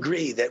do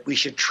agree that we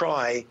should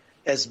try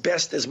as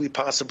best as we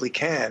possibly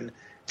can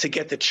to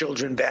get the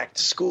children back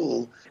to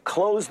school.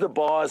 Close the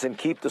bars and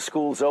keep the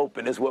schools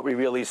open is what we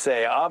really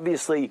say.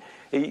 Obviously,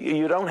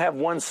 you don't have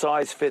one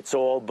size fits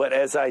all, but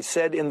as I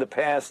said in the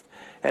past,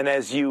 and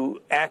as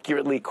you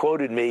accurately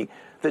quoted me,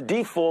 the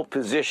default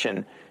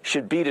position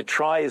should be to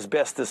try as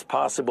best as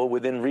possible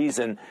within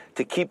reason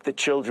to keep the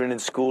children in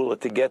school or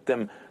to get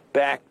them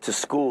back to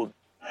school.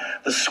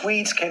 The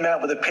Swedes came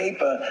out with a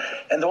paper,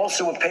 and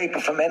also a paper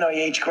from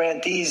NIH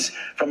grantees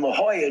from La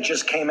Jolla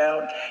just came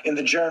out in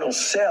the journal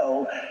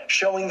Cell,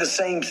 showing the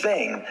same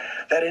thing,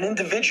 that in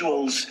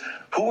individuals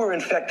who were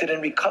infected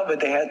and recovered,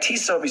 they had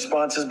T-cell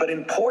responses, but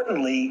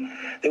importantly,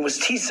 there was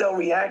T-cell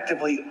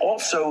reactively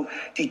also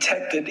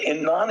detected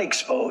in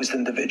non-exposed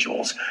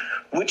individuals,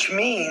 which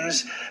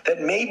means that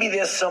maybe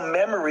there's some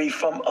memory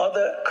from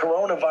other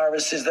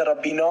coronaviruses that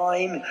are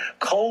benign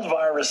cold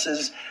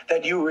viruses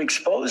that you were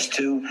exposed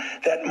to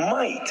that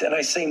might, and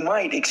I say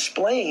might,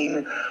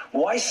 explain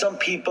why some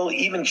people,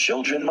 even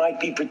children, might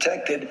be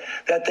protected,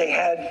 that they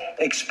had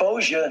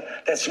exposure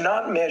that's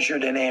not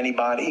measured in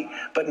antibody,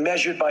 but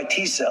measured by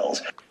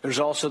T-cells. There's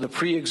also the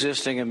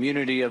pre-existing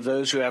immunity of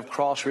those who have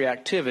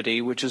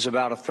cross-reactivity, which is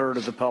about a third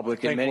of the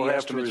public in many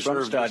estimates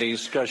from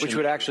studies, which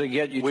would actually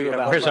get you to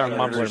about... Where's our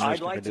mumbler?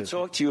 I'd like to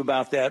talk to you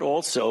about that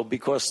also,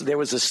 because there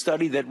was a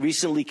study that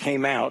recently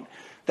came out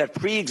that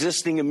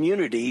pre-existing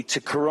immunity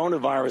to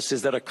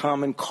coronaviruses that are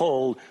common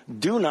cold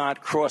do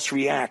not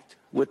cross-react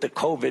with the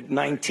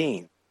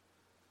COVID-19.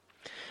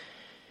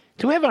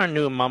 Do we have our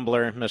new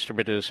mumbler, Mr.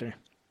 Producer?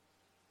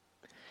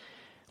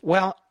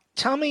 Well,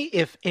 tell me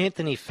if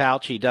Anthony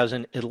Fauci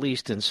doesn't, at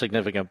least in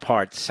significant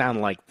part, sound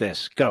like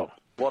this. Go.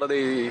 What are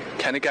they?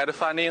 Can it get a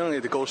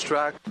funding? The ghost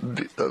track?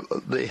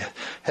 They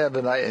have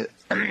an idea.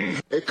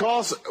 It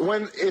costs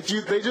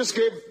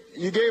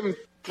they gave them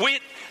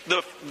with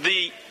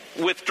the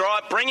withdraw,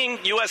 bringing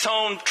U.S.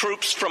 home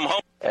troops from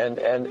home, and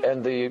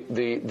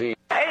the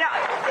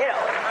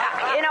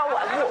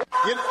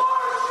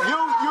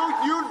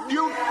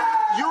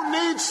you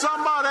need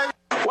somebody.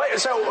 Wait,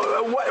 so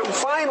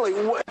finally,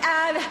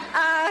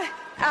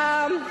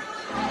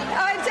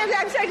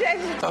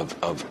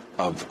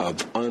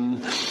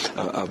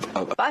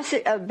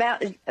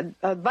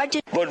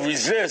 budget. But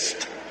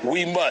resist,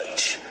 we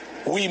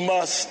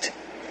must,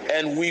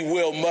 and we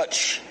will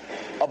much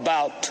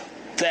about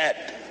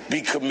that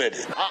be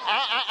committed.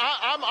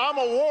 I'm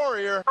a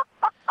warrior.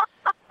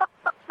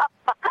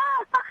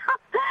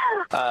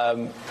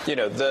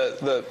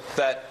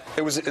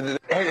 It was. I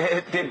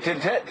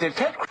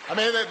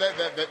mean,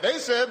 they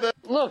said that.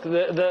 Look,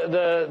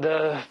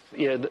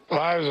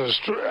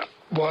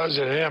 was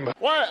it him?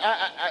 Why?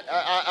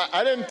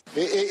 I didn't.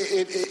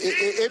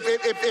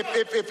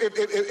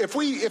 If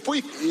we,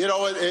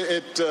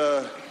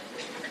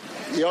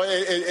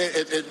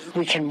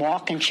 we can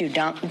walk and chew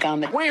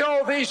gum. We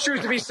hold these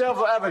truths to be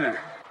self-evident.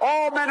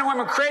 All men and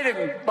women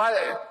created by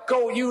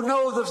you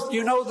know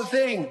the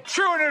thing.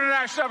 True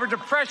international effort to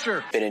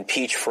pressure. Been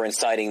impeached for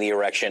inciting the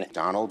insurrection.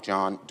 Donald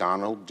John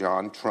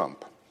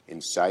Trump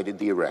incited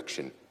the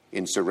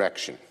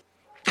insurrection.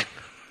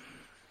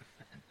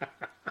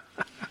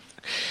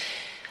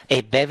 A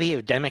bevy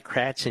of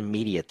Democrats and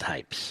media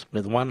types,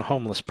 with one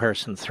homeless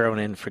person thrown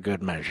in for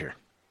good measure.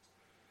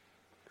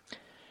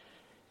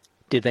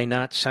 Did they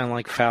not sound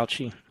like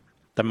Fauci?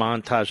 The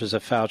montages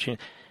of Fauci?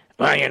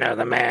 Well,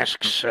 the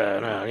masks,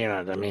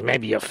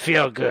 maybe you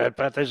feel good,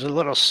 but there's a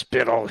little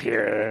spittle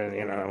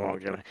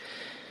here,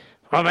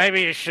 Well,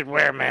 maybe you should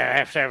wear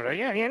masks.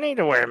 Yeah, you need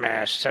to wear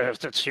masks.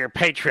 It's your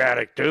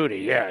patriotic duty.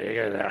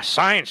 Yeah,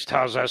 science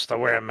tells us to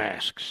wear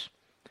masks.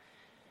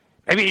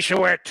 Maybe you should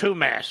wear 2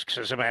 masks,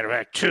 as a matter of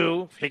fact.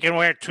 2. If you can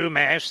wear 2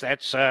 masks,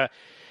 that's double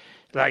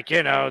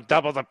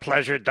the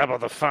pleasure, double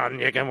the fun.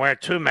 You can wear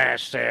 2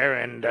 masks there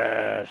and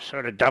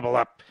sort of double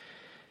up.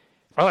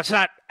 Well, it's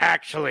not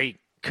actually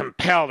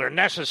compelled or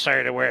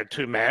necessary to wear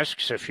 2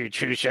 masks if you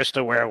choose just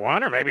to wear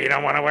 1, or maybe you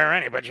don't want to wear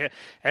any, but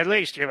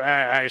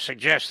I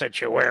suggest that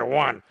you wear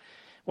 1.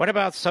 What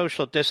about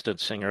social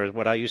distancing, or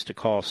what I used to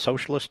call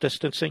socialist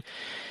distancing?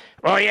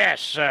 Well,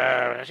 yes,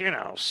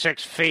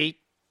 6 feet,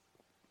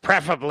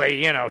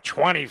 preferably,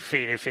 20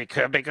 feet if you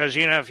could, because,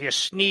 if you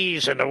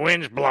sneeze and the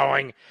wind's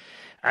blowing,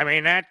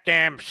 that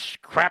damn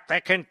crap,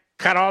 that can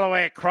cut all the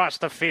way across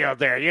the field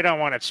there. You don't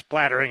want it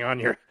splattering on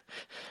your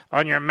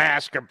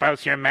mask or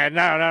both your mask.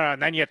 No.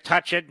 And then you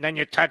touch it, and then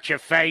you touch your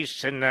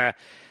face, and no.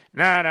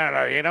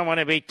 You don't want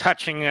to be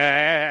touching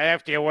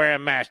after you wear a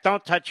mask.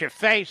 Don't touch your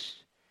face.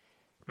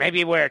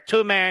 Maybe wear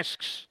 2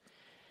 masks.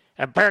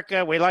 A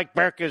burqa. We like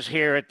burqas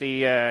here at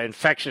the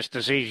infectious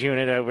disease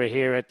unit over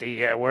here at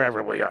the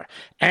wherever we are.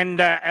 And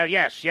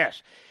yes.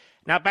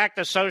 Now back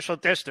to social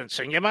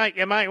distancing. You might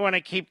want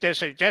to keep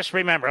this. Just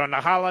remember, on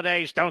the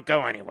holidays, don't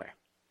go anywhere.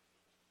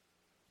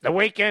 The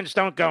weekends,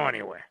 don't go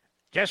anywhere.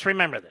 Just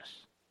remember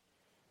this.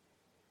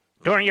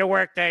 During your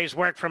work days,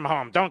 work from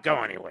home. Don't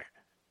go anywhere.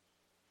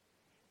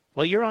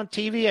 Well, you're on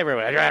TV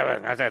everywhere.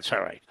 That's all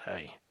right.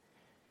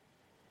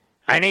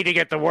 I need to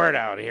get the word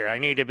out here. I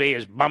need to be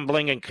as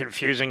bumbling and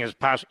confusing as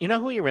possible. You know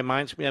who he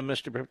reminds me of,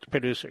 Mr.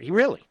 Producer?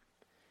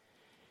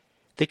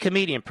 The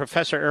comedian,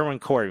 Professor Irwin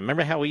Corey.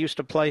 Remember how we used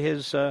to play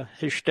his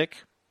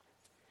shtick?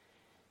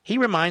 He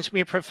reminds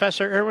me of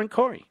Professor Irwin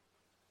Corey.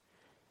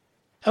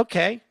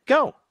 Okay,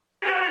 go.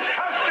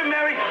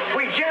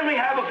 We generally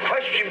have a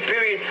question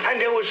period, and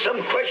there were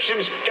some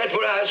questions that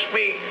were asked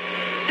me.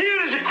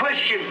 Here is a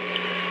question.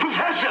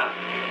 Professor,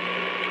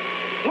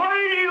 why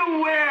do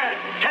you wear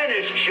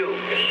tennis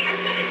shoes?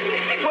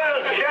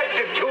 Well, that's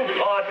a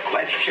 2-part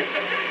question.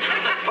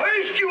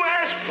 First, you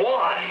ask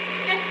why.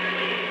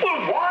 Well,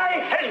 why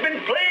has been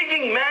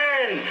plaguing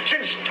man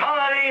since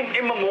time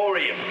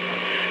immemorial.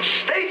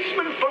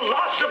 Statesmen,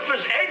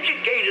 philosophers,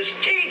 educators,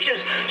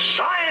 teachers,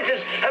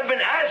 scientists have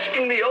been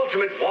asking the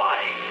ultimate why.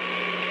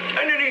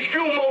 And in these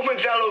few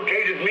moments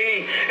allocated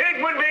me, it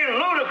would be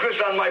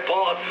ludicrous on my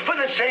part, for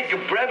the sake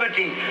of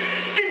brevity,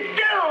 to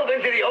delve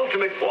into the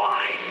ultimate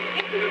why.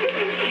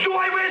 Do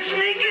I wear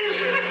sneakers?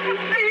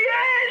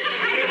 Yes!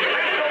 And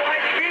so I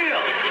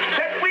feel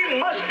that we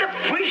must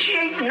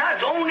appreciate not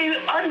only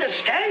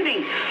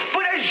understanding,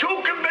 but as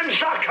Joachim Ben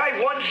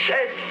Zakkai once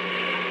said,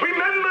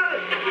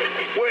 remember,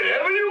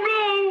 wherever you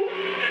go,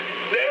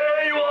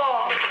 there you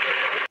are.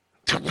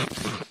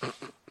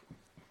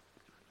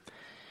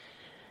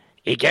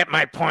 You get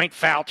my point,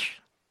 Fauci?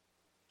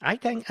 I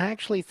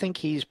actually think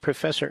he's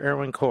Professor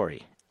Irwin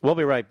Corey. We'll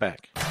be right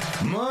back.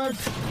 Mark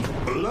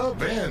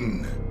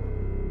Levin.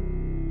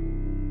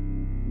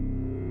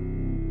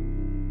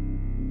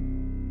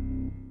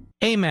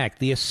 AMAC,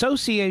 the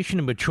Association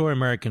of Mature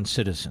American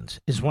Citizens,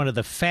 is one of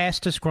the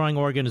fastest-growing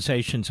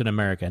organizations in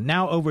America,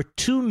 now over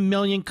 2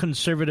 million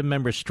conservative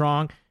members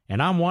strong,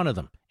 and I'm one of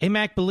them.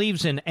 AMAC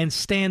believes in and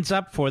stands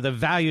up for the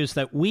values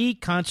that we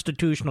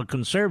constitutional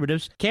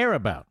conservatives care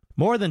about.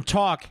 More than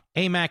talk,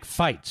 AMAC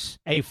fights.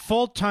 A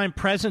full-time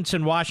presence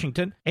in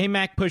Washington,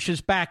 AMAC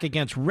pushes back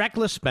against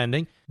reckless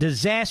spending,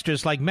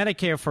 disasters like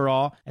Medicare for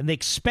All, and the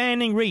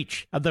expanding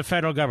reach of the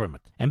federal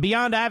government. And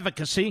beyond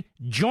advocacy,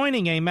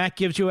 joining AMAC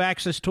gives you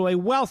access to a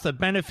wealth of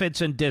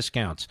benefits and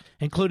discounts,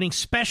 including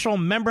special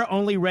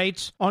member-only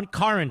rates on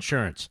car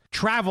insurance,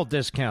 travel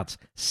discounts,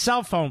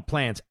 cell phone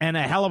plans, and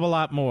a hell of a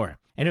lot more.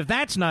 And if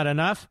that's not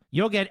enough,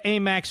 you'll get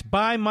AMAC's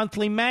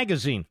bi-monthly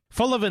magazine,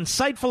 full of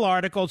insightful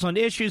articles on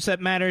issues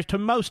that matter to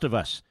most of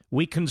us,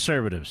 we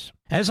conservatives.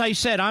 As I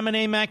said, I'm an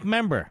AMAC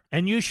member,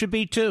 and you should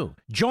be too.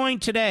 Join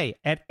today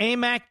at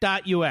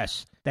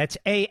amac.us. That's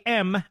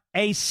AMAC.us.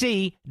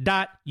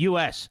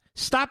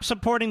 Stop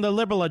supporting the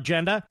liberal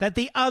agenda that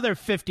the other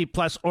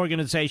 50-plus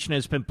organization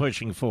has been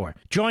pushing for.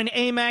 Join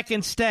AMAC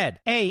instead.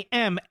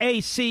 AMAC.us.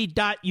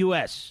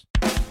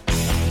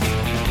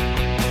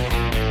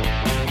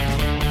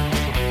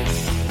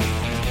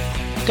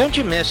 Don't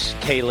you miss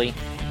Kaylee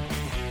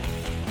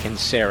and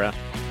Sarah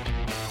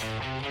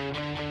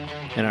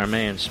and our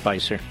man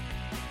Spicer?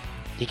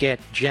 You get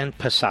Jen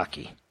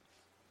Psaki.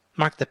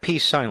 Mark the P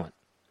silent.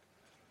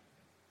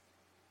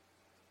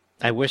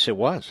 I wish it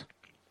was.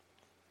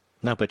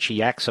 No, but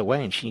she acts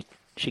away, and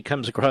she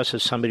comes across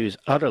as somebody who's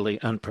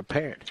utterly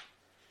unprepared.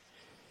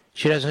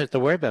 She doesn't have to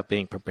worry about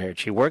being prepared.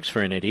 She works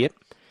for an idiot,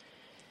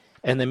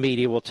 and the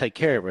media will take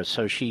care of her,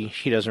 so she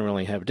doesn't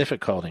really have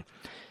difficulty.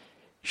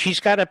 she's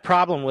got a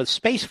problem with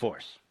Space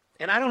Force.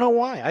 And I don't know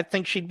why. I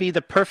think she'd be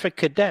the perfect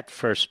cadet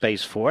for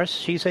Space Force.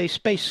 She's a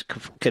space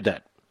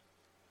cadet.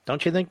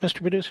 Don't you think,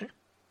 Mr. Producer?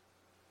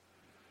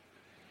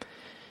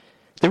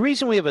 The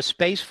reason we have a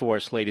Space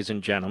Force, ladies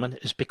and gentlemen,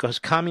 is because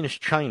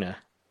Communist China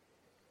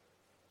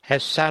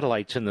has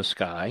satellites in the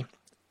sky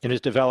and is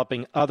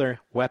developing other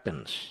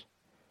weapons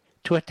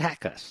to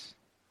attack us,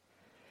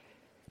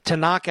 to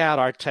knock out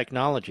our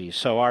technology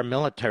so our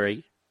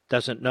military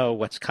doesn't know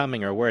what's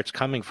coming or where it's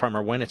coming from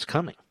or when it's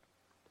coming,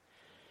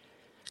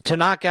 to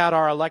knock out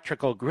our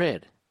electrical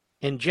grid.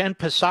 And Jen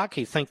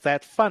Psaki thinks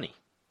that's funny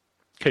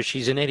because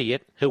she's an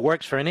idiot who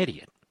works for an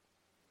idiot.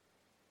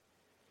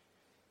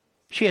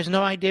 She has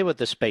no idea what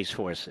the Space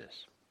Force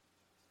is.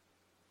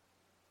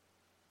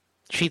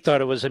 She thought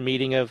it was a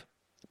meeting of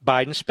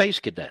Biden space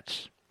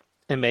cadets.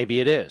 And maybe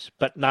it is,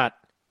 but not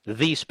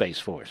the Space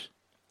Force.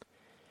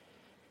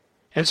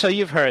 And so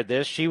you've heard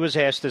this. She was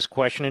asked this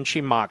question and she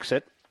mocks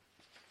it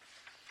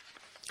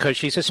because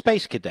she's a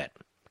space cadet.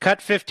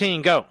 Cut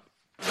 15, go.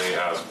 They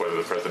ask whether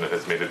the president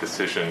has made a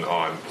decision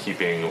on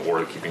keeping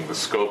the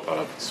scope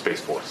of Space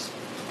Force.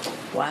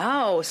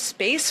 Wow,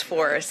 Space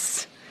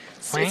Force.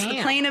 It's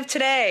the plane of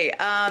today.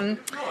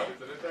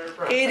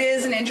 It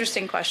is an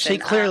interesting question. See,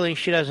 clearly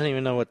she doesn't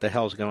even know what the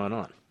hell's going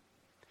on.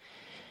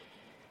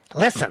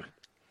 Listen,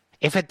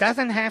 if it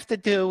doesn't have to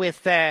do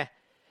with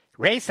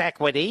race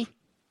equity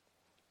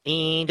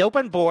and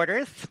open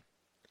borders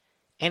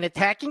and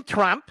attacking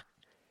Trump,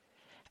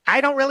 I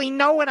don't really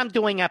know what I'm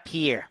doing up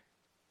here.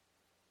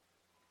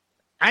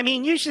 I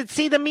mean, you should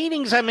see the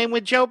meetings I'm in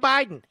with Joe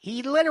Biden.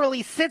 He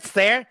literally sits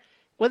there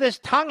with his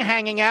tongue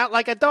hanging out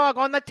like a dog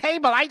on the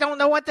table. I don't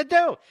know what to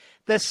do.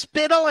 The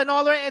spittle and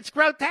all that, it's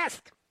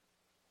grotesque.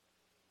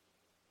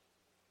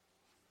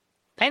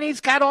 And he's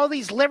got all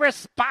these liver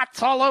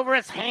spots all over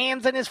his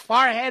hands and his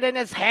forehead and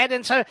his head,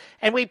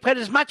 and we put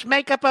as much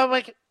makeup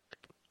over.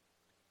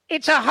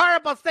 It's a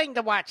horrible thing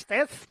to watch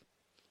this.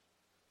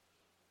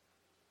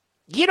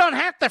 You don't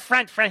have to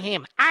front for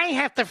him. I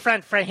have to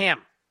front for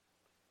him.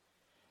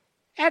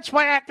 That's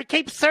why I have to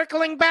keep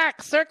circling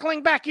back.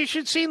 You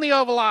should see in the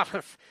Oval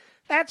Office.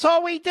 That's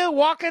all we do,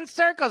 walk in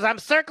circles. I'm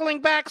circling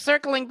back.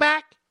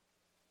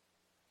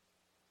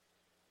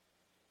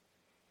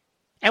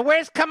 And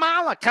where's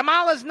Kamala?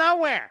 Kamala's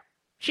nowhere.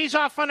 She's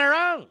off on her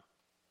own.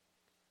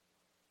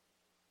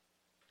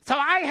 So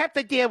I have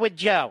to deal with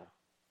Joe.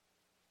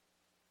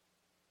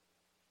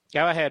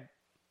 Go ahead.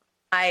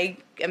 I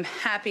am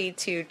happy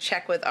to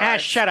check with our...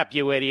 shut up,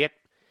 you idiot.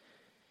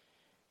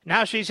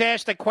 Now she's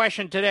asked a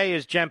question today,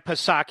 is Jen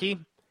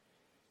Psaki,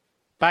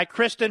 by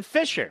Kristen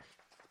Fisher.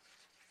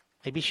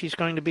 Maybe she's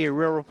going to be a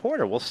real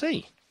reporter. We'll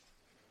see.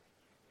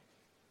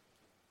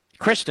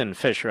 Kristen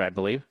Fisher, I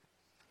believe.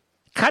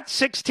 Cut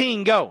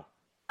 16, go.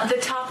 The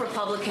top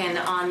Republican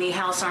on the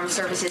House Armed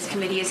Services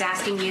Committee is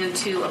asking you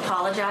to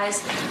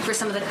apologize for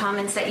some of the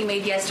comments that you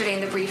made yesterday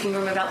in the briefing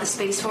room about the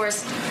Space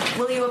Force.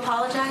 Will you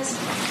apologize?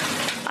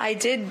 I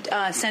did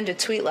send a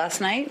tweet last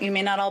night. You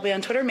may not all be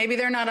on Twitter. Maybe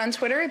they're not on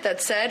Twitter.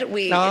 That said,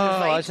 we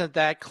invite... Oh, isn't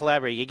that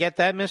clever? You get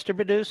that, Mr.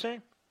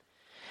 Producer?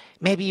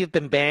 Maybe you've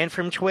been banned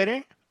from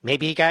Twitter.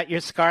 Maybe you got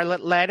your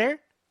scarlet letter.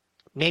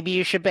 Maybe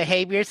you should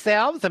behave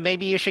yourselves, and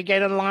maybe you should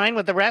get in line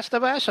with the rest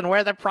of us and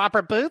wear the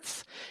proper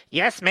boots.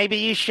 Yes, maybe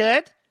you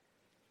should.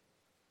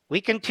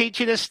 We can teach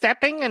you the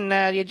stepping, and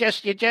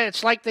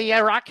it's like the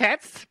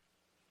Rockettes.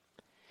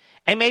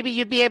 And maybe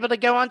you'd be able to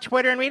go on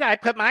Twitter and read it. I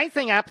put my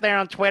thing up there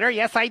on Twitter.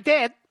 Yes, I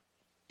did.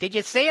 Did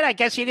you see it? I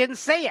guess you didn't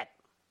see it.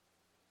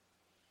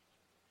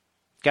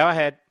 Go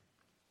ahead.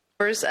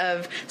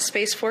 Of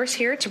Space Force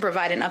here to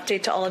provide an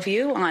update to all of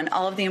you on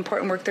all of the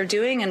important work they're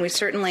doing, and we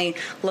certainly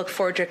look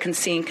forward to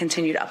seeing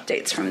continued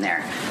updates from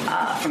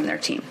their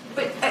team.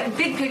 But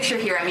big picture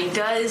here, I mean,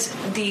 does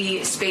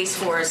the Space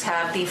Force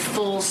have the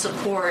full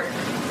support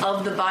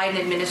of the Biden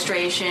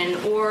administration,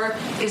 or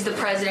is the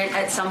president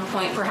at some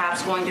point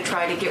perhaps going to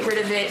try to get rid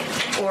of it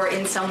or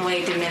in some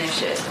way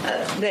diminish it?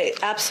 They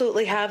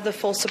absolutely have the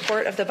full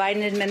support of the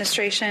Biden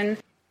administration.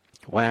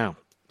 Wow.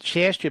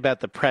 She asked you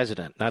about the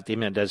president, not the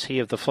man. Does he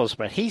have the full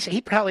support?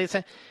 He probably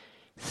said,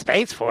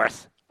 Space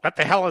Force? What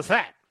the hell is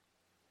that?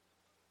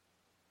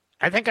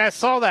 I think I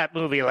saw that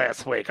movie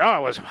last week.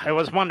 Oh, it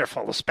was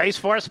wonderful. The Space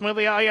Force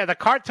movie. Oh, yeah, the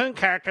cartoon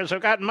characters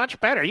have gotten much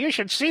better. You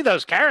should see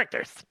those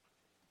characters.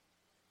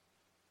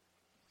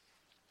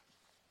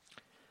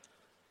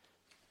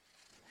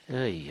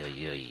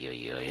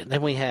 And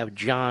then we have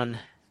John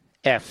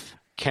F.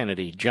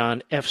 Kennedy,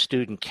 John F.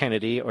 Student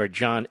Kennedy, or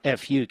John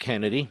F.U.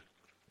 Kennedy.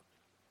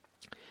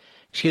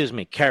 Excuse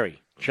me,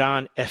 Kerry.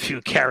 John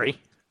F.U. Kerry.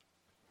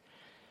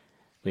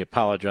 We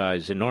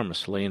apologize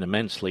enormously and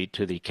immensely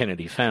to the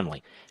Kennedy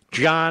family.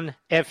 John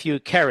F.U.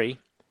 Kerry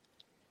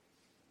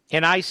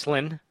in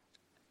Iceland.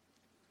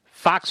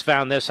 Fox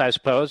found this, I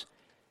suppose,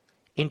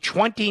 in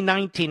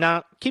 2019.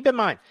 Now, keep in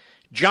mind,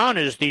 John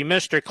is the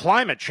Mr.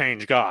 Climate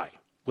Change guy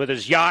with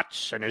his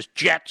yachts and his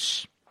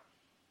jets.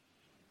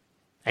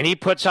 And he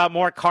puts out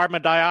more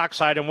carbon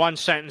dioxide in one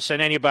sentence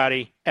than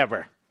anybody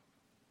ever.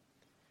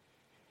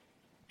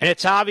 And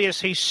it's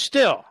obvious he's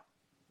still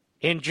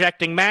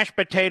injecting mashed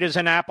potatoes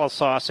and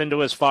applesauce into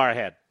his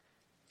forehead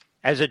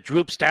as it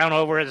droops down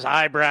over his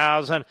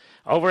eyebrows and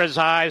over his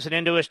eyes and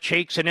into his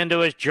cheeks and into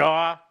his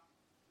jaw.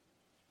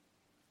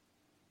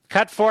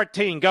 Cut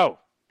 14, go.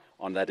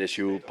 On that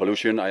issue,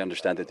 pollution, I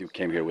understand that you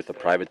came here with a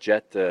private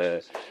jet.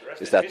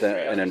 Is that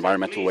an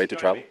environmental way to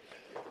travel?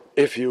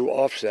 If you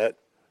offset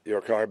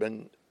your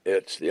carbon,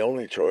 it's the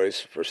only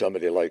choice for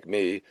somebody like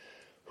me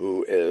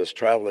who is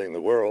traveling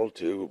the world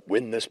to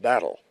win this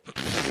battle.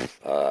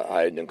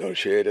 I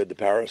negotiated the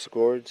Paris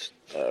Accords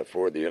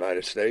for the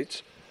United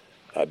States.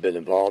 I've been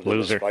involved in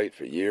this fight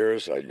for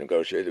years. I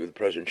negotiated with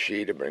President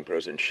Xi to bring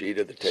President Xi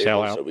to the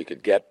table so we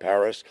could get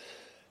Paris.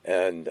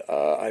 And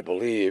I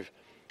believe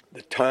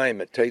the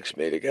time it takes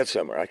me to get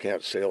somewhere, I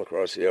can't sail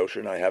across the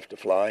ocean. I have to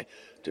fly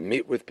to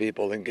meet with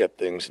people and get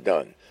things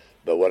done.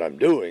 But what I'm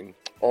doing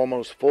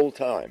almost full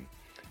time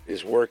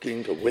is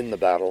working to win the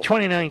battle.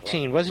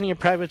 2019, wasn't he a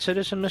private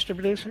citizen, Mr.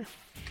 Producer?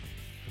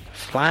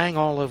 Flying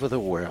all over the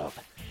world.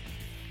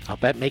 I'll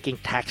bet making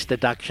tax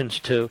deductions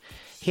too.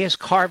 He has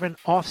carbon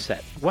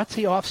offset. What's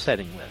he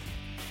offsetting with?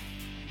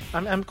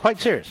 I'm quite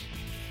serious.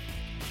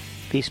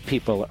 These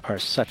people are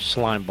such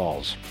slime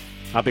balls.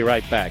 I'll be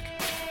right back.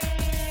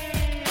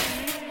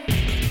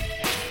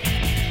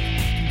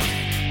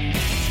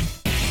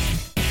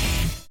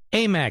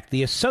 AMAC,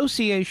 the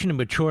Association of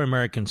Mature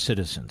American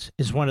Citizens,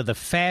 is one of the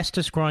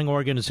fastest growing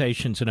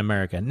organizations in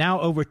America. Now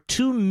over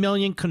 2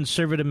 million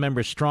conservative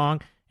members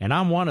strong, and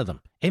I'm one of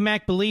them.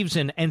 AMAC believes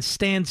in and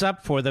stands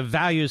up for the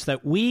values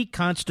that we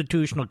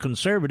constitutional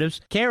conservatives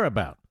care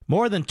about.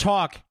 More than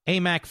talk,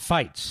 AMAC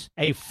fights.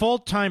 A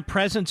full-time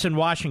presence in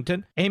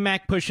Washington,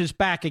 AMAC pushes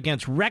back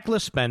against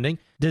reckless spending,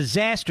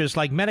 disasters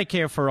like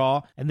Medicare for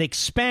All, and the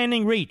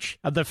expanding reach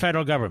of the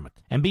federal government.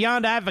 And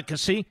beyond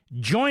advocacy,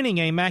 joining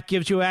AMAC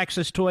gives you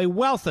access to a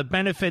wealth of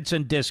benefits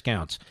and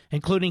discounts,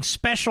 including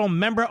special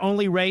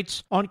member-only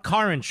rates on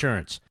car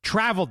insurance,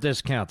 travel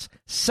discounts,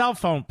 cell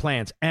phone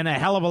plans, and a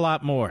hell of a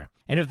lot more.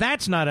 And if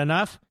that's not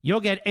enough,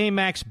 you'll get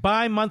AMAC's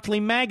bi-monthly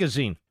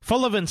magazine,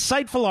 full of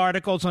insightful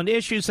articles on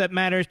issues that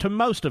matter to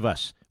most of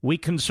us, we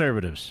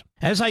conservatives.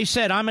 As I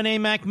said, I'm an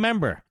AMAC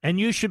member, and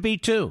you should be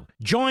too.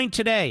 Join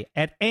today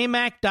at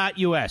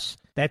amac.us.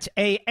 That's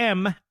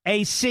AMAC.us.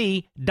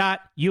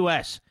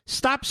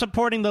 Stop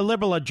supporting the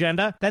liberal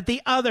agenda that the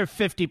other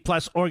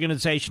 50-plus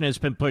organization has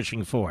been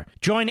pushing for.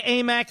 Join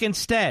AMAC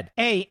instead.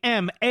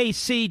 AMAC.us.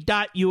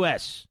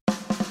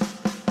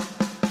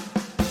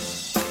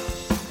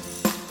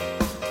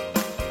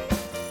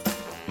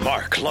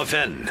 Mark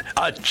Levin,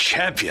 a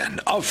champion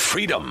of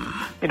freedom.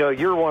 You know,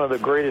 you're one of the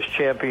greatest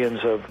champions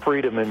of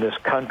freedom in this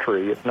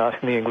country, if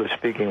not in the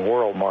English-speaking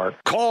world, Mark.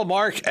 Call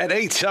Mark at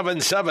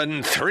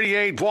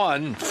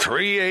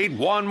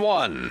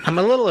 877-381-3811. I'm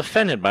a little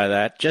offended by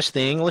that. Just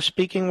the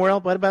English-speaking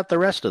world? What about the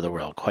rest of the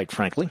world, quite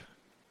frankly?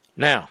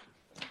 Now,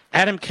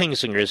 Adam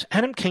Kinzinger. Is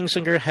Adam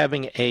Kinzinger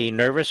having a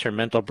nervous or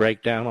mental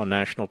breakdown on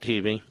national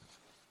TV?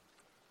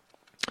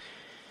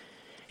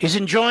 He's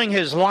enjoying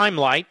his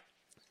limelight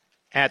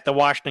at the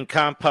Washington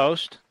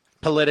Compost,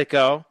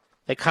 Politico,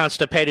 the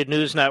Constipated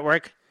News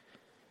Network,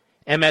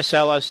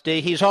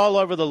 MSLSD. He's all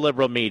over the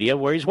liberal media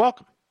where he's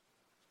welcome.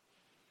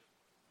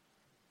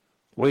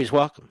 Where he's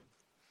welcome.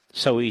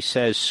 So he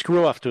says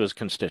screw off to his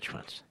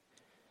constituents.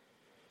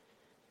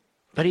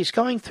 But he's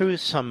going through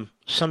some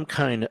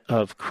kind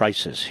of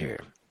crisis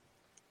here.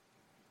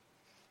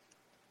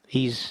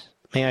 He's,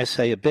 may I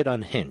say, a bit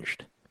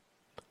unhinged.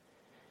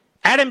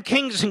 Adam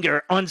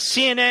Kinzinger on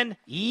CNN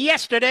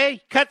yesterday.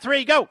 Cut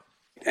 3, go.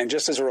 And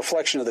just as a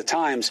reflection of the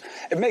times,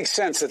 it makes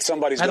sense that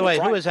somebody's going to... By the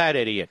way, who is that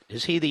idiot?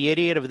 Is he the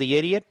idiot of the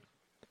idiot?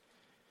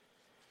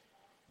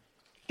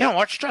 You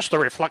know, it's just a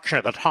reflection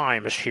of the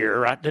times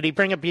here. Did he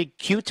bring a big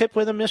Q-tip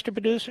with him, Mr.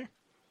 Producer?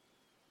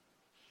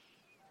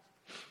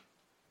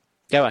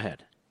 Go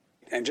ahead.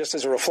 And just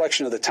as a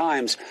reflection of the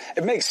times,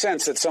 it makes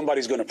sense that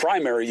somebody's going to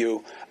primary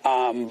you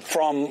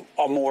from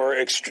a more,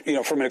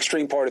 from an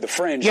extreme part of the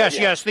fringe.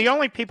 Yes. The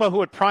only people who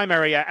would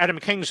primary Adam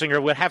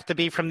Kinzinger would have to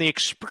be from the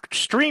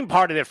extreme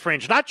part of the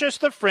fringe, not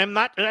just the fringe,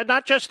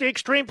 not just the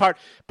extreme part,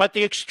 but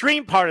the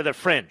extreme part of the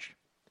fringe.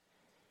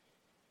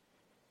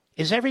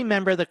 Is every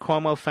member of the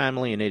Cuomo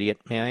family an idiot?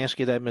 May I ask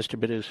you that, Mr.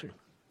 Producer?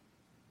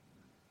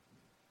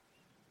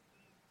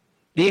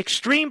 The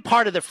extreme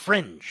part of the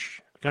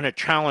fringe going to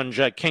challenge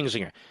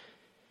Kinzinger.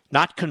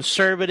 Not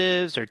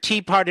conservatives or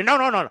Tea Party.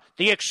 No.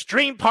 The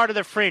extreme part of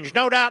the fringe.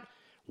 No doubt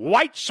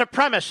white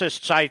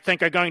supremacists, I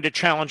think, are going to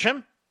challenge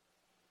him.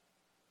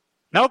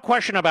 No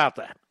question about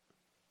that.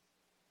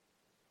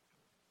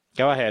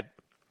 Go ahead.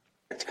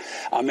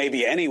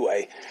 Maybe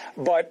anyway.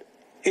 But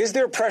is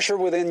there pressure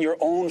within your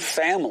own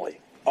family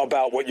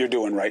about what you're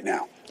doing right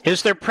now?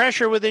 Is there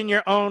pressure within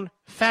your own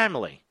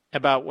family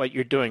about what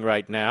you're doing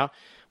right now?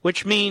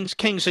 Which means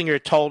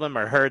Kinzinger told him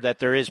or heard that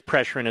there is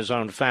pressure in his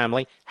own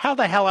family. How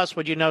the hell else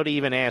would you know to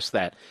even ask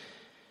that?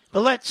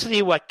 But let's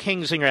see what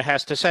Kinzinger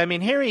has to say. I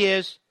mean, here he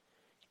is,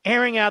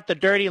 airing out the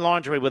dirty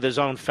laundry with his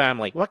own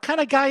family. What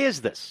kind of guy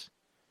is this?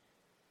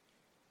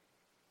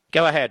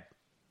 Go ahead.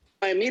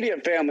 My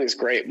immediate family is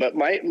great, but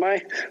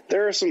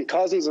there are some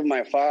cousins of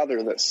my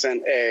father that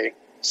sent a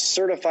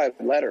certified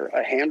letter,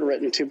 a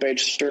handwritten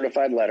 2-page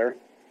certified letter,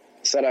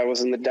 said I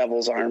was in the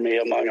Devil's Army,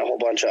 among a whole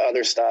bunch of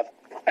other stuff.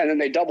 And then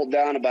they doubled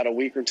down about a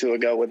week or two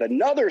ago with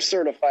another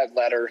certified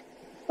letter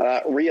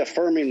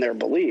reaffirming their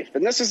belief.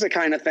 And this is the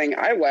kind of thing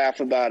I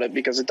laugh about it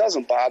because it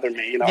doesn't bother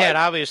me. Yeah, it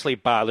obviously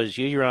bothers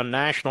you. You're on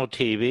national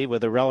TV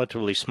with a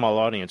relatively small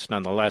audience,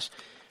 nonetheless,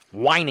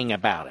 whining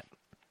about it.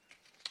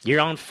 Your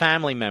own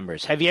family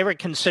members. Have you ever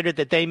considered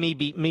that they may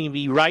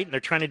be right and they're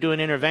trying to do an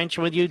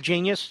intervention with you,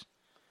 genius?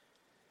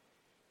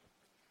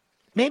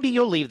 Maybe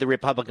you'll leave the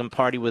Republican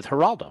Party with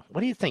Geraldo.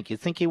 What do you think? You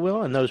think he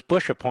will? And those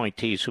Bush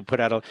appointees who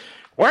put out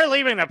we're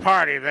leaving the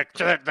party.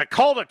 The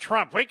cold of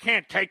Trump. We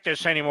can't take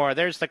this anymore.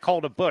 There's the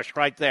cold of Bush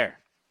right there.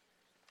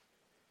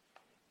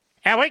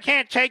 And we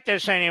can't take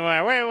this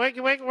anymore. We're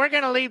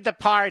going to leave the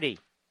party.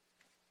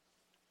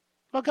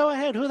 Well, go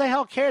ahead. Who the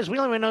hell cares? We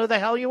don't even know who the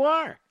hell you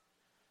are.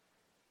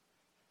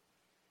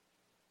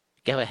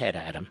 Go ahead,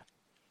 Adam.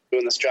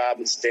 Doing this job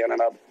and standing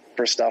up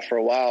for stuff for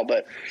a while,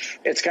 but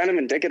it's kind of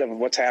indicative of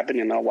what's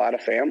happening in a lot of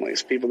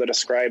families. People that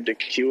ascribe to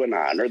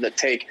QAnon or that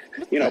take,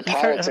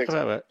 politics.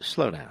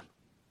 Slow down.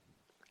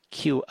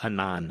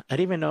 QAnon. I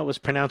didn't even know it was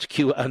pronounced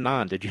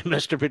QAnon. Did you,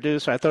 Mr.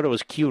 Producer? I thought it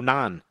was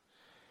QAnon.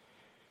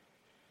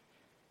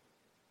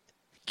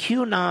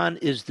 QAnon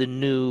is the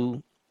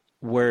new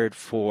word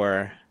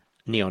for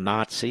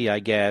neo-Nazi, I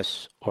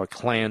guess, or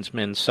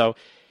Klansman. So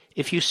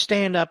if you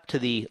stand up to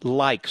the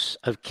likes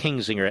of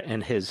Kinzinger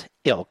and his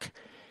ilk,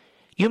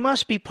 you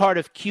must be part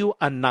of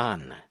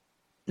QAnon.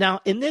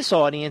 Now, in this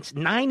audience,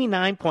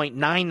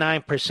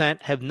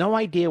 99.99% have no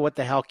idea what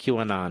the hell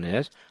QAnon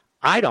is.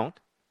 I don't.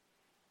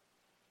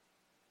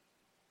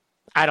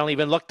 I don't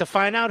even look to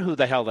find out who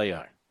the hell they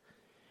are.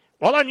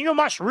 Well, then you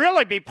must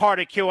really be part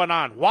of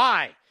QAnon.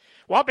 Why?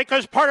 Well,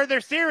 because part of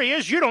their theory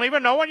is you don't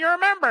even know when you're a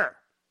member.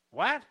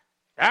 What?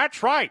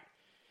 That's right.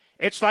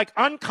 It's like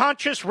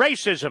unconscious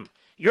racism.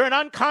 You're an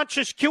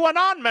unconscious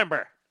QAnon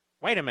member.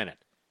 Wait a minute.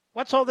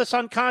 What's all this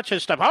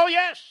unconscious stuff? Oh,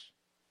 yes.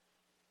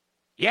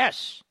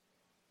 Yes.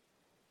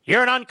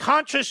 You're an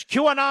unconscious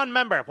QAnon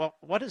member. Well,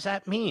 what does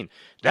that mean?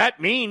 That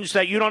means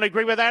that you don't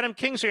agree with Adam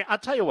Kinzinger. I'll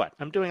tell you what.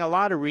 I'm doing a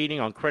lot of reading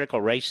on critical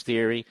race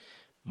theory,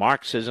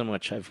 Marxism,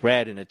 which I've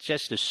read, and it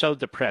just is so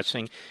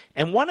depressing.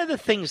 And one of the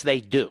things they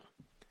do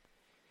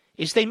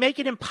is they make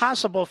it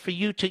impossible for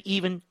you to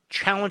even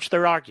challenge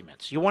their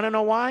arguments. You want to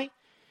know why?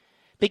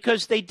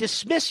 Because they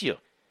dismiss you.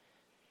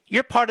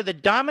 You're part of the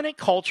dominant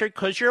culture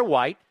because you're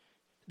white.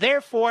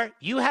 Therefore,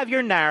 you have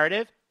your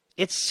narrative.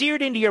 It's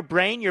seared into your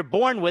brain. You're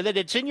born with it.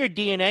 It's in your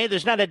DNA.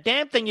 There's not a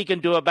damn thing you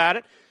can do about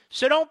it.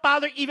 So don't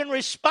bother even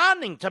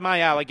responding to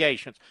my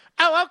allegations.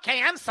 Oh,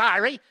 okay, I'm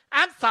sorry.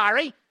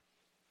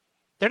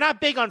 They're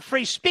not big on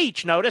free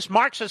speech, notice.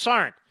 Marxists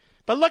aren't.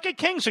 But look at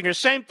Kinzinger,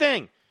 same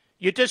thing.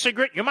 You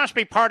disagree? You must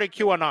be part of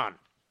QAnon.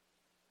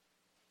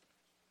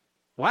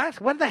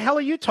 What? What the hell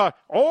are you talking?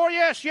 Oh,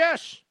 yes.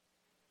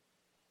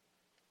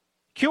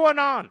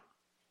 QAnon.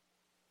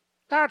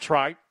 That's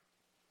right.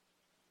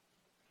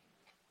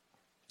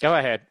 Go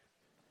ahead.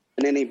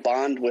 And any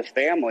bond with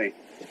family.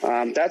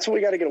 That's what we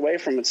got to get away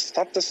from. It's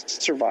tough to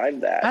survive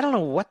that. I don't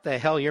know what the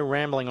hell you're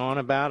rambling on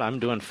about. I'm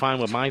doing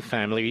fine with my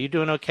family. Are you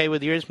doing okay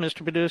with yours,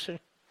 Mr. Producer?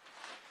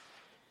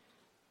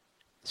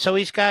 So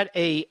he's got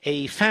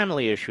a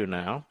family issue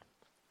now.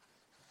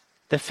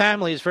 The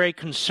family is very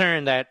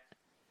concerned that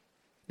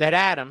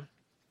Adam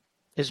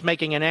is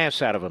making an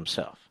ass out of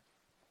himself.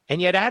 And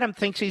yet Adam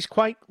thinks he's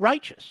quite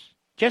righteous.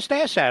 Just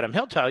ask Adam.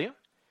 He'll tell you.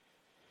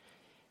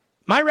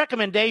 My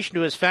recommendation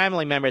to his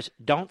family members,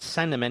 don't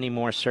send him any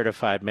more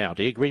certified mail.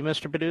 Do you agree,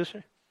 Mr.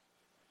 Producer?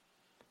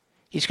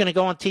 He's going to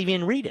go on TV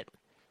and read it.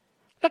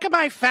 Look at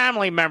my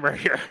family member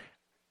here.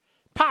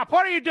 Pop,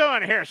 what are you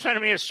doing here?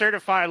 Sending me a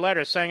certified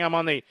letter saying I'm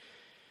on the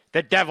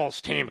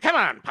Devil's team. Come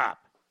on, Pop.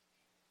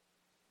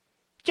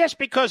 Just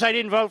because I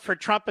didn't vote for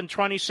Trump in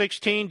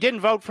 2016, didn't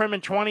vote for him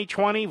in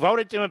 2020,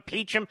 voted to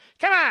impeach him.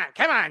 Come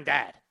on,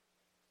 Dad.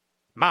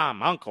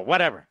 Mom, Uncle,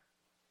 whatever.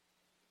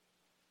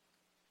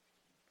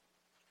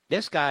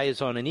 This guy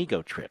is on an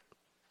ego trip,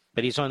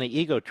 but he's on the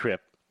ego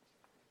trip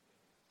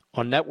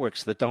on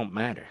networks that don't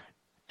matter.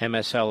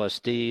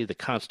 MSLSD, the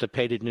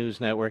Constipated News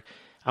Network.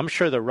 I'm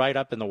sure the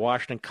write-up in the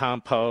Washington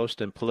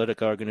Compost and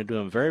Politico are going to do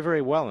him very,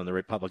 very well in the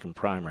Republican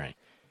primary.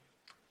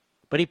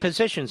 But he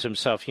positions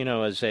himself,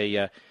 as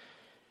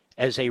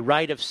a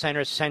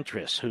right-of-center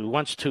centrist who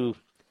wants to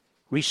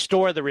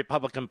restore the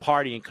Republican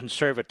Party and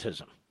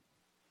conservatism.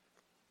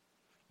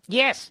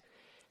 Yes,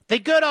 the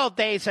good old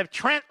days of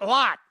Trent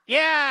Lott.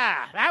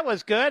 Yeah, that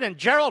was good. And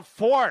Gerald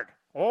Ford.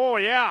 Oh,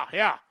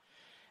 yeah.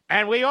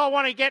 And we all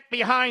want to get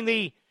behind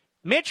the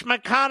Mitch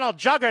McConnell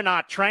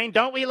juggernaut train,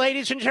 don't we,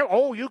 ladies and gentlemen?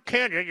 Oh, you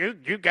can.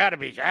 You got to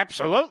be.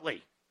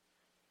 Absolutely.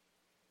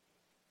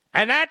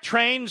 And that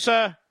train's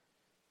not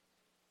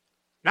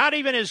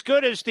even as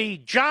good as the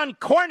John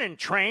Cornyn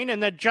train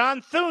and the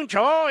John Thune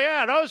train. Oh,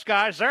 yeah, those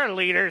guys, they're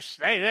leaders.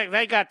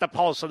 They got the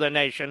pulse of the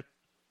nation.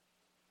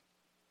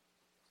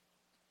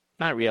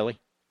 Not really.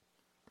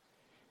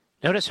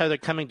 Notice how they're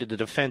coming to the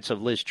defense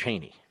of Liz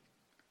Cheney.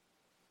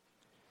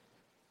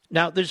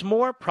 Now, there's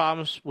more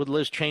problems with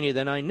Liz Cheney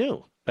than I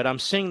knew, but I'm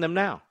seeing them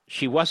now.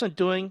 She wasn't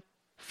doing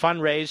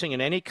fundraising in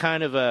any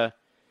kind of an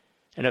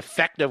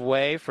effective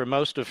way for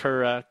most of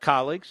her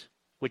colleagues,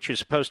 which you're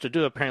supposed to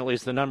do, apparently,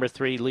 as the number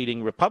 3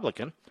 leading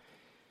Republican.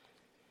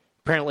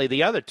 Apparently,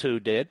 the other two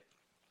did,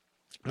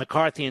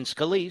 McCarthy and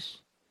Scalise.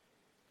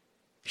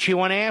 She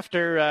went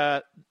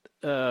after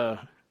a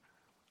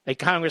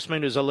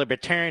congressman who's a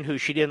libertarian who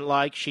she didn't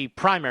like. She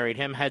primaried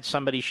him, had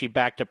somebody she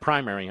backed to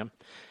primary him.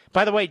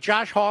 By the way,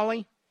 Josh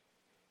Hawley,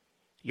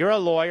 you're a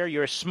lawyer.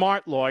 You're a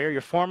smart lawyer.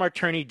 You're former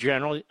attorney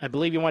general. I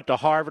believe you went to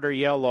Harvard or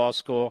Yale Law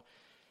School.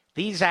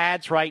 These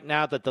ads right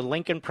now that the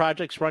Lincoln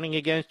Project's running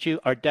against you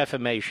are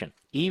defamation,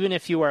 even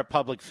if you are a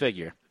public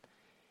figure.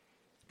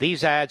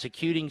 These ads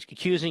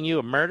accusing you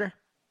of murder,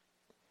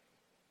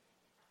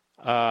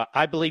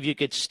 I believe you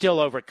could still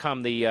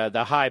overcome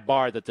the high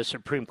bar that the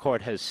Supreme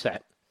Court has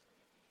set.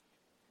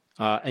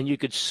 And you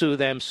could sue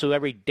them, sue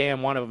every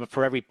damn one of them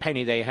for every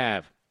penny they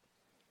have,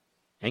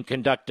 and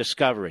conduct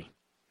discovery.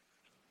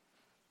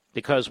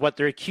 Because what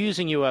they're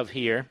accusing you of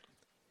here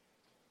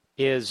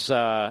is,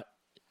 I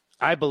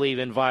believe,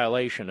 in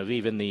violation of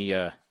even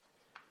the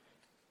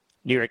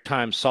New York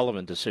Times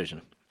Sullivan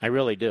decision. I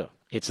really do.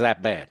 It's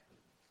that bad.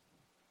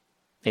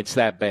 It's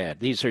that bad.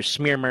 These are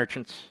smear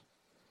merchants.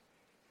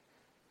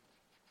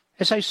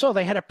 As I saw,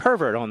 they had a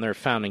pervert on their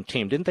founding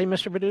team, didn't they,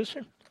 Mr.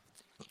 Producer?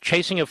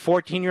 Chasing a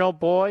 14-year-old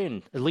boy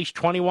and at least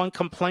 21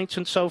 complaints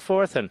and so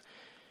forth. And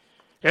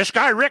this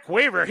guy, Rick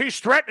Weaver, he's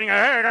threatening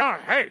her.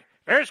 Hey,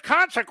 there's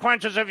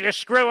consequences if you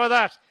screw with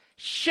us.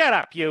 Shut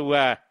up,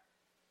 you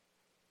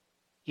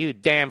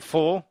damn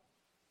fool.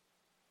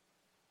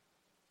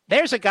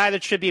 There's a guy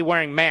that should be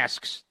wearing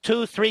masks.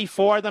 2, 3,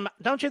 4 of them.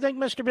 Don't you think,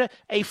 Mr. Producer?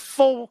 A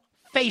full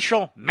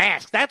facial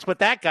mask. That's what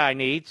that guy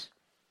needs.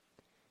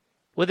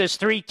 With his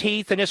 3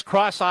 teeth and his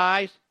cross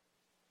eyes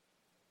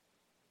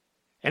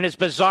and his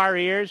bizarre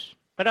ears.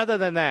 But other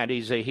than that,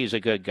 he's a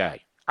good guy.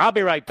 I'll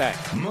be right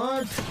back.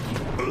 Mark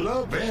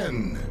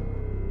Levin.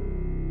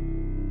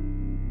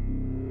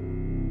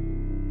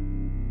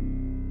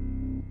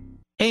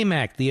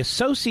 AMAC, the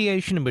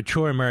Association of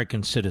Mature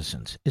American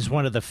Citizens, is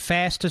one of the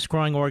fastest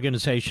growing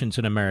organizations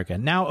in America.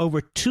 Now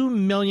over 2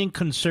 million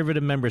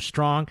conservative members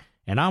strong,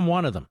 and I'm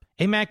one of them.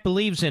 AMAC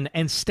believes in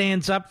and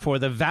stands up for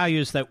the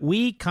values that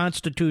we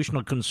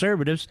constitutional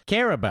conservatives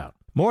care about.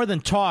 More than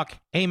talk,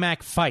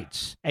 AMAC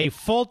fights. A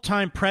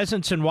full-time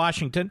presence in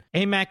Washington,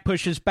 AMAC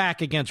pushes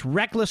back against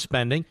reckless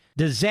spending,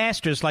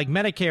 disasters like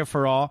Medicare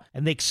for All,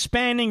 and the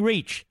expanding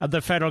reach of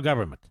the federal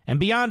government. And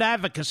beyond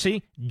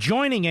advocacy,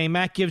 joining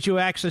AMAC gives you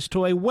access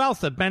to a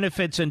wealth of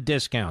benefits and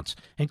discounts,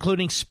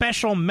 including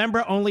special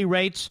member-only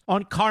rates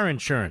on car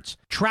insurance,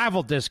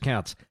 travel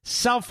discounts,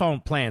 cell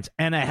phone plans,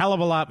 and a hell of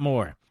a lot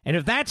more. And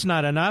if that's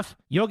not enough,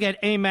 you'll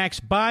get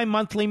AMAC's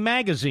bi-monthly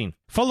magazine,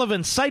 full of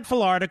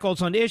insightful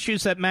articles on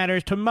issues that matter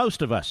to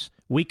most of us,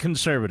 we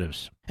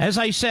conservatives. As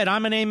I said,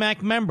 I'm an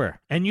AMAC member,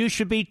 and you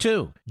should be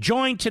too.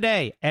 Join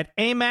today at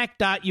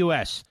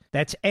amac.us.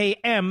 That's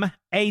AMAC.us.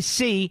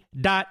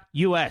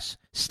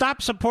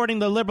 Stop supporting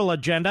the liberal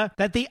agenda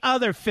that the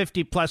other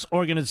 50-plus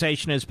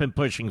organization has been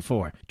pushing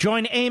for.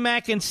 Join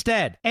AMAC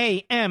instead.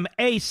 AMAC.us.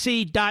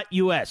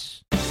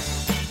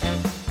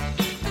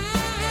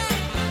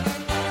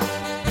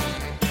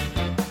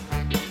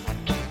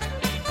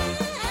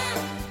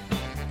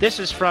 This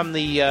is from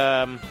the,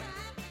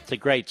 it's a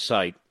great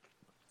site,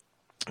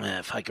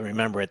 if I can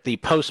remember it, the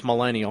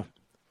Post-Millennial.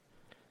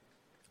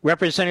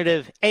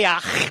 Representative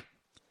Ayach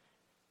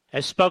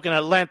has spoken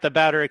at length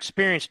about her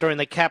experience during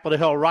the Capitol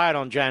Hill riot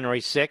on January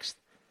 6th.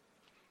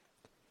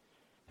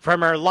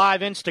 From her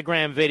live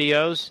Instagram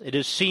videos, it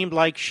has seemed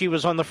like she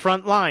was on the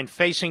front line,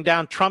 facing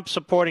down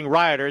Trump-supporting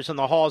rioters in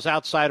the halls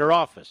outside her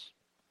office.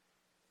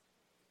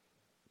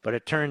 But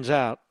it turns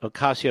out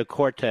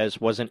Ocasio-Cortez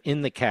wasn't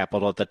in the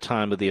Capitol at the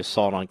time of the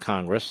assault on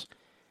Congress.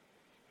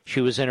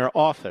 She was in her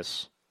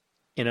office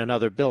in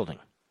another building.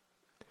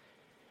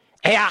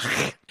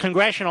 Ayach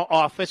congressional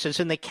office is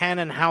in the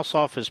Cannon House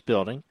Office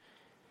building,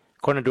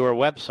 according to her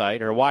website,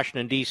 her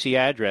Washington, D.C.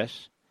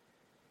 address.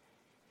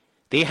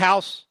 The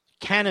House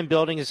Cannon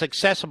building is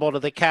accessible to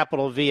the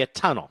Capitol via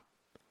tunnel.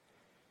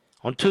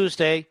 On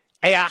Tuesday,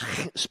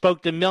 Ayach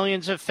spoke to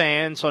millions of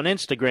fans on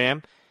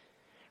Instagram,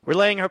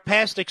 relaying her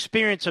past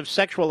experience of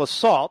sexual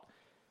assault,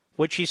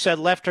 which she said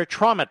left her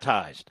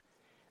traumatized.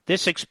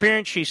 This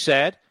experience, she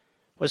said,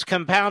 was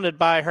compounded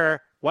by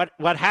her what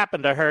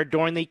happened to her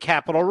during the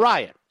Capitol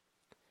riot.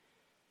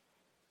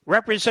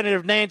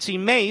 Representative Nancy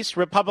Mace,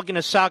 Republican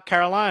of South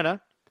Carolina,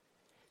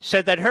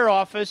 said that her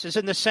office is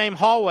in the same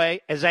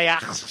hallway as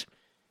Ayach's,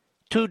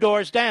 2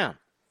 doors down,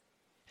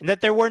 and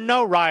that there were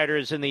no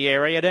rioters in the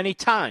area at any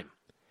time.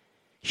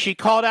 She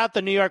called out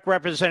the New York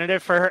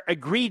representative for her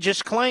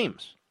egregious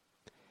claims.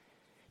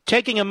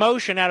 Taking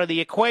emotion out of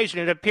the equation,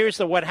 it appears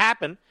that what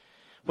happened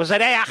was that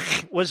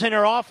Ayach was in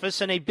her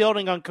office in a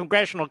building on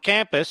congressional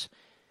campus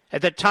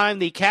at the time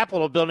the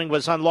Capitol building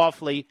was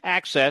unlawfully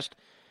accessed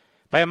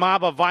by a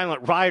mob of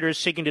violent rioters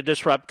seeking to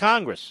disrupt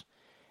Congress.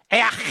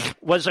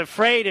 was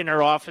afraid in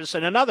her office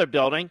in another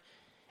building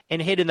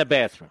and hid in the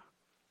bathroom.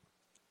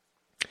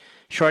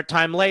 Short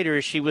time later,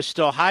 as she was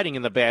still hiding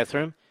in the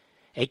bathroom,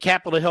 a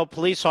Capitol Hill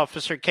police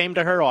officer came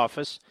to her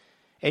office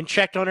and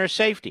checked on her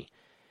safety,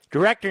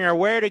 directing her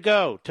where to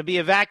go to be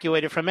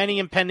evacuated from any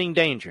impending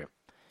danger.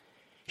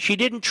 She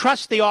didn't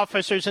trust the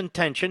officer's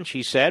intention,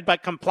 she said,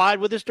 but complied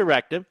with his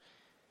directive,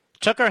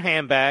 took her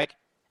handbag,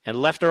 and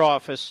left her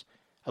office,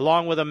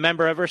 along with a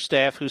member of her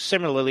staff who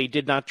similarly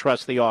did not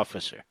trust the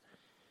officer.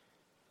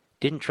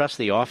 Didn't trust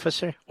the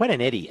officer? What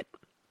an idiot.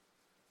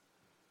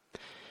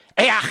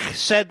 Ayach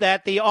said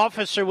that the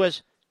officer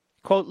was,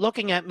 quote,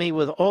 looking at me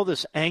with all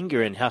this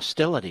anger and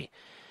hostility.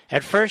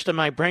 At first, in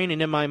my brain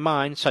and in my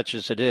mind, such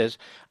as it is,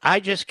 I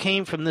just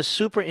came from this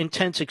super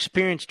intense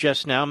experience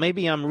just now.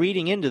 Maybe I'm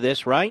reading into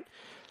this, right?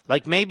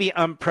 Like maybe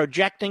I'm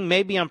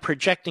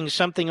projecting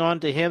something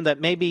onto him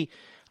that maybe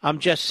I'm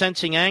just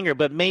sensing anger,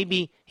 but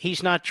maybe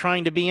he's not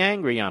trying to be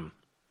angry. I'm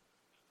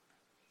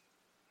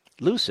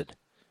lucid.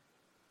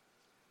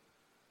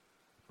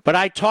 But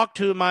I talked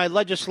to my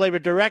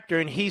legislative director,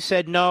 and he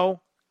said, no,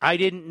 I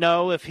didn't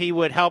know if he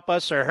would help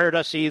us or hurt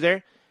us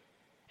either.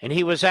 And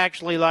he was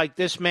actually like,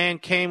 this man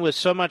came with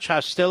so much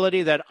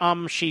hostility that,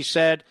 she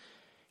said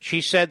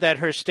that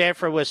her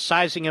staffer was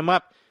sizing him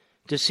up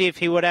to see if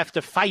he would have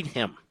to fight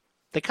him,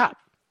 the cop.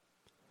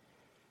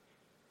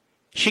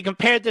 She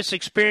compared this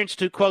experience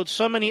to, quote,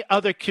 so many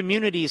other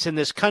communities in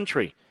this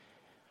country.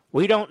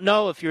 We don't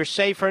know if you're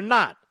safe or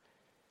not.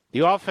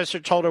 The officer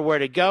told her where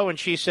to go, and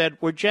she said,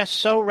 we're just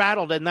so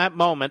rattled in that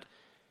moment,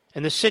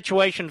 and the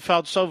situation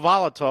felt so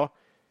volatile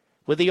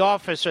with the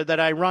officer that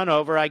I run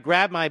over, I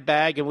grab my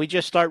bag, and we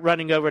just start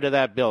running over to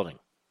that building.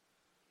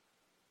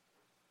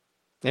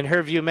 In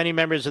her view, many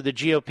members of the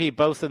GOP,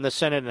 both in the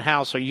Senate and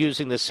House, are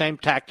using the same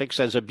tactics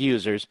as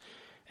abusers,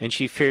 and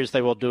she fears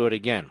they will do it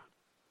again.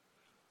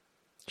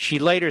 She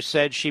later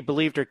said she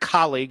believed her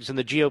colleagues in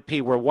the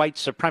GOP were white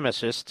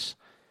supremacists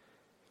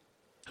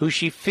who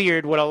she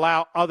feared would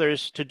allow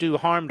others to do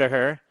harm to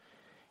her.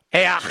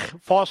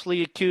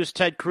 Falsely accused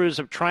Ted Cruz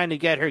of trying to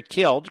get her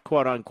killed,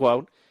 quote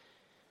unquote,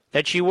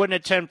 that she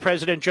wouldn't attend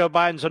President Joe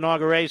Biden's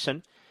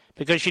inauguration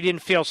because she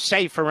didn't feel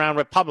safe around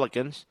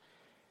Republicans,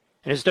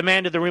 and has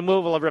demanded the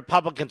removal of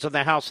Republicans in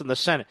the House and the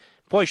Senate.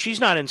 Boy, she's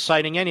not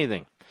inciting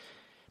anything.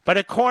 But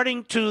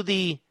according to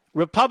the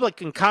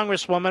Republican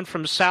congresswoman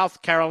from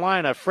South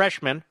Carolina, a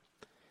freshman,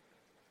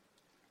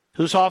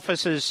 whose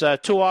office is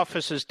 2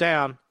 offices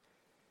down,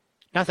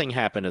 nothing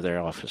happened to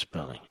their office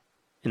building,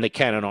 in the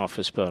Cannon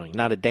office building.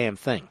 Not a damn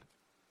thing.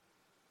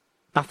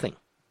 Nothing.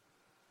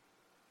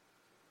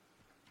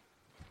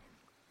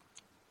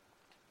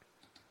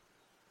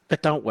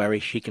 But don't worry,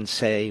 she can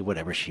say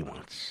whatever she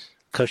wants.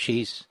 Because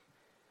she's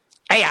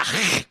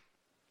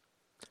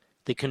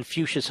the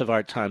Confucius of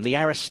our time, the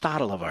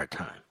Aristotle of our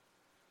time.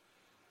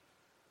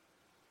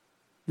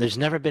 There's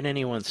never been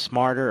anyone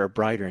smarter or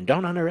brighter, and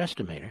don't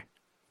underestimate her.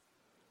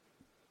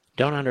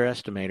 Don't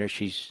underestimate her.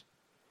 She's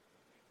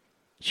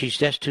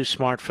just too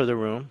smart for the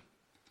room.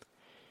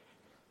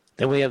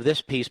 Then we have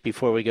this piece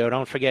before we go.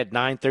 Don't forget,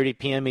 9:30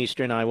 p.m.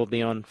 Eastern, I will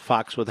be on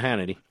Fox with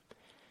Hannity.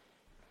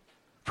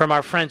 From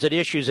our friends at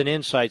Issues and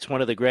Insights,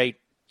 one of the great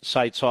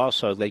sites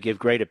also, they give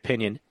great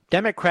opinion.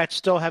 Democrats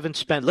still haven't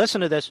spent,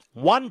 listen to this,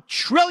 $1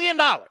 trillion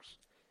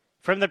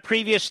from the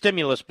previous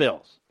stimulus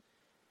bills.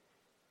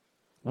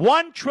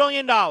 $1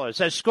 trillion,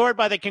 as scored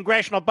by the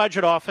Congressional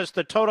Budget Office.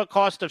 The total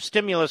cost of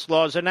stimulus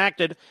laws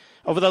enacted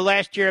over the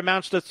last year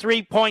amounts to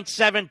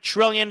 $3.7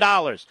 trillion.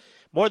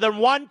 More than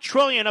 $1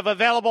 trillion of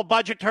available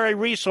budgetary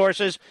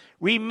resources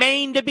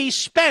remain to be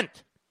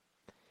spent.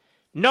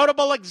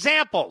 Notable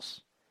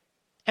examples.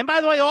 And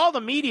by the way, all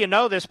the media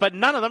know this, but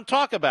none of them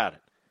talk about it.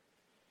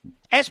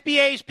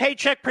 SBA's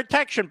Paycheck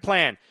Protection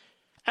Plan,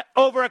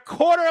 over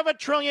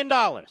 $250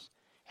 billion.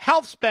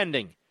 Health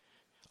spending,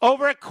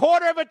 over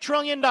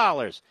 $250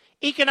 billion.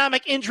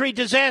 Economic injury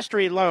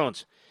disaster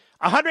loans,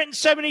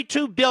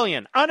 $172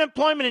 billion.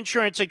 Unemployment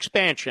insurance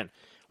expansion,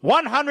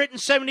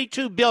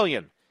 $172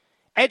 billion.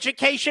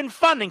 Education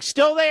funding,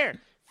 still there,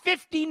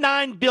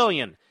 $59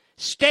 billion.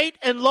 State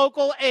and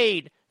local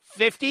aid,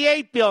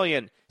 $58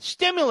 billion.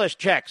 Stimulus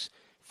checks,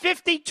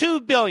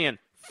 $52 billion.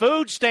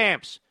 Food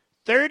stamps,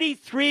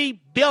 $33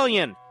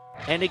 billion.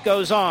 And it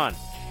goes on.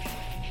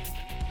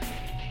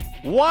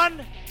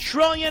 $1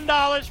 trillion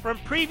from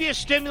previous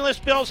stimulus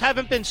bills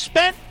haven't been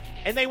spent,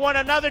 and they want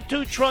another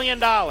 $2 trillion.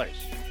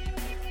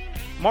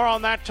 More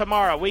on that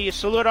tomorrow. We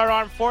salute our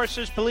armed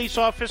forces, police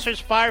officers,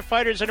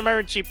 firefighters, and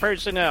emergency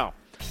personnel.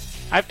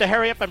 I have to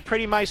hurry up and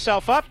pretty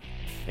myself up.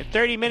 In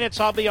 30 minutes,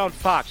 I'll be on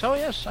Fox. Oh,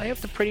 yes, I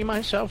have to pretty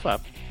myself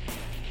up.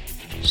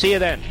 See you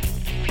then.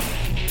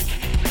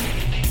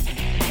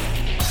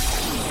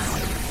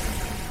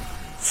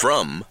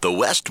 From the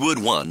Westwood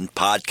One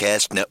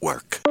Podcast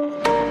Network.